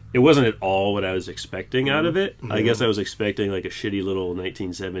 It wasn't at all what I was expecting out of it. I guess I was expecting like a shitty little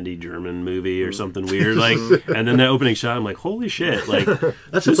 1970 German movie or something weird, like. And then that opening shot, I'm like, holy shit! Like,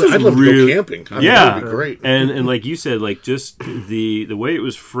 That's this I'd is love to real- go camping. I mean, yeah, that would be great. And like you said, like just the way it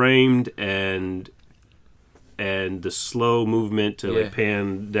was framed and the slow movement to like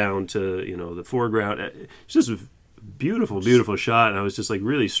pan down to the foreground. It's just a beautiful shot, and I was just like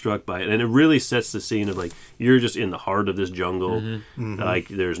really struck by it. And it really sets the scene of like you're just in the heart of this jungle, like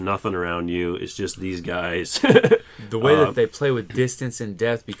there's nothing around you. It's just these guys. The way that they play with distance and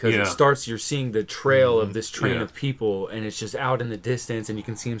depth, because Yeah. it starts, you're seeing the trail of this train Yeah. of people, and it's just out in the distance, and you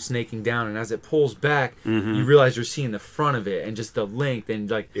can see them snaking down. And as it pulls back, you realize you're seeing the front of it, and just the length, and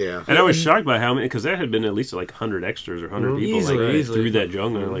like Yeah. And I was shocked by how many, because there had been at least like 100 extras or 100 people Easily. through that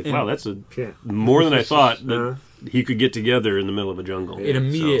jungle. Like, And- wow, that's Yeah. more than I thought that he could get together in the middle of a jungle. it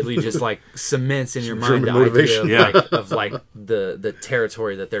immediately just like cements in your mind German the motivation. idea of like the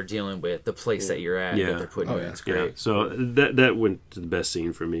territory that they're dealing with, the place that you're at, Yeah. that they're putting you in. It's great. Yeah, so that went to the best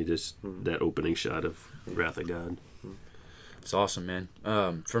scene for me, just that opening shot of Wrath of God. It's awesome, man.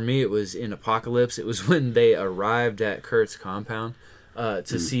 For me, it was in Apocalypse. It was when they arrived at Kurt's compound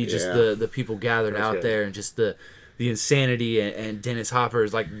to see just yeah. the people gathered out good. there, and just the insanity, and Dennis Hopper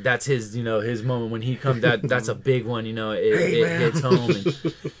is like, that's his his moment when he comes. That's a big one. It hits home. And,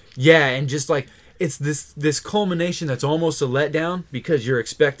 yeah, and just like it's this culmination that's almost a letdown, because you're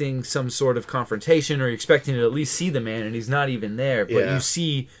expecting some sort of confrontation, or you're expecting to at least see the man, and he's not even there. But Yeah. you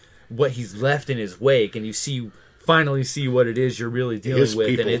see what he's left in his wake, and you finally see what it is you're really dealing His with,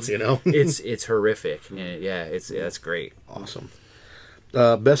 people, and it's it's horrific, and that's great. Awesome.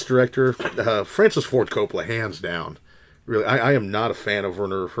 Best director, Francis Ford Coppola, hands down. Really, I am not a fan of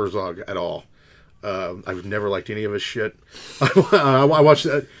Werner Herzog at all. I've never liked any of his shit. I watched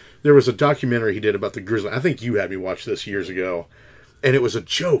that. There was a documentary he did about the Grizzly. I think you had me watch this years ago, and it was a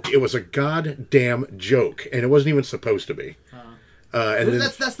joke. It was a goddamn joke, and it wasn't even supposed to be. And then,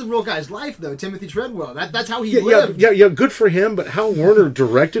 that's the real guy's life, though. Timothy Treadwell. That's how he lived. Yeah. Good for him. But how Warner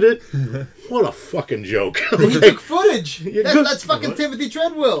directed it? What a fucking joke! He took footage. That's fucking Timothy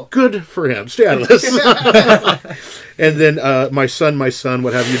Treadwell. Good for him. Stay out of this. And then my son,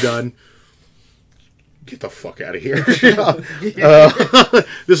 what have you done? Get the fuck out of here.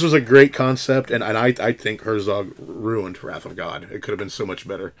 This was a great concept, and I think Herzog ruined Wrath of God. It could have been so much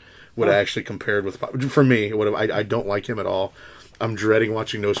better. Would have actually compared with... For me, I don't like him at all. I'm dreading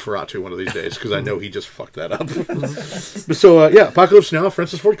watching Nosferatu one of these days, because I know he just fucked that up. So, Apocalypse Now,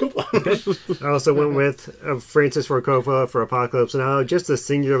 Francis Ford Coppola. I also went with Francis Ford Coppola for Apocalypse Now. Just a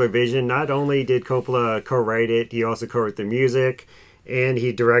singular vision. Not only did Coppola co-write it, he also co-wrote the music, and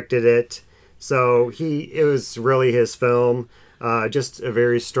he directed it. So it was really his film. Just a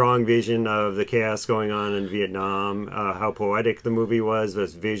very strong vision of the chaos going on in Vietnam. How poetic the movie was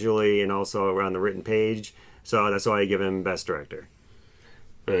visually and also around the written page. So that's why I give him Best Director.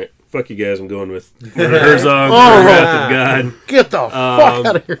 All right, fuck you guys. I'm going with Herzog. Wrath of God. Get the fuck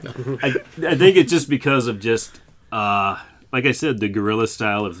out of here! I think it's just because of like I said, the guerrilla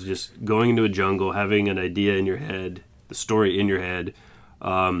style of just going into a jungle, having an idea in your head, the story in your head.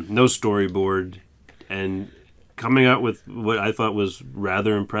 No storyboard, and coming out with what I thought was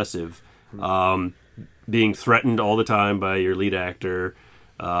rather impressive. Being threatened all the time by your lead actor,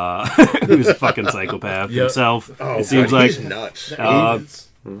 who's a fucking psychopath himself. Oh, it seems God, like he's nuts.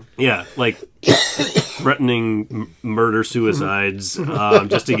 Yeah, like threatening murder suicides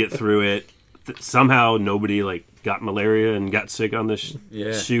just to get through it. Somehow nobody got malaria and got sick on this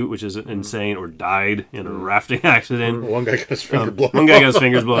shoot, which is insane, or died in a rafting accident. One guy got his finger blown off. One guy got his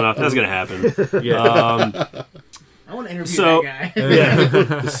fingers blown off. That's going to happen. I want to interview that guy.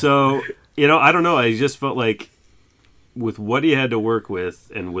 Yeah. So, I don't know. I just felt like with what he had to work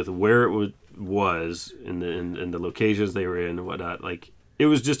with and with where it was in the locations they were in and whatnot, it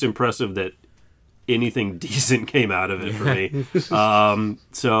was just impressive that anything decent came out of it for me.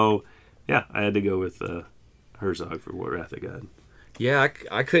 So, yeah, I had to go with Herzog for Wrath of God. Yeah,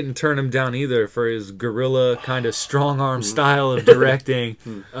 I couldn't turn him down either for his guerrilla kind of strong arm style of directing.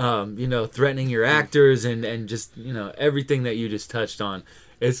 Threatening your actors and just everything that you just touched on.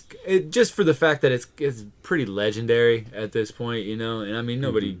 It's just for the fact that it's pretty legendary at this point, and I mean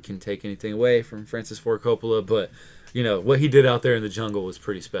nobody can take anything away from Francis Ford Coppola, but what he did out there in the jungle was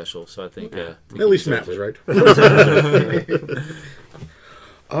pretty special. So I think at least Matt was right.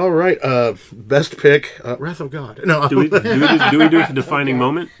 All right, best pick, Wrath of God. No, do we do a defining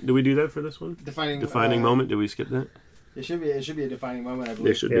moment? Do we do that for this one? Defining moment. Did we skip that? It should be a defining moment. I believe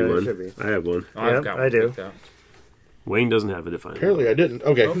There should be one. Should be. I have one. I've got one. I do. Wayne doesn't have a defining. Apparently, moment. I didn't.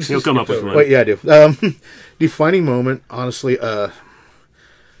 Okay, he'll come up with one. Wait, yeah, I do. Defining moment, honestly, the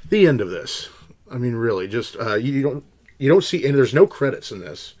end of this. I mean, really, just you don't see, and there's no credits in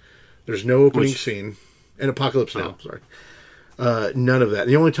this. There's no opening scene in Apocalypse Now. Sorry. None of that.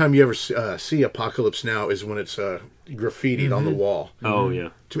 The only time you ever see Apocalypse Now is when it's graffitied on the wall. Oh yeah.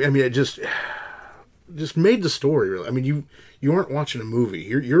 To me, I mean, it just made the story really. I mean, you aren't watching a movie.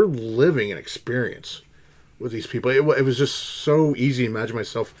 You're living an experience with these people. It was just so easy to imagine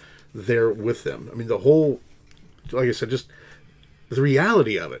myself there with them. I mean, the whole, like I said, just the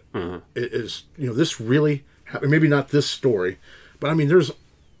reality of it is this really happened. Maybe not this story, but I mean, there's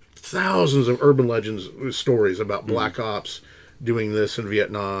thousands of urban legends stories about black ops doing this in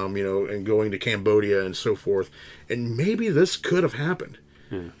Vietnam, and going to Cambodia and so forth. And maybe this could have happened.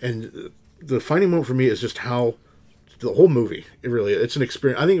 And the defining moment for me is just how the whole movie, it's an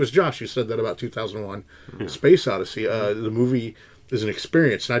experience. I think it was Josh who said that about 2001 Space Odyssey. The movie is an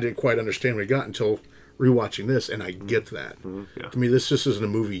experience, and I didn't quite understand what I got until rewatching this, and I get that. To me, this just isn't a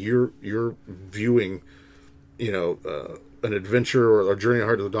movie. You're viewing, an adventure or a journey in the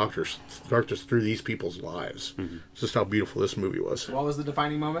heart of the darkness through these people's lives. It's just how beautiful this movie was. What was the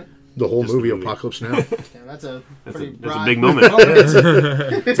defining moment? The whole movie, Apocalypse Now. That's a big moment. That's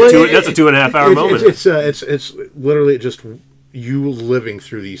a 2.5 hour moment. It's literally just you living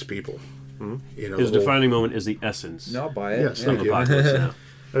through these people. His defining moment is the essence. No, I'll buy it. Yes, thank you. Apocalypse Now.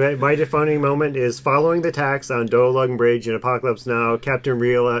 Okay, my defining moment is following the attacks on Do Lung Bridge in Apocalypse Now. Captain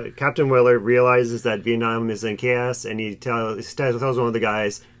Willard realizes that Vietnam is in chaos, and he tells one of the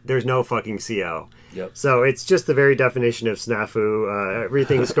guys, "There's no fucking CO." Yep. So it's just the very definition of snafu.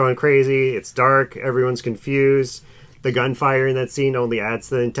 Everything's going crazy. It's dark. Everyone's confused. The gunfire in that scene only adds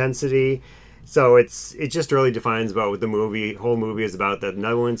to the intensity. So it just really defines about what the whole movie is about, that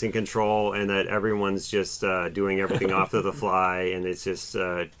no one's in control and that everyone's just doing everything off of the fly, and it's just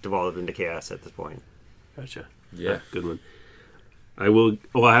devolved into chaos at this point. Gotcha. Yeah. Good one. I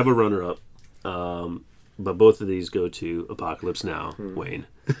have a runner-up. but both of these go to Apocalypse Now, Wayne.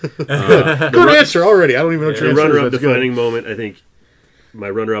 Good answer already. I don't even know what your The answer is. runner-up That's defining good. moment, I think, my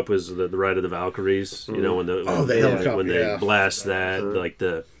runner-up was the Ride of the Valkyries. You know, when the helicopter, when they blast that, like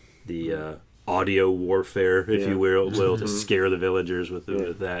the audio warfare, if you will, to scare the villagers with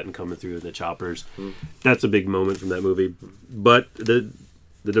that and coming through the choppers. That's a big moment from that movie. But the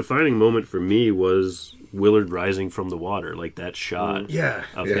defining moment for me was Willard rising from the water, like that shot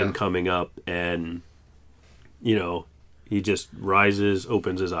of him coming up, and you know, he just rises,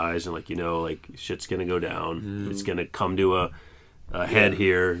 opens his eyes, and like shit's gonna go down. It's gonna come to a head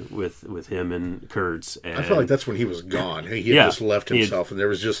here with him and Kurtz. And I felt like that's when he was gone. He had just left himself, and there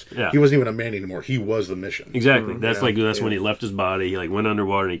was just he wasn't even a man anymore. He was the mission. Exactly. That's when he left his body. He like went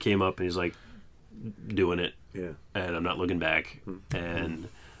underwater and he came up and he's like doing it. Yeah. And I'm not looking back. And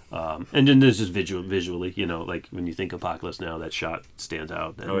then there's just visually, you know, like when you think Apocalypse Now, that shot stands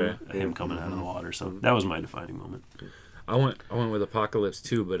out. And him coming out of the water. So that was my defining moment. I went with Apocalypse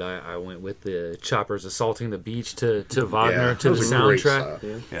too, but I went with the choppers assaulting the beach to Wagner to the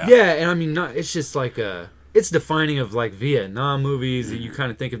soundtrack. Yeah, and I mean, it's just like it's defining of like Vietnam movies. You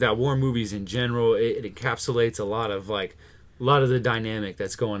kind of think of that, war movies in general. It encapsulates a lot of the dynamic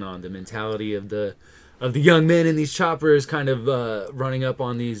that's going on, the mentality of the young men in these choppers, kind of running up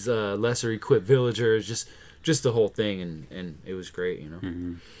on these lesser equipped villagers. Just the whole thing, and it was great, you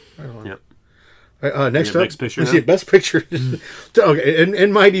know. Yep. Next up, best picture. Best picture. Okay,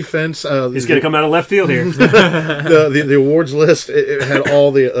 in my defense, he's going to come out of left field here. the awards list, it had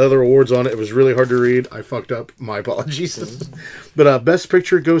all the other awards on it. It was really hard to read. I fucked up. My apologies. But best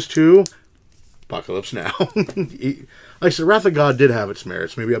picture goes to Apocalypse Now. Like I said, Wrath of God did have its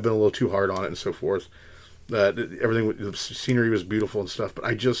merits. Maybe I've been a little too hard on it and so forth. Everything, the scenery was beautiful and stuff. But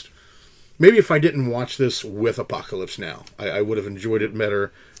maybe if I didn't watch this with Apocalypse Now, I would have enjoyed it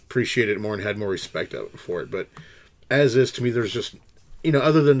better, appreciated it more, and had more respect for it. But as is, to me, there's just, you know,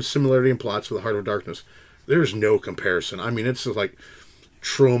 other than similarity in plots with Heart of Darkness, there's no comparison. I mean, it's like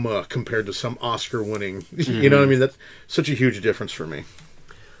Troma compared to some Oscar-winning, you know what I mean? That's such a huge difference for me.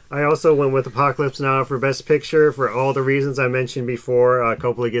 I also went with Apocalypse Now for Best Picture for all the reasons I mentioned before.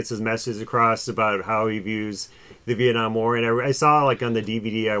 Coppola gets his message across about how he views the Vietnam War. And I saw, like, on the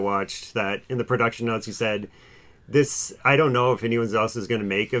DVD I watched, that in the production notes he said, I don't know if anyone else is going to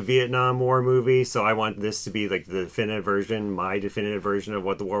make a Vietnam War movie, so I want this to be like the definitive version, my definitive version of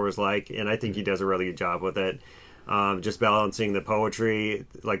what the war was like, and I think he does a really good job with it. Just balancing the poetry,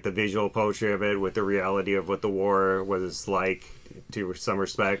 like the visual poetry of it, with the reality of what the war was like to some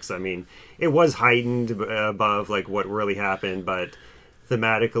respects. I mean, it was heightened above like what really happened, but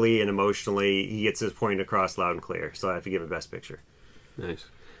thematically and emotionally, he gets his point across loud and clear, so I have to give it Best Picture. Nice.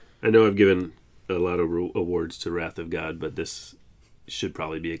 I know I've given a lot of awards to Wrath of God, but this should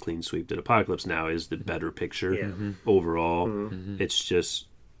probably be a clean sweep. That Apocalypse Now is the better picture overall. It's just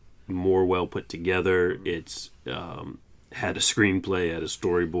more well put together. It's had a screenplay, had a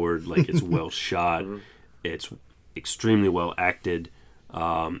storyboard, like it's well shot. It's extremely well acted.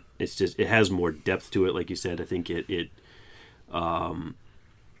 It's just, it has more depth to it, like you said. I think it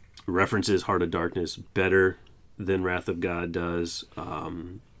references Heart of Darkness better than Wrath of God does.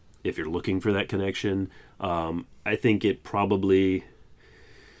 If you're looking for that connection, I think it probably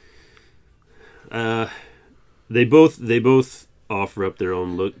they both offer up their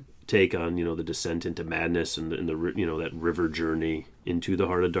own take on, you know, the descent into madness and the you know, that river journey into the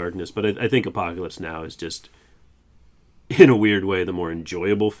Heart of Darkness. But I think Apocalypse Now is just, in a weird way, the more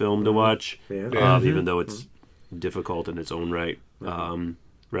enjoyable film to watch, even though it's difficult in its own right.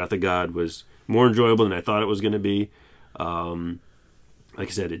 Wrath of God was more enjoyable than I thought it was going to be. Like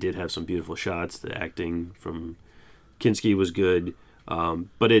I said, it did have some beautiful shots. The acting from Kinski was good,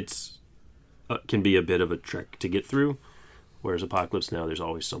 but it's can be a bit of a trek to get through. Whereas Apocalypse Now, there's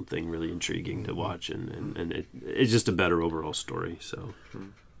always something really intriguing to watch, and it's just a better overall story. So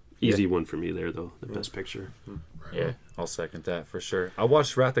easy one for me there, though, the Best Picture. Yeah, I'll second that for sure. I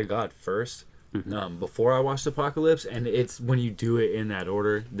watched Wrath of God first before I watched Apocalypse, and it's when you do it in that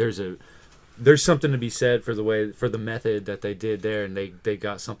order, there's something to be said for the method that they did there, and they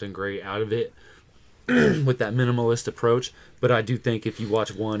got something great out of it with that minimalist approach. But I do think if you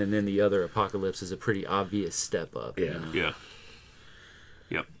watch one and then the other, Apocalypse is a pretty obvious step up. Yeah. You know? Yeah.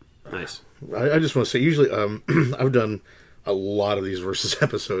 Yep. Nice. I just want to say, usually I've done a lot of these versus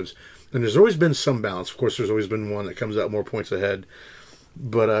episodes, and there's always been some balance. Of course, there's always been one that comes out more points ahead.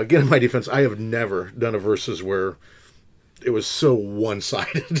 But again, in my defense, I have never done a versus where it was so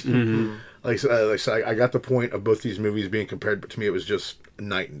one-sided. Like I said, I got the point of both these movies being compared, but to me it was just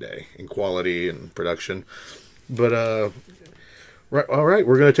night and day in quality and production. But Right. All right.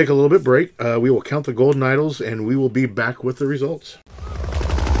 We're going to take a little bit break. We will count the golden idols, and we will be back with the results.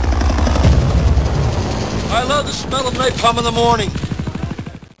 I love the smell of napalm in the morning.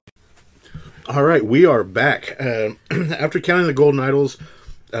 All right, we are back. After counting the golden idols,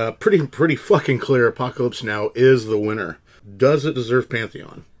 pretty fucking clear. Apocalypse Now is the winner. Does it deserve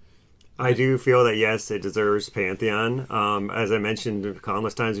Pantheon? I do feel that yes, it deserves Pantheon. As I mentioned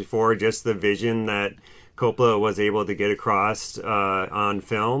countless times before, just the vision that Coppola was able to get across on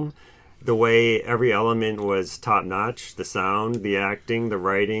film, the way every element was top notch, the sound, the acting, the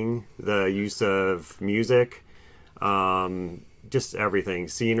writing, the use of music, just everything,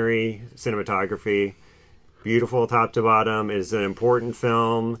 scenery, cinematography, beautiful top to bottom. It is an important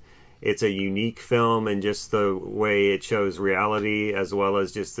film. It's a unique film, and just the way it shows reality as well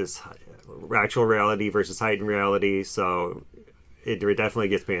as just this actual reality versus heightened reality. So it definitely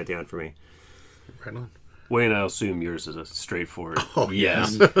gets Pantheon for me. Right on. Wayne, I assume yours is a straightforward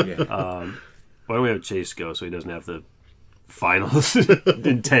yes. Why don't we have Chase go so he doesn't have the final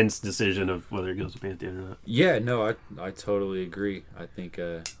intense decision of whether it goes to Pantheon or not? Yeah, no, I totally agree. I think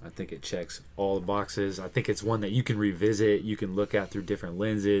it checks all the boxes. I think it's one that you can revisit, you can look at through different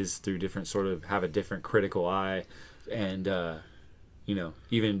lenses, through different sort of have a different critical eye, and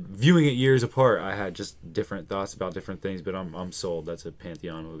even viewing it years apart, I had just different thoughts about different things. But I'm sold. That's a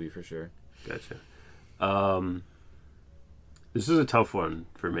Pantheon movie for sure. Gotcha. This is a tough one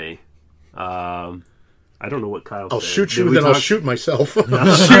for me. I don't know what Kyle said. I'll shoot you, then I'll shoot myself. If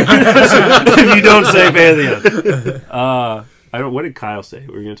you don't say Pantheon. What did Kyle say?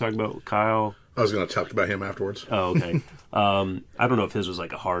 We're going to talk about Kyle. I was going to talk about him afterwards. Oh, okay. I don't know if his was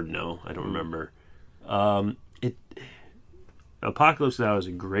like a hard no. I don't remember. Apocalypse Now is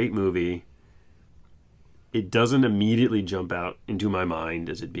a great movie. It doesn't immediately jump out into my mind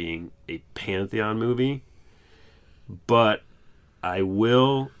as it being a Pantheon movie, but I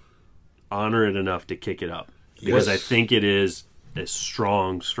will honor it enough to kick it up because I think it is a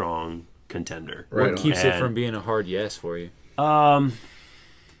strong contender. What keeps it from being a hard yes for you? I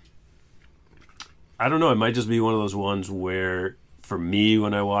don't know. It might just be one of those ones where, for me,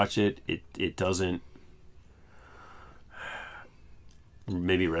 when I watch it, it doesn't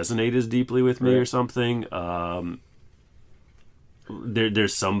maybe resonate as deeply with me or something.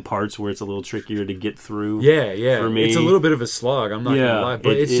 There's some parts where it's a little trickier to get through. Yeah. For me, it's a little bit of a slog. I'm not gonna lie,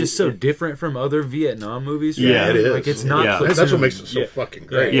 but it's just so different from other Vietnam movies. It is. Like it's not. Platoon. That's what makes it so fucking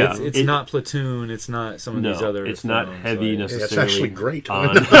great. Yeah, it's not Platoon. It's not some of these other. It's not heavy necessarily. It's actually great.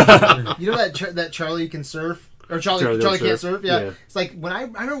 You know that Charlie Can Surf. Or Charlie Can't Surf, yeah. It's like when I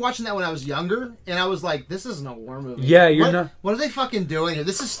remember watching that when I was younger, and I was like, "This isn't a war movie." Yeah, What are they fucking doing here?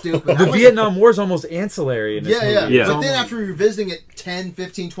 This is stupid. The Vietnam War is almost ancillary in this movie. Yeah. But then after revisiting it 10,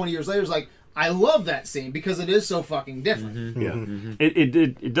 15, 20 years later, it's like, I love that scene because it is so fucking different. Mm-hmm. Yeah,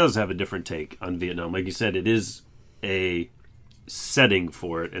 mm-hmm. It does have a different take on Vietnam. Like you said, it is a setting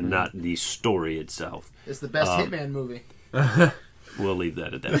for it and not the story itself. It's the best Hitman movie. We'll leave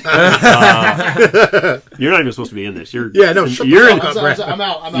that at that. You're not even supposed to be in this. I'm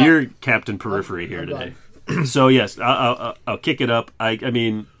out. You're Captain Periphery here today. So yes, I'll kick it up. I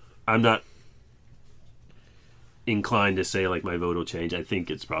mean, I'm not inclined to say like my vote will change. I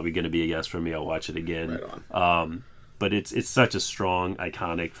think it's probably going to be a yes for me. I'll watch it again. Right on. But it's such a strong,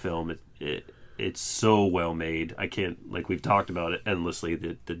 iconic film. It's so well made. I can't, like we've talked about it endlessly,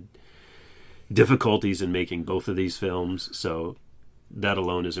 the difficulties in making both of these films. So that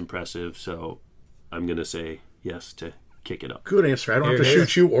alone is impressive. So I'm going to say yes to kick it up. Good answer. I don't have to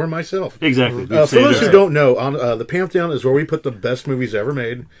shoot you or myself. Exactly. For those who don't know, on the Pantheon is where we put the best movies ever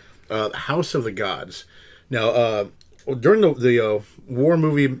made. House of the Gods. Now, during the war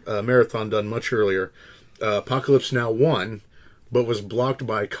movie marathon done much earlier, Apocalypse Now won, but was blocked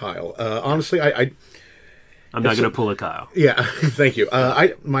by Kyle. Honestly, I'm not going to pull a Kyle. Yeah, thank you.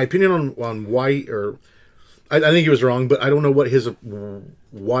 My opinion on why, or I think he was wrong, but I don't know why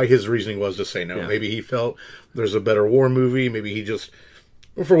his reasoning was to say no. Yeah. Maybe he felt there's a better war movie. Maybe he just,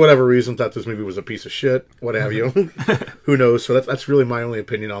 for whatever reason, thought this movie was a piece of shit. What have you? Who knows? So that's really my only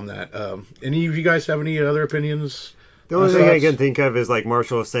opinion on that. Any of you guys have any other opinions? The only thing I can think of is, like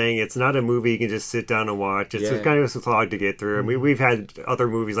Marshall was saying, it's not a movie you can just sit down and watch. It's kind of a slog to get through. I mean, we've had other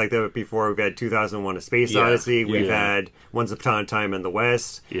movies like that before. We've had 2001: A Space Odyssey. We've had Once Upon a Time in the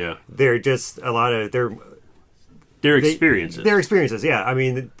West. Yeah. They're just a lot of... They're experiences. They're experiences, yeah. I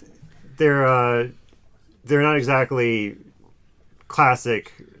mean, they're not exactly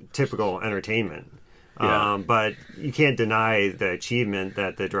classic, typical entertainment. Yeah. But you can't deny the achievement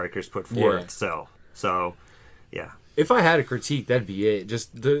that the directors put forth still. So, yeah. If I had a critique, that'd be it.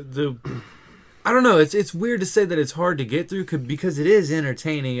 Just the I don't know. It's weird to say that it's hard to get through because it is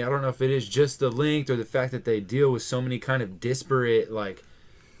entertaining. I don't know if it is just the length or the fact that they deal with so many kind of disparate like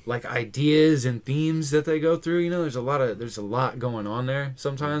ideas and themes that they go through. You know, there's a lot going on there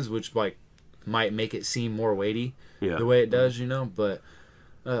sometimes, which like might make it seem more weighty the way it does. You know, but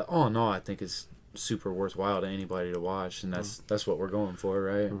all in all, I think it's super worthwhile to anybody to watch, and that's what we're going for,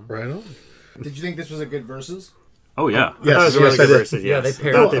 right? Right on. Did you think this was a good versus? Oh yeah, yes, that was a really good versus. Yeah, yes. they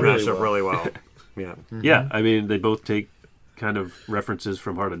paired up they really matched up well. really well. Yeah, yeah. I mean, they both take kind of references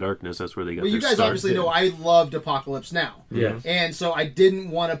from Heart of Darkness. That's where they got. Well, you guys start. obviously know I loved Apocalypse Now. Yeah. And so I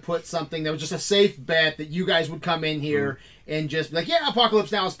didn't want to put something that was just a safe bet that you guys would come in here and just be like, yeah,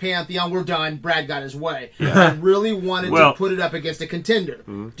 Apocalypse Now is Pantheon, we're done, Brad got his way. I really wanted to put it up against a contender.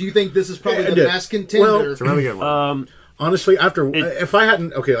 Do you think this is probably the best contender? Well, it's a really good one. Honestly, if I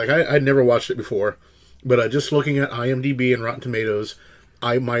hadn't, I'd never watched it before, but just looking at IMDb and Rotten Tomatoes,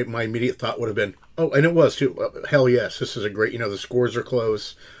 my immediate thought would have been, and it was too, hell yes, this is a great, the scores are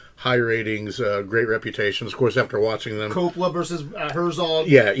close, high ratings, great reputation. Of course, after watching them, Coppola versus Herzog.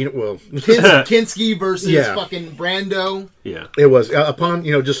 Yeah, Kinski versus fucking Brando. Yeah, it was upon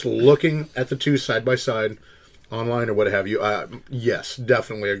just looking at the two side by side, online or what have you. Yes,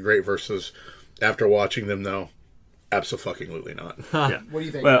 definitely a great versus. After watching them, though, absolutely not. Yeah. What do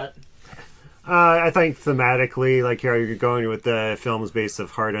you think, Well, Matt? I think thematically, like how you're going with the films based of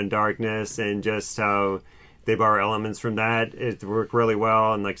Heart and Darkness and just how they borrow elements from that, it worked really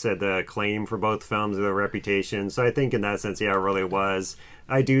well. And like I said, the acclaim for both films, the reputation. So I think in that sense, yeah, it really was.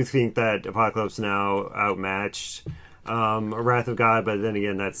 I do think that Apocalypse Now outmatched Wrath of God, but then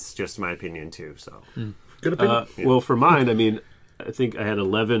again, that's just my opinion too. So Good opinion. Well, for mine, I mean, I think I had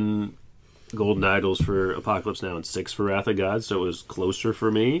 11 Golden Idols for Apocalypse Now and 6 for Wrath of God, so it was closer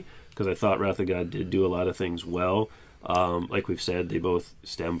for me because I thought Wrath of God did do a lot of things well. Like we've said, they both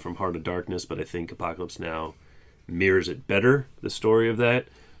stem from Heart of Darkness, but I think Apocalypse Now mirrors it better, the story of that.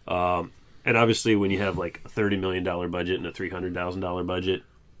 And obviously, when you have like a $30 million budget and a $300,000 budget,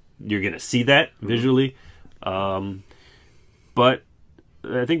 you're going to see that visually. But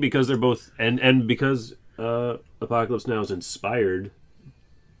I think because they're both, and because Apocalypse Now is inspired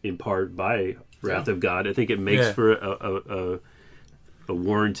in part by Wrath of God, I think it makes for a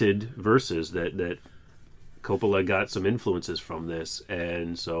warranted versus that Coppola got some influences from this,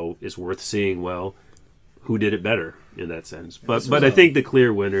 and so it's worth seeing. Well, who did it better in that sense? But I think the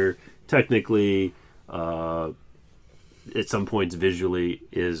clear winner, technically, at some points visually,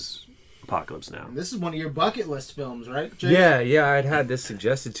 is Apocalypse Now. This is one of your bucket list films, right, Jake? Yeah, I'd had this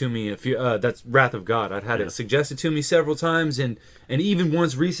suggested to me that's Wrath of God. I'd had it suggested to me several times, and even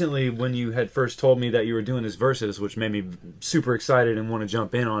once recently when you had first told me that you were doing this versus, which made me super excited and want to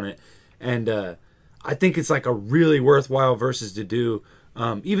jump in on it. And I think it's like a really worthwhile versus to do,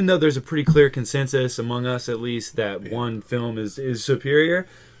 even though there's a pretty clear consensus among us, at least, that one film is superior.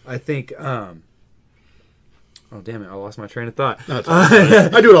 I think. Oh, damn it, I lost my train of thought. No,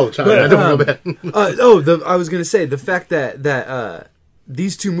 I do it all the time. I don't feel bad. I was going to say, the fact that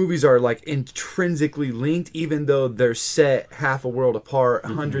these two movies are like intrinsically linked, even though they're set half a world apart,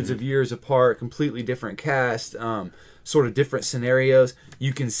 hundreds of years apart, completely different cast, sort of different scenarios.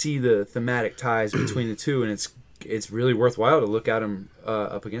 You can see the thematic ties between the two, and it's really worthwhile to look at them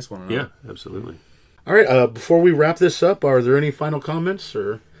up against one another. Yeah, absolutely. All right, before we wrap this up, are there any final comments?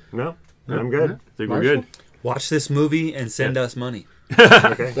 Or no, I'm good. I think we're good. Watch this movie and send us money.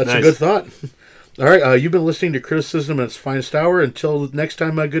 Okay, That's a good thought. All right, you've been listening to Criticism at its Finest Hour. Until next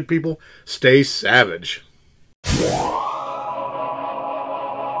time, my good people, stay savage.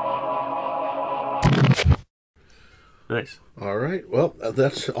 Nice. All right, well,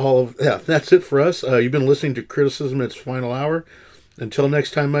 that's it for us. You've been listening to Criticism at its Final Hour. Until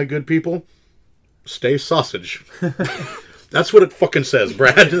next time, my good people, stay sausage. That's what it fucking says,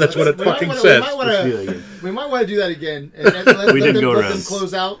 Brad. That's what it fucking says. We might want to do that again. And let them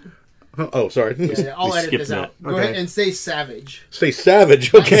close out. Oh, sorry. Yeah, I'll edit this out. Go ahead and stay savage. Stay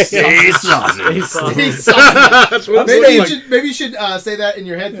savage, okay. Stay sausage. Stay sausage. Maybe you should say that in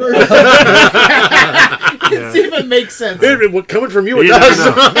your head first. See if it makes sense. Coming from you, it does.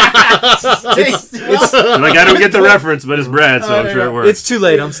 Like, I don't get the reference, but it's Brad, so I'm sure it works. It's too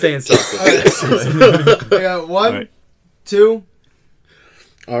late. I'm staying sausage. Yeah, 1, 2.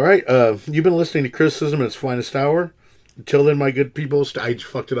 All right. You've been listening to Criticism at its Finest Hour. Until then, my good people, I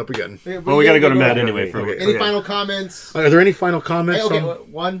fucked it up again. Well, we got to go to Matt anyway. Any final comments? Are there any final comments? Okay,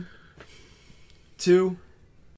 1, 2.